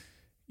mean,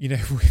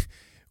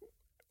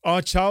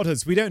 our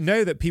childhoods, we don't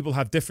know that people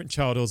have different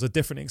childhoods or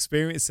different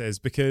experiences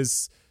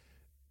because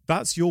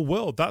that's your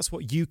world. That's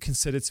what you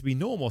consider to be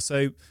normal.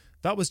 So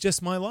that was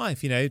just my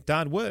life.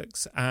 Dad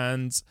works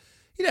and,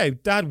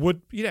 Dad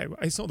would,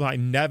 it's not that I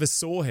never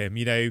saw him,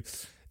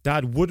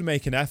 Dad would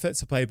make an effort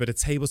to play a bit of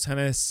table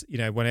tennis,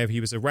 whenever he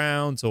was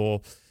around,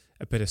 or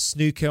a bit of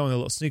snooker on a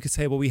little snooker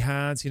table we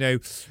had,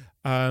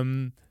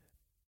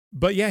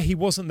 But yeah, he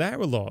wasn't there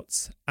a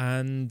lot.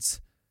 And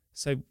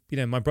so,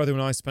 my brother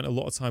and I spent a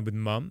lot of time with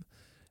mum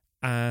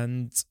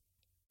and,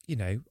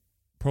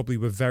 probably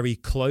were very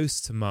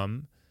close to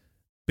mum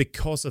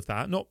because of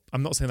that.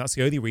 I'm not saying that's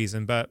the only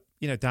reason, but,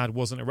 Dad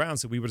wasn't around.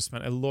 So we would have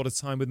spent a lot of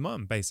time with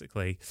mum,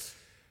 basically.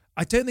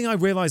 I don't think I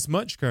realised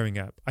much growing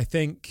up. I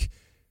think...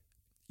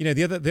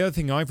 the other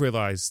thing I've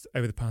realized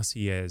over the past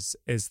few years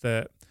is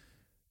that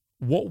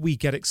what we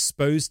get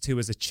exposed to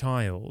as a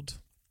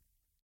child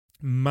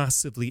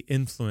massively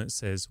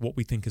influences what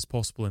we think is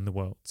possible in the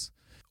world.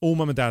 All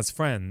mum and dad's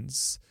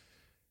friends,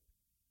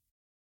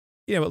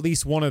 at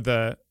least one of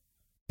the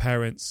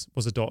parents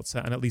was a doctor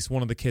and at least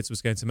one of the kids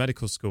was going to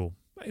medical school.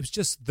 It was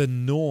just the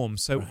norm.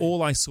 So right.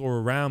 All I saw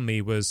around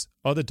me was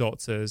other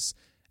doctors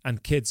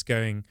and kids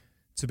going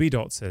to be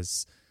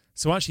doctors.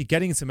 So actually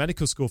getting into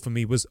medical school for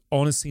me was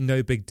honestly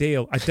no big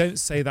deal. I don't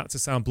say that to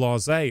sound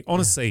blasé.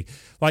 Honestly,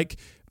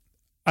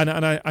 and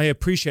I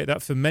appreciate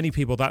that for many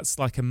people, that's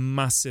like a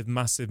massive,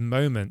 massive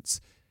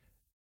moment.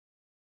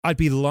 I'd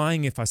be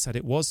lying if I said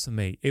it was for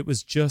me. It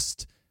was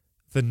just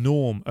the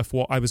norm of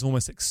what I was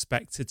almost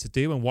expected to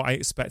do and what I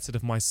expected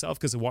of myself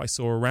because of what I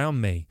saw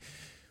around me.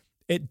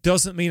 It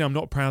doesn't mean I'm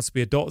not proud to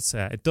be a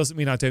doctor. It doesn't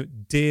mean I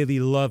don't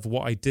dearly love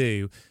what I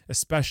do,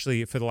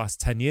 especially for the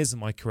last 10 years of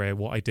my career,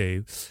 what I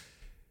do.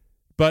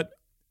 But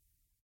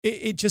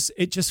it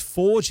just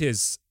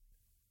forges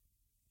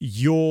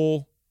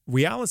your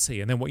reality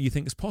and then what you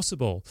think is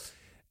possible.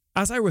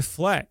 As I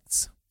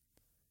reflect,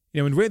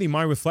 and really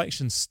my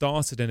reflection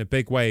started in a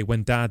big way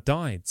when Dad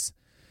died.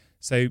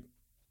 So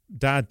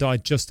Dad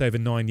died just over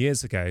 9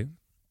 years ago.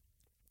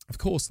 Of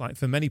course,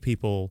 for many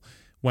people,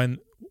 when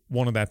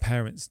one of their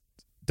parents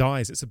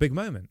dies, it's a big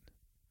moment,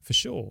 for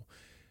sure.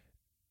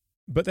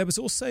 But there was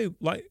also,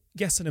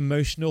 yes, an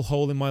emotional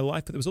hole in my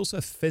life, but there was also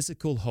a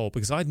physical hole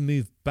because I'd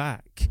moved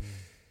back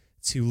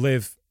to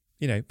live,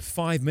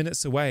 5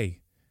 minutes away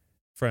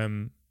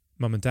from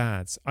mum and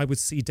dad's. I would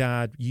see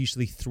Dad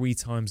usually 3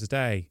 times a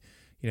day,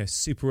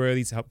 super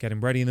early to help get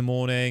him ready in the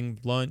morning,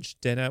 lunch,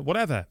 dinner,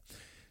 whatever.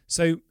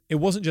 So it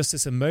wasn't just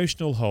this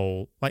emotional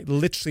hole,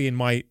 literally in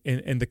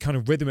the kind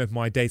of rhythm of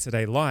my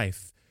day-to-day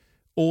life,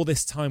 all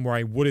this time where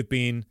I would have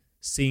been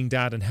seeing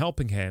Dad and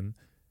helping him,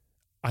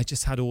 I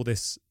just had all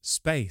this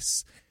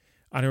space.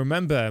 And I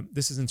remember,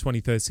 this is in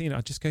 2013,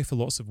 I'd just go for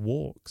lots of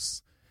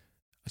walks.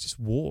 I just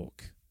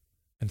walk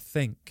and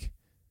think.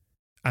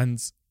 And,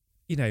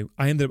 I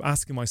ended up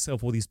asking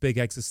myself all these big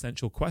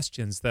existential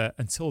questions that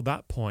until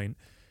that point,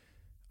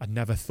 I'd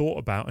never thought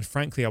about. And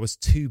frankly, I was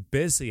too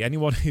busy.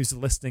 Anyone who's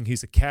listening,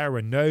 who's a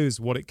carer,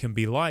 knows what it can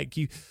be like.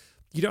 You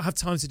don't have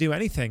time to do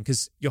anything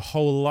because your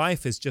whole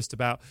life is just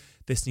about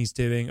this needs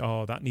doing,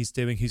 that needs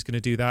doing, who's going to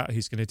do that,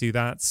 who's going to do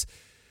that.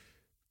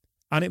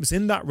 And it was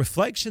in that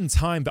reflection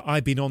time that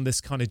I'd been on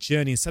this kind of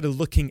journey. Instead of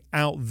looking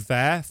out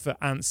there for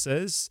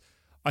answers,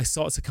 I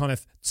started to kind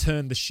of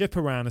turn the ship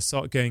around and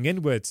start going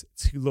inward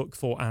to look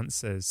for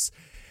answers.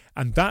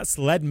 And that's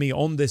led me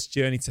on this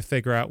journey to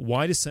figure out,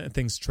 why do certain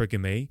things trigger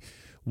me?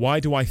 Why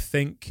do I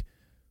think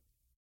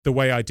the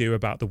way I do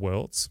about the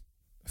world?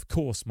 Of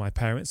course, my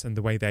parents and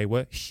the way they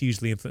were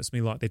hugely influenced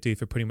me, like they do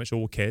for pretty much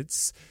all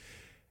kids.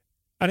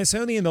 And it's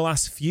only in the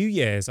last few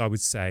years, I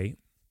would say,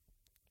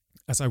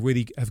 as I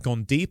really have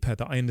gone deeper,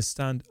 that I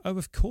understand, oh,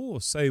 of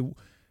course. So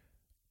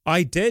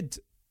I did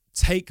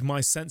take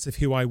my sense of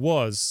who I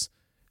was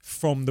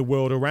from the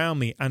world around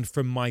me and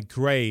from my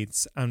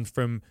grades and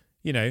from,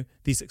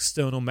 these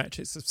external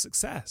metrics of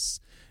success.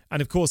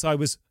 And of course, I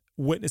was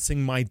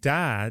witnessing my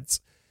dad,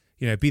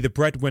 be the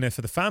breadwinner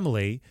for the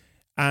family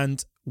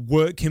and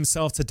work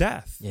himself to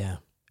death. Yeah.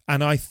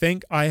 And I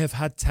think I have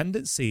had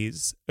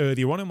tendencies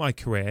earlier on in my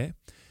career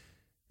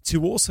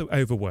to also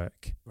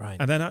overwork. Right.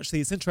 And then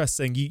actually it's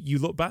interesting, you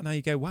look back now,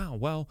 you go, wow,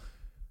 well,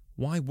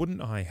 why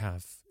wouldn't I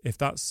have, if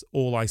that's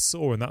all I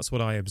saw and that's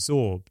what I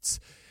absorbed?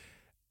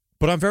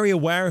 But I'm very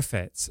aware of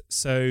it.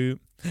 So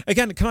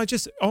again, can I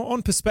just,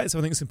 on perspective,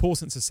 I think it's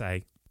important to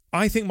say,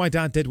 I think my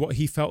dad did what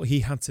he felt he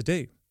had to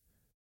do.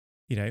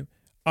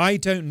 I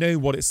don't know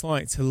what it's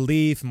like to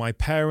leave my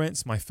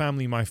parents, my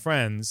family, my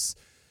friends,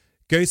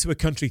 go to a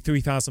country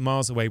 3,000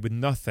 miles away with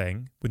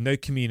nothing, with no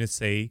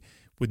community,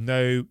 with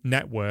no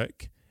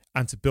network,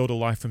 and to build a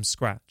life from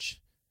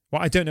scratch.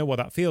 Well, I don't know what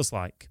that feels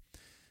like.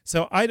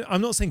 So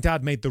I'm not saying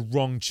Dad made the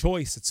wrong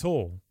choice at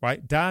all,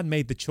 right? Dad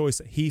made the choice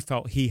that he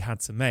felt he had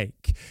to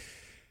make.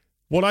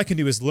 What I can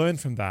do is learn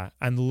from that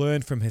and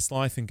learn from his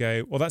life and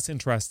go, well, that's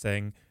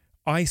interesting.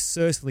 I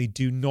certainly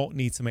do not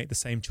need to make the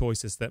same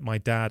choices that my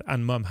dad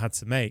and mum had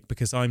to make,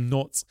 because I'm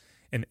not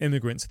an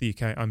immigrant to the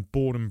UK. I'm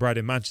born and bred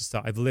in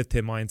Manchester. I've lived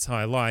here my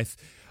entire life.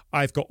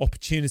 I've got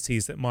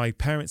opportunities that my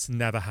parents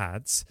never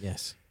had.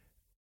 Yes.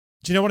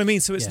 Do you know what I mean?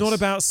 So it's Yes. not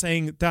about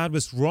saying Dad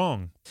was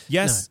wrong.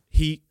 Yes, No.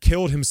 he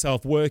killed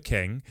himself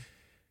working,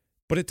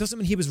 but it doesn't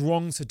mean he was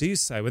wrong to do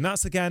so. And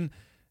that's, again,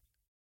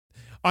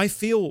 I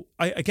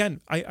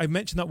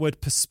mentioned that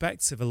word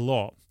perspective a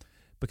lot,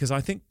 because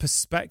I think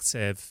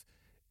perspective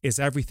is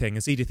everything.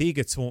 As Edith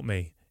Eger taught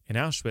me in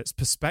Auschwitz,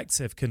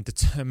 perspective can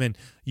determine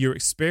your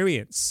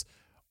experience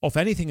of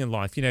anything in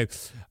life.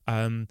 There's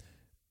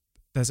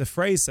a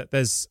phrase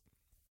that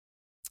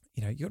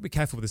you got to be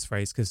careful with this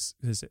phrase because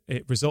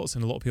it results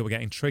in a lot of people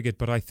getting triggered.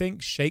 But I think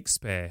it's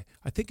Shakespeare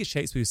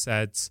who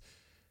said,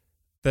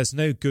 there's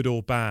no good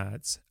or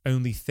bad,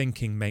 only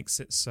thinking makes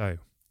it so.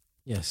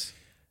 Yes.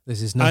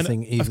 This is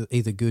nothing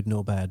either good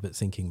nor bad, but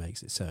thinking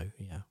makes it so.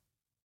 Yeah.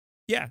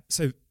 Yeah.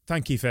 So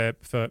thank you for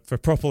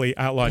properly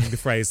outlining the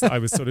phrase that I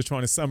was sort of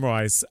trying to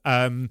summarize.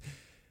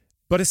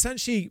 But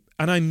essentially,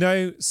 and I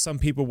know some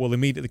people will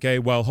immediately go,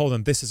 well, hold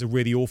on, this is a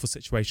really awful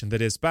situation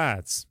that is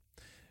bad.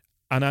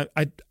 And I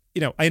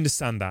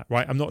understand that,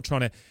 right? I'm not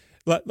trying to,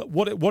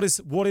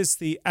 what is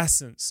the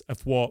essence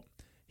of what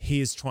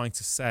he is trying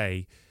to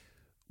say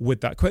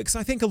with that quote? Because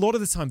I think a lot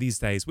of the time these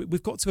days,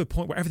 we've got to a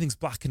point where everything's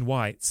black and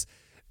white.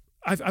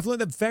 I've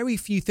learned that very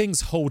few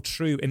things hold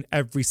true in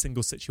every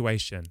single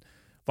situation.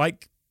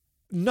 Like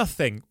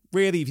nothing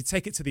really, if you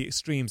take it to the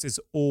extremes,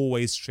 is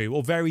always true,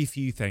 or very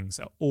few things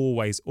are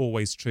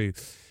always true.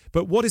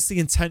 But what is the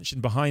intention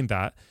behind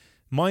that?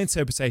 My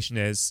interpretation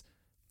is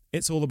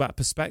it's all about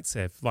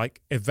perspective.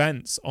 Like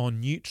events are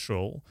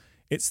neutral.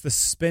 It's the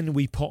spin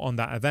we put on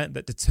that event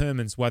that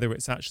determines whether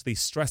it's actually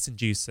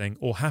stress-inducing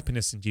or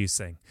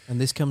happiness-inducing.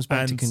 And this comes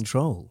back to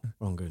control,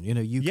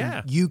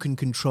 Rangan. You can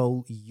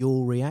control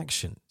your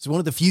reaction. So one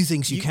of the few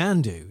things you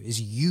can do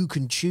is you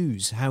can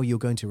choose how you're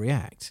going to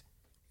react.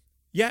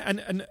 Yeah,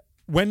 and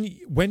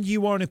when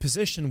you are in a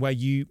position where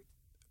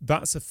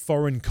that's a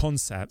foreign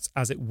concept,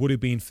 as it would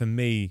have been for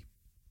me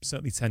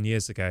certainly 10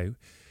 years ago,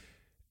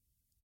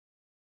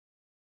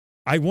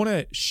 I want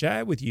to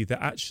share with you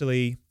that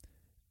actually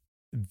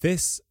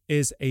this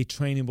is a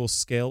trainable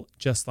skill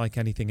just like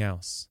anything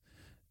else.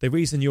 The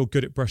reason you're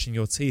good at brushing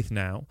your teeth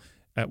now,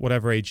 at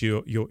whatever age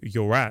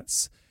you're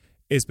at,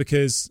 is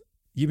because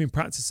you've been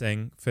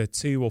practicing for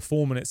 2 or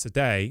 4 minutes a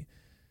day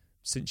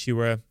since you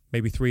were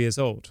maybe 3 years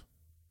old,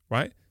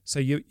 right? So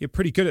you're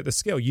pretty good at the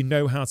skill. You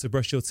know how to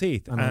brush your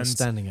teeth. I'm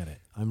outstanding at it.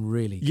 I'm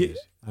really good.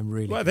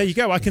 Well, there you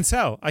go. I can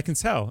tell.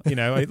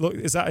 Look,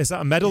 is that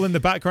a medal in the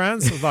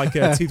background? Sort of like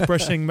a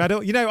toothbrushing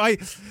medal. You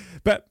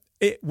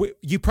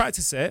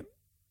practice it,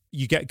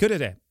 you get good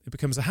at it. It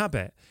becomes a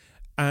habit.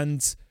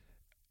 And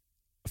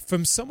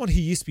from someone who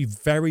used to be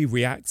very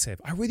reactive,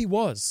 I really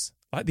was.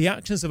 Like the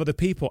actions of other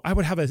people, I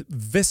would have a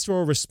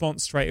visceral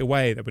response straight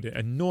away that would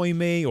annoy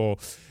me, or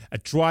a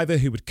driver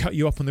who would cut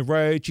you up on the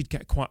road. You'd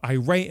get quite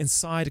irate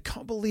inside. I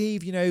can't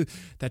believe,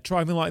 they're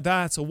driving like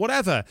that, or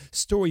whatever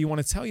story you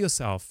want to tell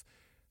yourself.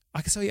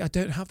 I can tell you, I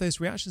don't have those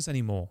reactions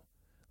anymore.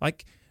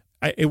 Like,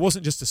 it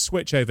wasn't just a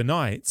switch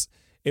overnight.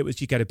 It was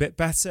you get a bit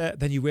better,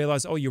 then you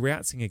realize, oh, you're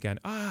reacting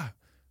again. Oh,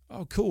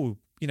 cool.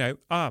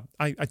 I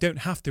don't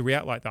have to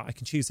react like that. I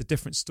can choose a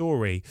different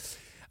story.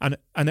 And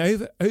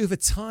over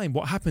time,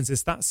 what happens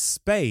is that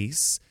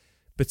space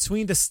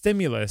between the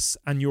stimulus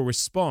and your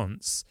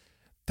response,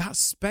 that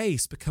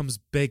space becomes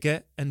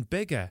bigger and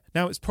bigger.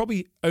 Now, it's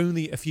probably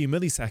only a few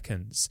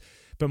milliseconds,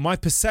 but my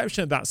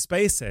perception of that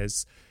space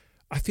is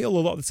I feel a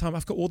lot of the time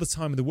I've got all the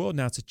time in the world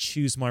now to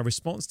choose my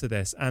response to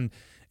this. And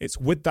it's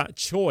with that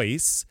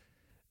choice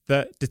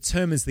that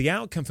determines the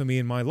outcome for me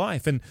in my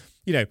life. And,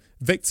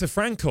 Viktor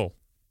Frankl,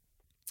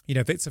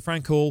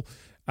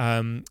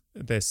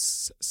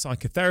 this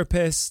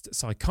psychotherapist,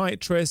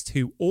 psychiatrist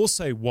who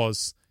also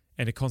was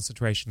in a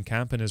concentration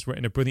camp and has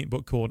written a brilliant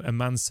book called A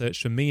Man's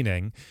Search for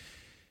Meaning.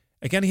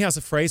 Again, he has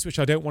a phrase which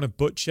I don't want to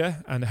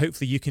butcher, and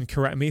hopefully you can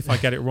correct me if I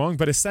get it wrong,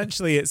 but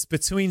essentially it's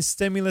between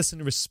stimulus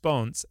and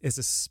response is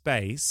a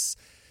space.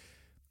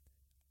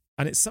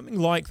 And it's something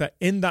like that.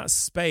 In that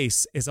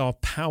space is our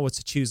power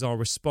to choose our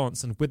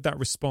response. And with that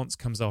response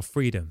comes our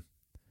freedom.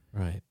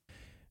 Right.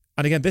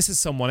 And again, this is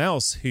someone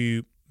else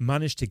who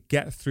managed to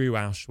get through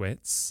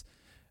Auschwitz.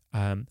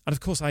 And of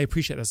course, I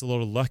appreciate there's a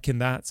lot of luck in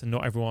that, and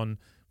not everyone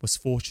was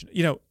fortunate.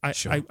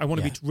 I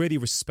want to be really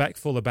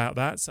respectful about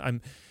that.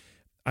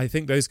 I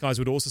think those guys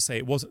would also say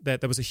it wasn't there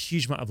was a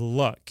huge amount of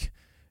luck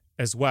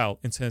as well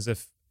in terms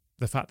of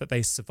the fact that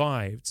they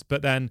survived.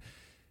 But then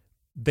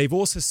they've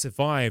also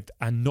survived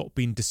and not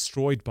been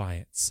destroyed by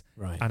it.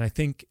 Right. And I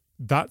think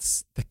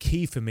that's the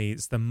key for me.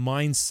 It's the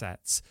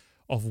mindset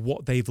of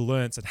what they've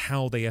learned and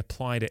how they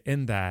applied it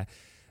in there.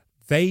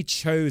 They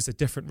chose a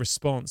different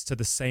response to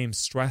the same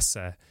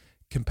stressor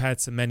compared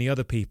to many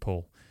other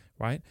people,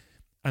 right?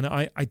 And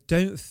I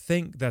don't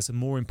think there's a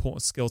more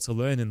important skill to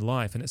learn in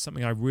life. And it's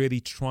something I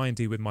really try and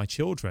do with my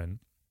children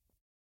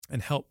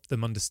and help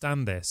them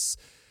understand this.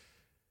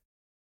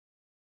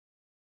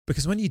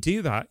 Because when you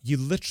do that, you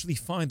literally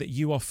find that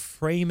you are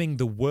framing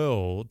the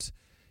world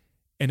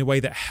in a way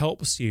that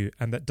helps you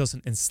and that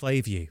doesn't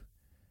enslave you.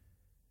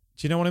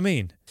 Do you know what I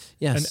mean?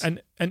 Yes. And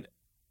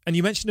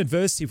you mentioned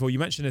adversity before, you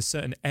mentioned a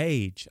certain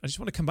age. I just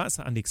want to come back to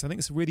that, Andy, because I think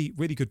it's a really,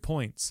 really good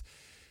point.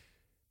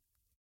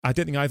 I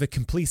don't think I ever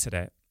completed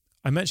it.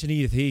 I mentioned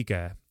Edith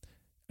Eger,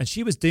 and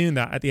she was doing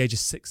that at the age of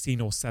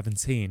 16 or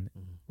 17,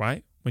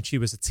 right? When she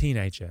was a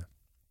teenager.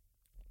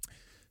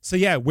 So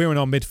yeah, we're in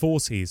our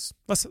mid-40s.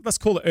 Let's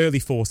call it early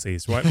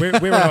 40s, right?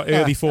 We're in our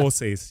early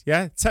 40s,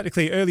 yeah?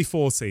 Technically early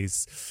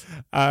 40s.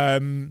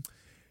 And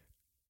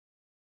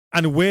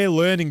we're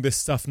learning this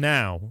stuff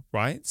now,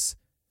 right?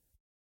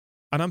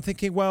 And I'm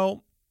thinking,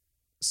 well,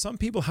 some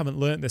people haven't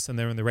learned this and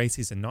they're in their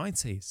 80s and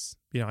 90s.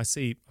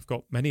 I've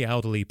got many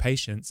elderly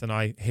patients and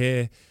I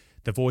hear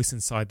the voice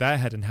inside their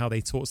head and how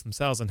they talk to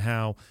themselves and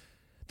how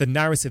the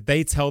narrative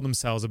they tell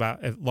themselves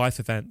about life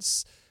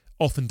events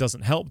often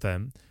doesn't help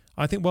them.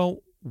 I think, well,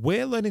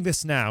 we're learning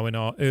this now in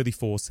our early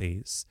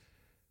 40s.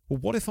 Well,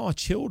 what if our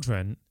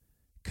children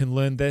can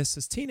learn this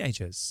as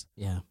teenagers?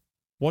 Yeah.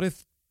 Do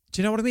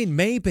you know what I mean?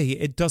 Maybe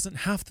it doesn't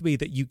have to be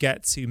that you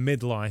get to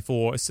midlife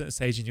or a certain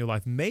stage in your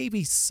life.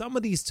 Maybe some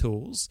of these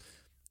tools,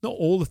 not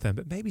all of them,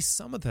 but maybe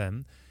some of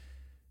them,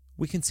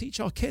 we can teach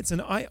our kids. And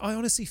I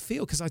honestly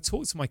feel, because I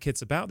talk to my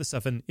kids about this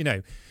stuff, and,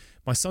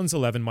 my son's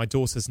 11, my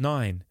daughter's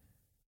 9.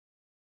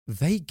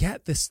 They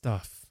get this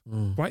stuff,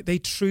 right? They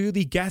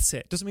truly get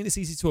it. Doesn't mean it's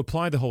easy to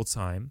apply the whole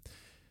time.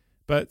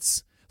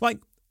 But like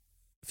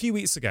a few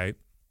weeks ago,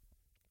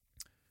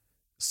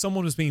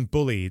 someone was being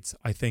bullied,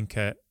 I think,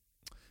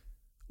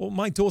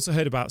 my daughter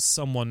heard about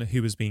someone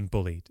who was being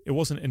bullied. It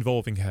wasn't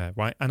involving her,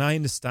 right? And I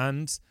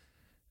understand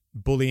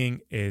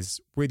bullying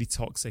is really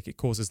toxic. It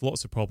causes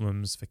lots of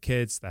problems for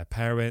kids, their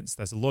parents.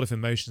 There's a lot of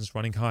emotions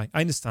running high. I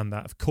understand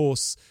that. Of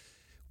course,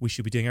 we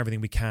should be doing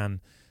everything we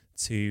can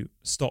to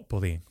stop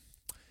bullying.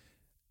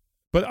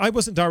 But I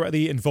wasn't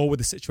directly involved with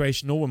the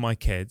situation or with my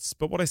kids.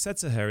 But what I said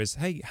to her is,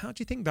 hey, how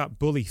do you think that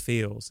bully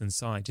feels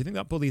inside? Do you think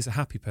that bully is a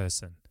happy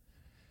person?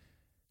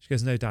 She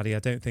goes, no, Daddy, I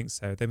don't think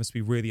so. They must be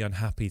really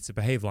unhappy to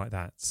behave like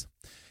that.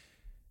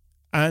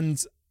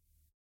 And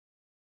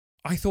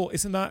I thought,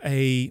 isn't that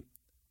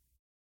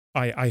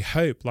I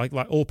hope, like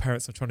all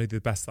parents, I'm trying to do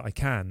the best that I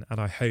can, and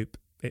I hope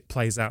it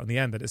plays out in the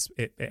end, that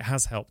it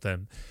has helped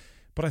them.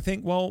 But I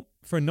think, well,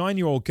 for a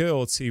 9-year-old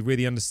girl to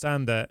really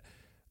understand that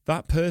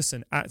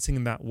person acting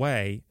in that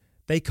way,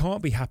 they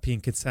can't be happy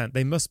and content.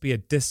 They must be a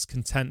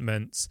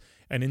discontentment,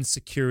 an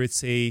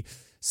insecurity,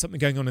 something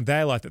going on in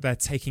their life that they're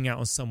taking out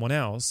on someone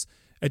else.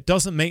 It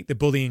doesn't make the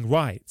bullying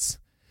right,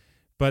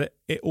 but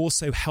it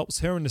also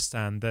helps her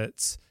understand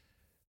that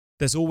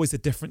there's always a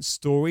different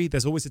story.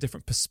 There's always a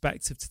different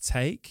perspective to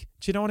take.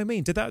 Do you know what I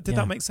mean? Did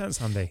that make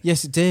sense, Andy?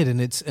 Yes, it did, and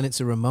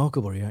it's a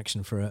remarkable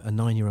reaction for a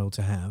 9-year-old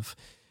to have,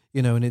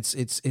 and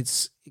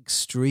it's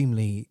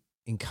extremely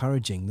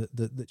encouraging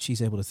that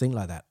she's able to think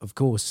like that. Of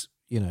course,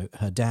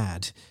 her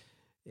dad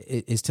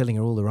is telling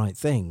her all the right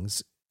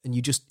things, and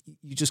you just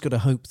got to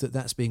hope that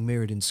that's being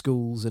mirrored in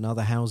schools and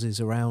other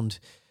houses around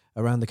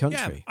the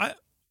country.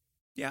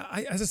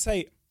 As I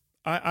say,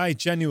 I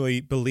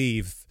genuinely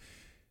believe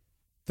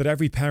that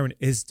every parent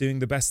is doing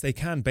the best they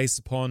can based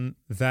upon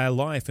their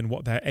life and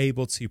what they're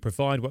able to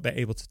provide, what they're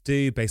able to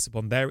do based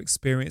upon their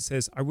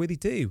experiences. I really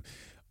do.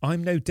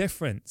 I'm no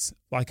different.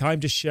 Like, I'm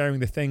just sharing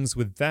the things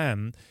with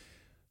them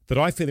that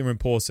I feel are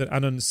important,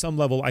 and on some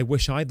level I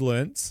wish I'd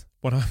learnt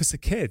when I was a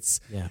kid.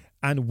 Yeah.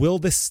 And will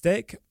this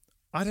stick?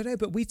 I don't know,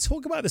 but we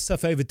talk about this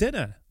stuff over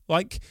dinner.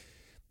 Like,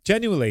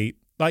 genuinely,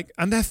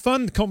 and they're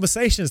fun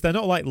conversations. They're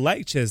not like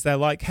lectures. They're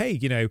like,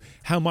 hey,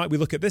 how might we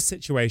look at this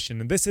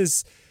situation? And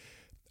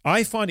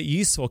I find it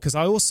useful because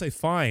I also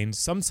find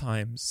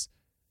sometimes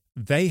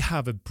they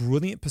have a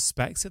brilliant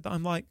perspective that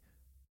I'm like,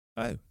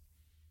 oh,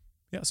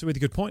 yeah, that's a really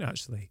good point,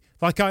 actually.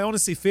 Like, I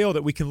honestly feel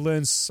that we can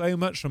learn so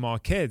much from our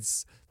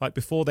kids. Like,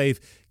 before they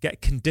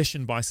get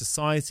conditioned by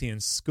society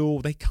and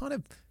school, they kind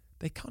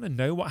of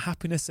know what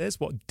happiness is,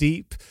 what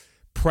deep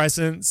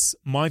presence,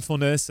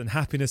 mindfulness, and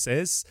happiness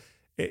is.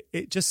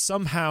 It just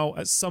somehow,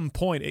 at some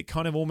point, it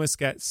kind of almost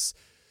gets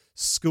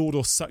schooled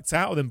or sucked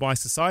out of them by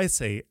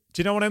society.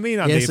 Do you know what I mean,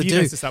 Andy? Yes, Have you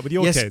noticed that with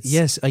your kids?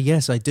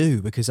 Yes, I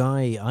do, because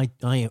I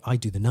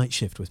do the night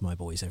shift with my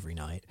boys every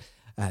night.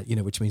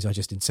 Which means I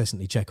just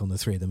incessantly check on the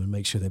three of them and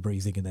make sure they're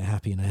breathing and they're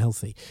happy and they're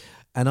healthy.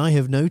 And I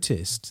have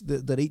noticed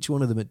that each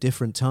one of them at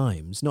different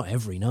times, not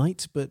every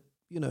night, but,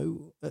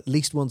 at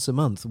least once a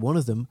month, one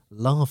of them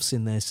laughs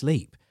in their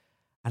sleep.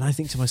 And I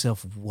think to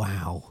myself,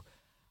 wow,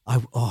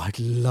 I'd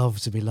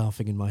love to be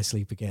laughing in my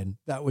sleep again.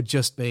 That would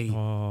just be,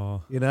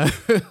 wouldn't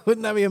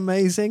that be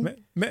amazing?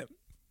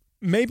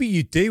 Maybe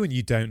you do and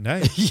you don't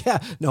know. Yeah.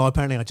 No,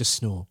 apparently I just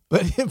snore.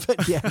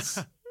 But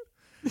yes.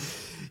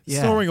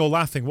 Yeah. Snoring or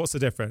laughing, what's the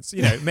difference?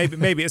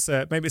 Maybe it's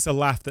a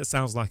laugh that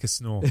sounds like a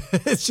snore.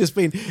 It's just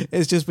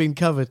been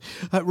covered.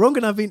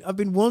 Rangan, I've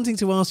been wanting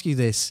to ask you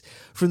this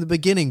from the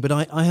beginning, but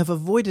I have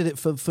avoided it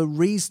for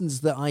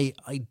reasons that I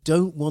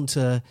don't want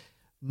to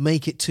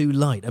make it too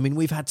light. I mean,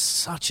 we've had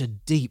such a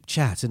deep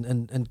chat,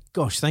 and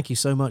gosh, thank you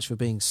so much for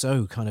being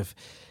so kind of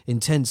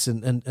intense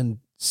and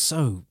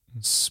so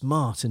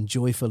smart and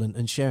joyful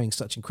and sharing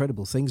such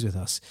incredible things with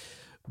us.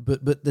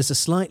 But there's a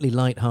slightly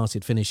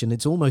light-hearted finish, and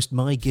it's almost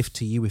my gift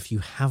to you if you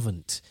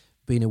haven't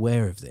been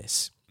aware of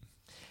this.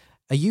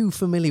 Are you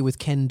familiar with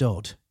Ken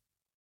Dodd?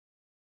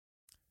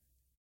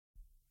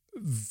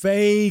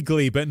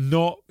 Vaguely, but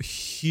not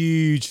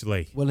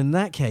hugely. Well, in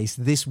that case,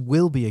 this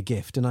will be a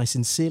gift, and I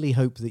sincerely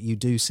hope that you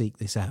do seek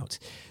this out.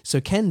 So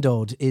Ken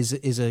Dodd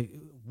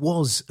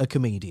was a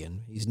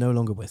comedian. He's no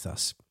longer with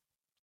us.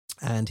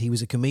 And he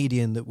was a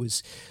comedian that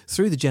was,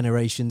 through the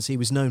generations, he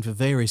was known for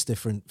various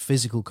different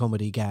physical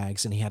comedy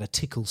gags, and he had a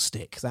tickle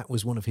stick. That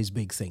was one of his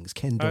big things,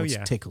 Ken Dodd's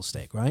tickle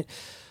stick, right?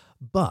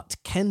 But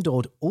Ken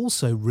Dodd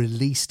also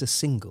released a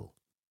single,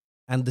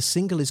 and the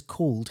single is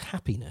called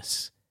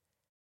Happiness.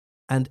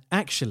 And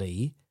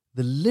actually,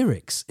 the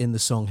lyrics in the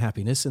song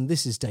Happiness, and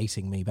this is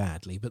dating me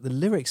badly, but the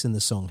lyrics in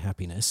the song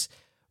Happiness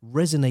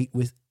resonate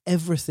with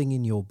everything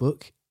in your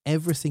book,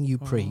 everything you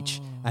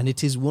preach, and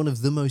it is one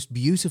of the most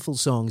beautiful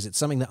songs. It's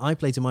something that I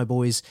play to my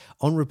boys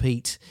on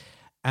repeat,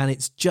 and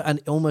it's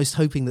and almost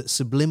hoping that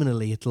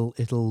subliminally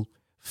it'll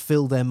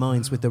fill their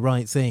minds with the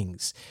right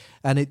things.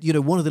 And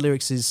one of the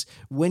lyrics is,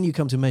 when you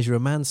come to measure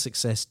a man's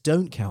success,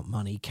 don't count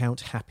money,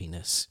 count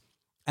happiness.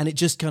 And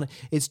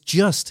it's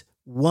just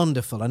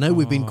wonderful. I know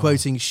we've been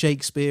quoting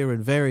Shakespeare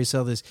and various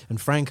others and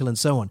Frankel and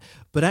so on,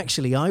 but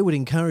actually I would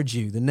encourage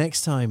you the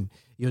next time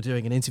you're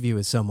doing an interview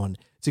with someone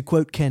to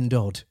quote Ken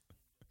Dodd.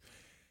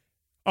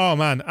 Oh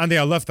man, Andy,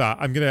 I love that.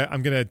 I'm gonna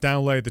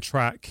download the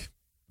track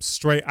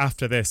straight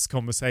after this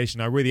conversation.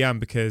 I really am,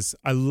 because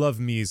I love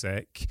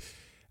music,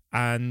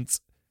 and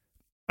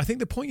I think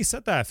the point you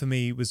said there for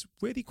me was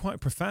really quite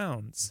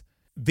profound.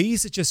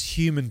 These are just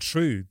human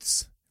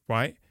truths,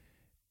 right?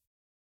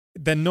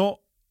 They're not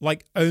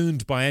like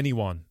owned by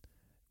anyone,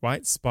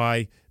 right? It's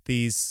by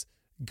these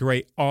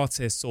great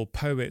artists or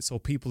poets or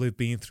people who've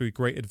been through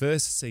great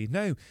adversity.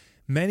 No,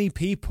 many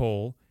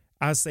people,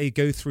 as they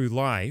go through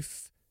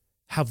life,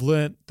 have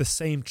learnt the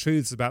same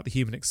truths about the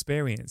human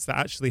experience, that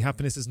actually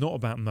happiness is not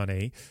about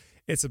money.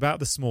 It's about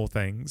the small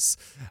things.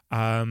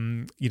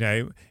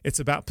 It's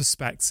about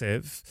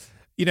perspective.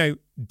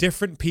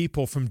 Different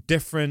people from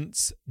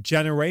different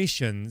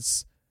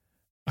generations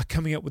are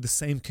coming up with the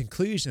same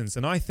conclusions.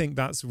 And I think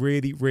that's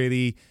really,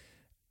 really,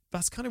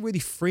 that's kind of really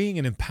freeing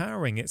and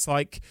empowering. It's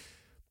like,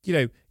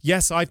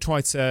 yes, I try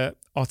to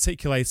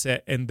articulate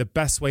it in the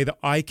best way that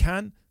I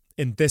can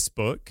in this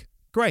book.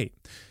 Great.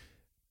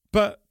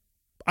 But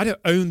I don't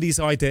own these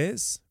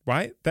ideas,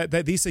 right?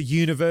 These are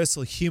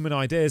universal human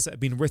ideas that have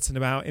been written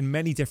about in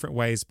many different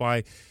ways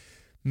by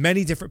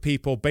many different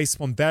people based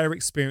upon their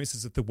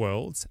experiences of the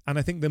world. And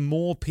I think the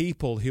more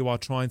people who are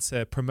trying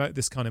to promote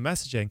this kind of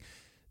messaging,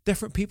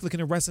 different people are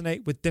going to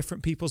resonate with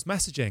different people's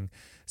messaging.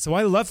 So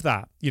I love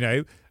that,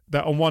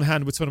 that on one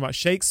hand we're talking about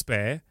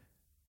Shakespeare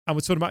and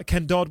we're talking about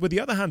Ken Dodd with the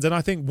other hand. And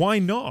I think, why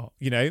not?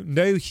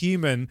 No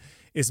human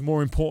is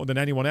more important than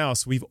anyone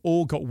else. We've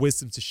all got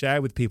wisdom to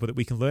share with people that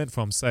we can learn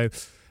from. So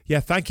yeah,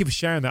 thank you for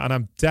sharing that. And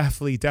I'm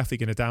definitely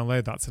going to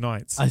download that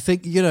tonight. I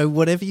think,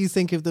 whatever you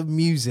think of the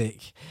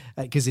music,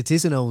 because it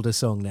is an older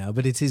song now,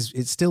 but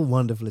it's still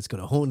wonderful. It's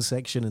got a horn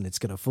section and it's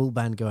got a full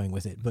band going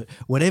with it. But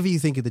whatever you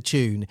think of the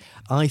tune,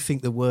 I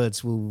think the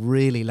words will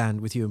really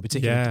land with you in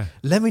particular. Yeah.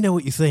 Let me know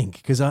what you think,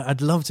 because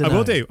I'd love to know.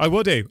 I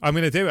will do. I'm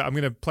going to do it. I'm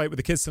going to play it with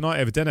the kids tonight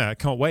over dinner. I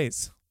can't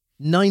wait.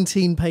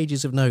 19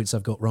 pages of notes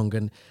I've got,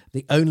 Rangan.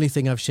 The only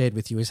thing I've shared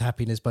with you is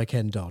Happiness by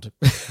Ken Dodd.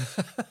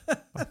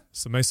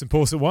 It's the most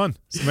important one.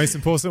 It's the most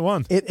important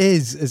one. It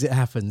is, as it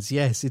happens.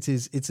 Yes, it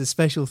is. It's a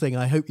special thing.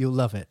 I hope you'll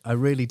love it. I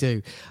really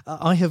do.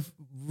 I have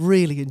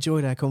really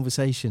enjoyed our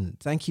conversation.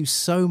 Thank you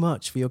so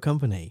much for your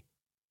company.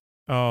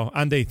 Oh,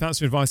 Andy, thanks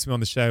for inviting me on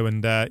the show.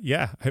 And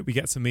I hope we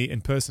get to meet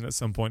in person at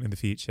some point in the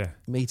future.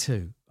 Me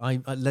too.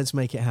 Let's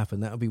make it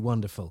happen. That would be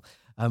wonderful.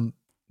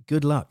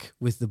 Good luck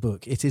with the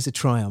book. It is a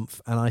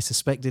triumph, and I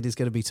suspect it is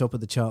going to be top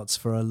of the charts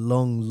for a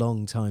long,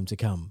 long time to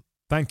come.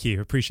 Thank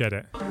you. Appreciate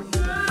it.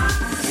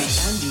 The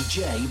Andy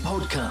J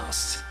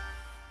Podcast.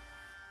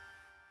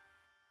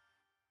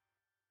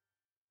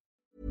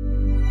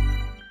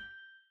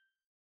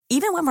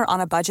 Even when we're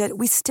on a budget,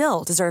 we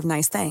still deserve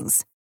nice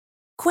things.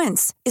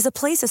 Quince is a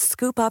place to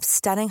scoop up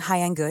stunning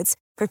high-end goods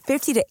for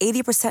 50 to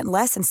 80%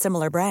 less than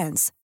similar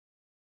brands.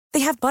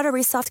 They have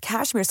buttery soft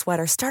cashmere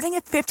sweaters starting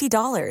at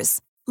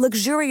 $50,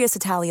 luxurious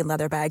Italian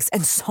leather bags,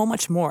 and so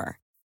much more.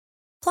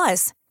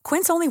 Plus,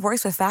 Quince only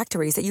works with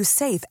factories that use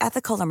safe,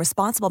 ethical, and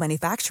responsible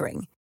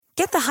manufacturing.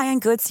 Get the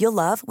high-end goods you'll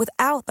love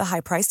without the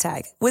high price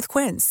tag with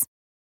Quince.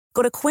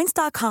 Go to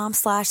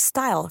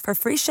quince.com/style for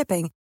free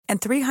shipping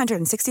and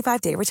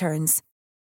 365-day returns.